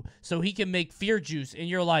of you so he can make fear juice, and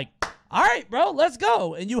you're like, all right, bro, let's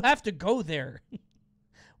go, and you have to go there.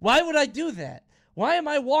 Why would I do that? Why am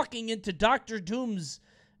I walking into Dr. Doom's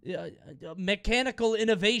mechanical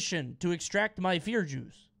innovation to extract my fear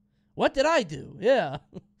juice? What did I do? Yeah.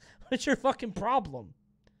 What's your fucking problem?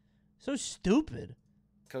 So stupid.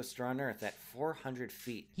 Coaster on Earth at 400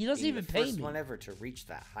 feet. He doesn't being even the pay first me. one ever to reach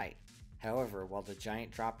that height. However, while the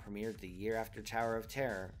Giant Drop premiered the year after Tower of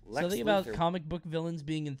Terror, Lex Something about Luthor comic book villains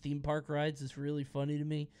being in theme park rides is really funny to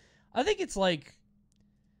me. I think it's like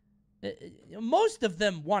most of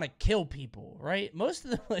them want to kill people, right? Most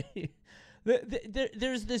of them, like,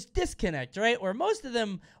 there's this disconnect, right? Where most of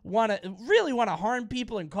them really want to harm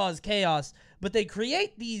people and cause chaos, but they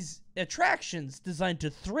create these attractions designed to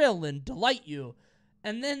thrill and delight you,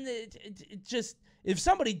 and then it just, if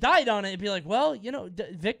somebody died on it, it'd be like, well, you know,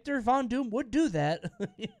 Victor Von Doom would do that.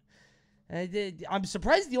 I'm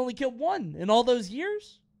surprised he only killed one in all those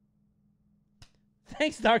years.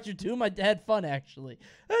 Thanks, Dr. Doom. I had fun, actually.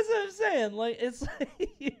 That's what I'm saying. Like, it's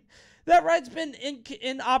like that ride's been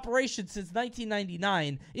in operation since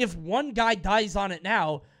 1999. If one guy dies on it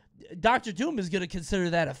now, Dr. Doom is going to consider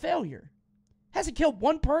that a failure. Hasn't killed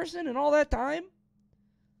one person in all that time?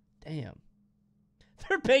 Damn.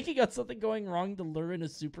 They're banking on something going wrong to lure in a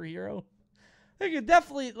superhero. They could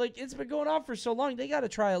definitely, like, it's been going on for so long, they got to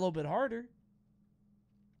try a little bit harder.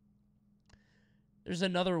 There's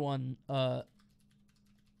another one.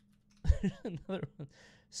 Another one.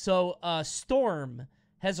 So, Storm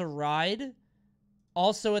has a ride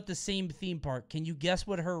also at the same theme park. Can you guess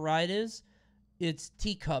what her ride is? It's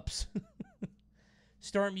teacups.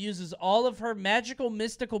 Storm uses all of her magical,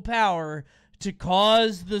 mystical power to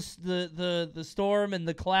cause the storm and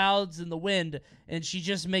the clouds and the wind, and she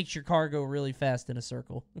just makes your car go really fast in a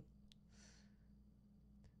circle.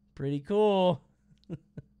 Pretty cool.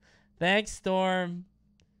 Thanks, Storm.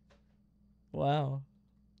 Wow.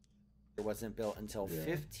 It wasn't built until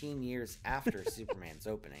 15 years after Superman's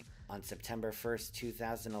opening. On September 1st,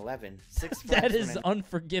 2011, Six Flags That is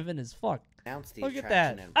unforgiving as fuck. announced the Look at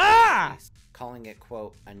attraction that. and Ah! release, calling it,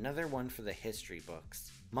 quote, another one for the history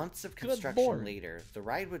books. Months of Good construction Lord. later, the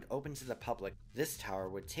ride would open to the public. This tower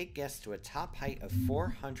would take guests to a top height of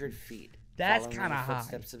 400 feet. That's Following kind of in the high.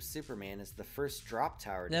 footsteps of Superman is the first drop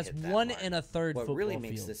tower to That's hit that 1 mark. 1/3 What football really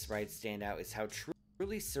makes fields. this ride stand out is how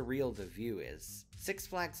truly surreal the view is. Six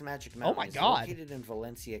Flags Magic Oh Mountain my is God. located in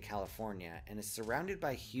Valencia, California, and is surrounded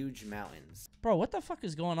by huge mountains. Bro, what the fuck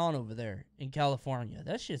is going on over there in California?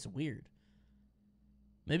 That shit's weird.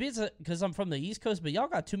 Maybe it's because I'm from the East Coast, but y'all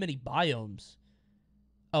got too many biomes.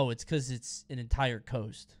 Oh, it's because it's an entire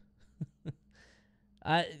coast.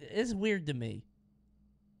 It's weird to me.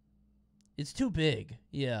 It's too big.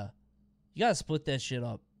 Yeah. You gotta split that shit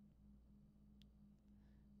up.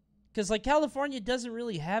 Because, like, California doesn't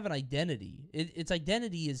really have an identity. Its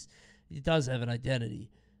identity is... It does have an identity,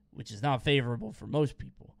 which is not favorable for most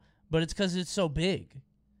people. But it's because it's so big.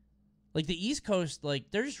 Like, the East Coast, like,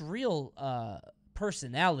 there's real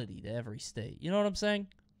personality to every state. You know what I'm saying?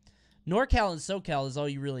 NorCal and SoCal is all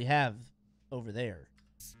you really have over there.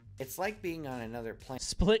 It's like being on another planet.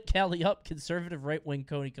 Split Cali up, conservative right-wing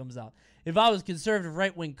Coney comes out. If I was conservative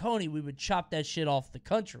right-wing Coney, we would chop that shit off the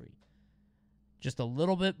country. Just a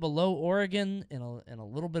little bit below Oregon and a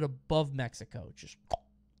little bit above Mexico. Just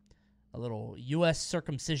a little U.S.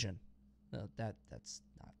 circumcision. No, that's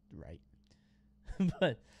not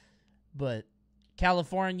right. but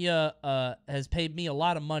California has paid me a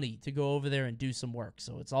lot of money to go over there and do some work,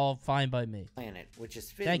 so it's all fine by me. Planet, which is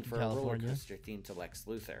fitting Thank you, for a roller California. coaster themed to Lex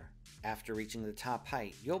Luthor. After reaching the top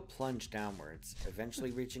height, you'll plunge downwards, eventually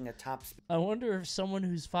reaching a top speed. I wonder if someone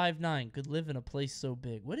who's 5'9" could live in a place so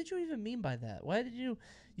big. What did you even mean by that? Why did you...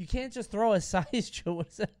 You can't just throw a size joke. What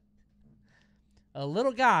is that? A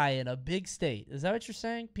little guy in a big state. Is that what you're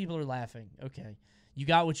saying? People are laughing. Okay. You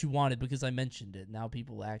got what you wanted because I mentioned it. Now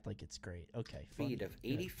people act like it's great. Okay. Speed of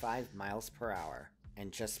 85 miles per hour.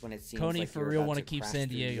 And just when it seems Coney like for you're real about want to to keep crash San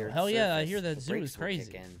through Diego. the Earth's Hell yeah, I surface, hear that the zoo brakes is will kick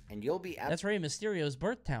crazy. in, and you'll be That's Rey Mysterio's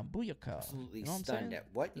birth town. Booyaka. absolutely You know what I'm stunned saying? at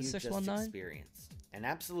what The you just 619? experienced. An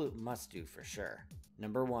absolute must-do for sure.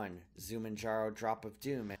 Number 1, Zumanjaro Drop of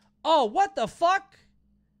Doom. Oh, what the fuck?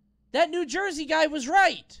 That New Jersey guy was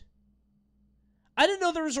right. I didn't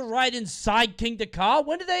know there was a ride inside Kingda Ka.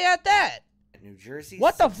 When did they add that? New Jersey.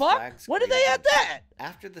 What the Six fuck? Flags When did they Great add that?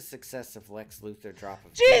 After the success of Lex Luthor Drop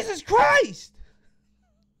of Jesus Christ!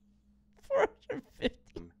 450.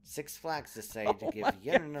 Six Flags decided to give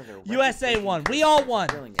yet another USA record-breaking won. We twist all to the won.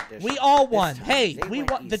 thrilling edition. We all This won. time, Hey, they we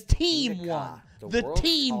went won. The east to team Kingda won. Ka, The world's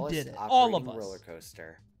team tallest did it. All of operating us. roller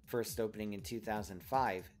coaster. First opening in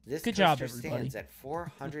 2005, this Good job, coaster everybody. stands at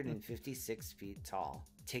 456 feet tall,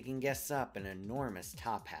 taking guests up an enormous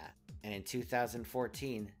top hat. And in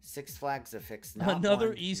 2014, Six Flags affixed not Another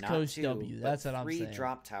one, East not Coast two, W. but That's what I'm 3 saying.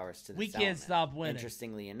 drop towers to the We can't stop winning.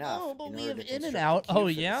 Interestingly enough, Oh, but in we order have to In and construct Out. the queue Oh, for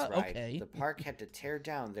yeah? this ride, Okay. the park had to tear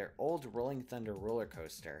down their old Rolling Thunder roller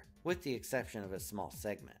coaster, with the exception of a small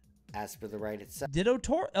segment. As for the ride itself, Did El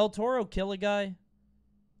Toro kill a guy?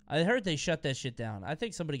 I heard they shut that shit down. I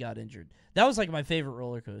think somebody got injured. That was like my favorite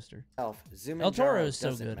roller coaster. El Toro Zumanjaro is so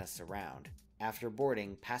doesn't good. mess around. After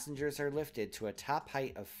boarding, passengers are lifted to a top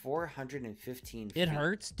height of 415 feet. It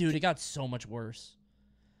hurts? Dude, it got so much worse.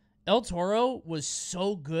 El Toro was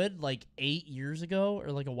so good like 8 years ago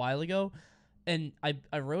or like a while ago. And I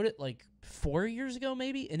wrote it like 4 years ago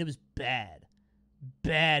maybe, and it was bad.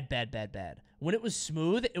 Bad. When it was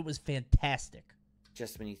smooth, it was fantastic.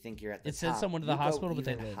 Just when you think you're at the It top, sent someone to the you go hospital, but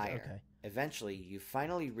they even lived. higher. Okay. Eventually, you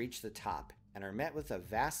finally reach the top and are met with a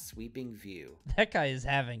vast sweeping view. That guy is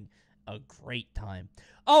having a great time.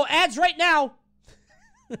 Oh, ads right now!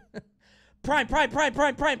 Prime.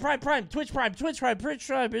 Twitch Prime.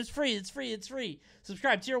 It's free.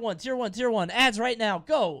 Subscribe, tier 1. Ads right now.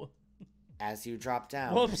 Go! As you drop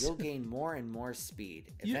down, Whoops. you'll gain more and more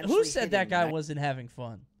speed. Who eventually said that hitting guy 90 wasn't having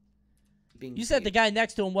fun? being You said the viewed. guy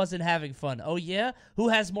next to him wasn't having fun. Oh, yeah? Who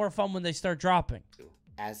has more fun when they start dropping?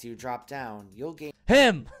 As you drop down, you'll gain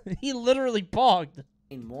Him! He literally pogged.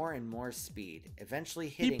 more and more speed, eventually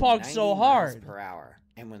hitting pogged 90 so miles hard. per hour.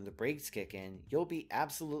 And when the brakes kick in, you'll be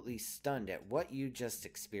absolutely stunned at what you just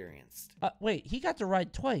experienced. Wait, he got to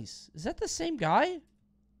ride twice. Is that the same guy?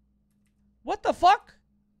 What the fuck?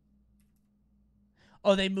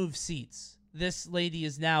 Oh, they moved seats. This lady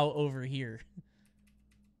is now over here.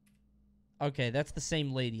 Okay, that's the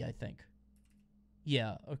same lady, I think.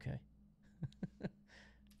 Yeah, okay.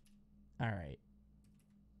 All right.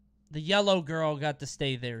 The yellow girl got to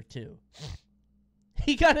stay there, too.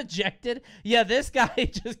 He got ejected? Yeah, this guy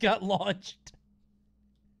just got launched.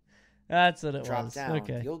 That's what it was. Drop down,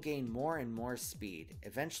 okay. You'll gain more and more speed,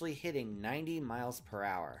 eventually hitting 90 miles per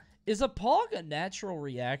hour. Is a pog a natural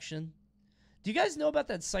reaction? Do you guys know about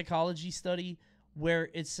that psychology study where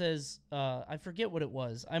it says, I forget what it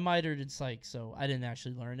was. I minored in psych, so I didn't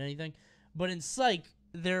actually learn anything. But in psych,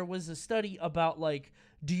 there was a study about, like,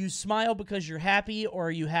 do you smile because you're happy or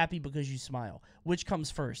are you happy because you smile? Which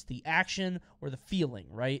comes first, the action or the feeling,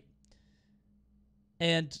 right?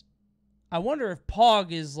 And I wonder if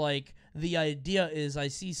pog is like, the idea is I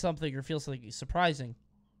see something or feel something surprising,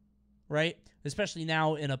 right? Especially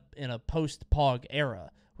now in a post-pog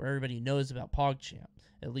era where everybody knows about PogChamp,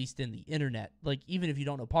 at least in the internet. Like, even if you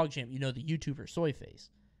don't know PogChamp, you know the YouTuber Soyface,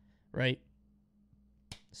 right?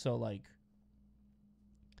 So, like,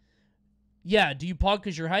 yeah, do you pog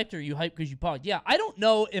because you're hyped or are you hyped because you pogged? Yeah, I don't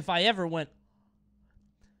know if I ever went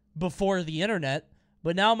before the internet,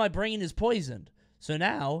 but now my brain is poisoned. So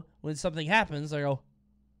now, when something happens, I go,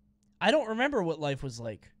 I don't remember what life was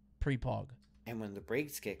like pre-pog. And when the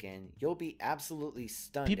brakes kick in, you'll be absolutely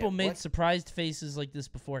stunned. People made surprised faces like this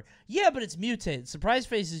before. Yeah, but it's mutated. Surprised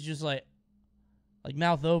face is just like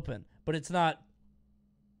mouth open, but it's not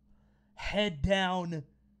head down.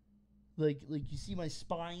 Like you see my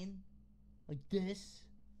spine, like this,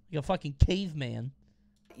 like a fucking caveman.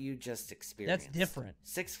 You just experienced. That's different.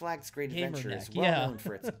 Six Flags Great Gamer Adventure neck, is well known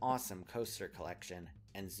for its awesome coaster collection,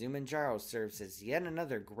 and Zumanjaro serves as yet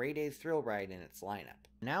another grade A thrill ride in its lineup.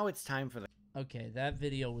 Now it's time for the... Okay, that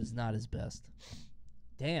video was not his best.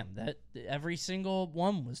 Damn, every single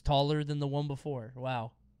one was taller than the one before.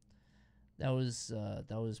 Wow. He was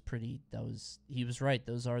right.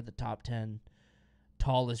 Those are the top 10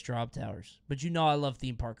 tallest drop towers. But you know I love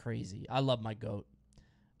Theme Park Crazy. I love my goat.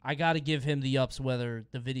 I got to give him the ups whether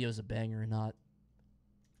the video's a banger or not.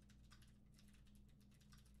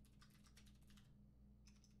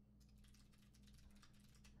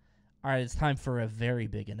 All right, it's time for a very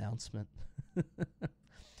big announcement.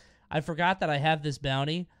 I forgot that I have this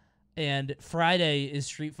bounty, and Friday is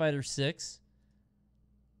Street Fighter 6,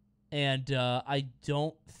 and I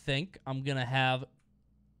don't think I'm going to have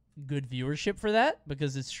good viewership for that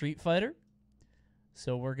because it's Street Fighter.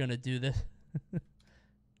 So we're going to do this.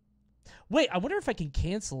 Wait, I wonder if I can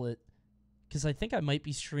cancel it because I think I might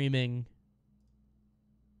be streaming.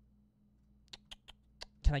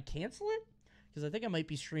 Can I cancel it? Because I think I might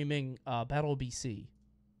be streaming Battle BC.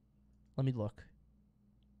 Let me look.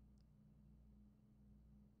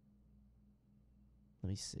 Let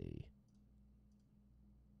me see.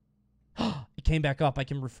 It came back up. I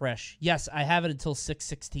can refresh. Yes, I have it until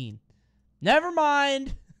 6/16. Never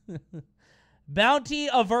mind. Bounty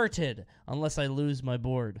averted. Unless I lose my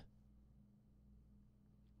board.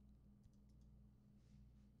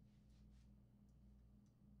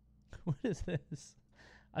 What is this?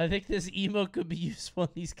 I think this emote could be useful in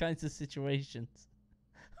these kinds of situations.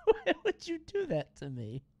 Why would you do that to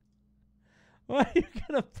me? Why are you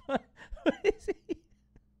gonna punch? What is he?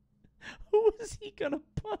 Who is he gonna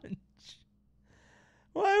punch?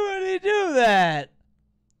 Why would he do that?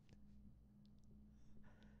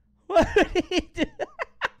 What would he do?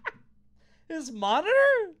 His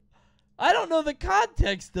monitor? I don't know the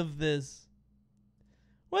context of this.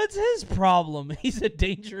 What's his problem? He's a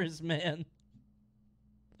dangerous man.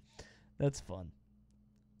 That's fun.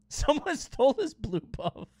 Someone stole his blue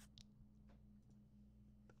buff.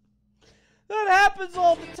 That happens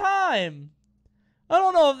all the time. I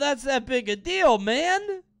don't know if that's that big a deal,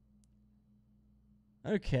 man.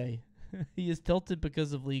 Okay. He is tilted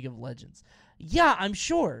because of League of Legends. Yeah, I'm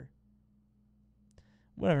sure.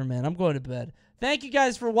 Whatever, man. I'm going to bed. Thank you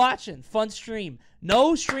guys for watching. Fun stream.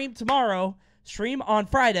 No stream tomorrow. Stream on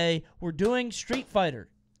Friday. We're doing Street Fighter.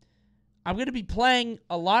 I'm going to be playing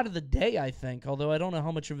a lot of the day, I think, although I don't know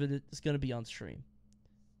how much of it is going to be on stream.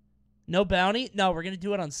 No bounty? No, we're going to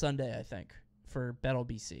do it on Sunday, I think, for Battle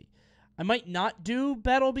BC. I might not do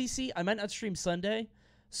Battle BC. I might not stream Sunday.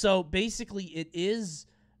 So, basically, it is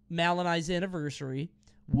Mal and I's anniversary.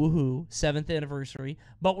 Woohoo, 7th anniversary.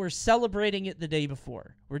 But we're celebrating it the day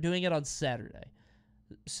before. We're doing it on Saturday.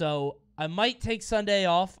 So, I might take Sunday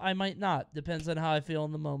off. I might not. Depends on how I feel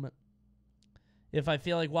in the moment. If I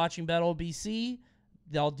feel like watching Battle BC,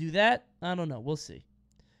 I'll do that. I don't know. We'll see.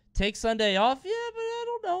 Take Sunday off? Yeah, but I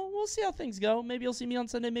don't know. We'll see how things go. Maybe you'll see me on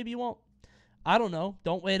Sunday. Maybe you won't. I don't know.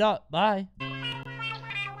 Don't wait up. Bye.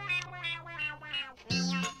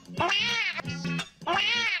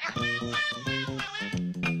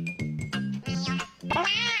 Wow.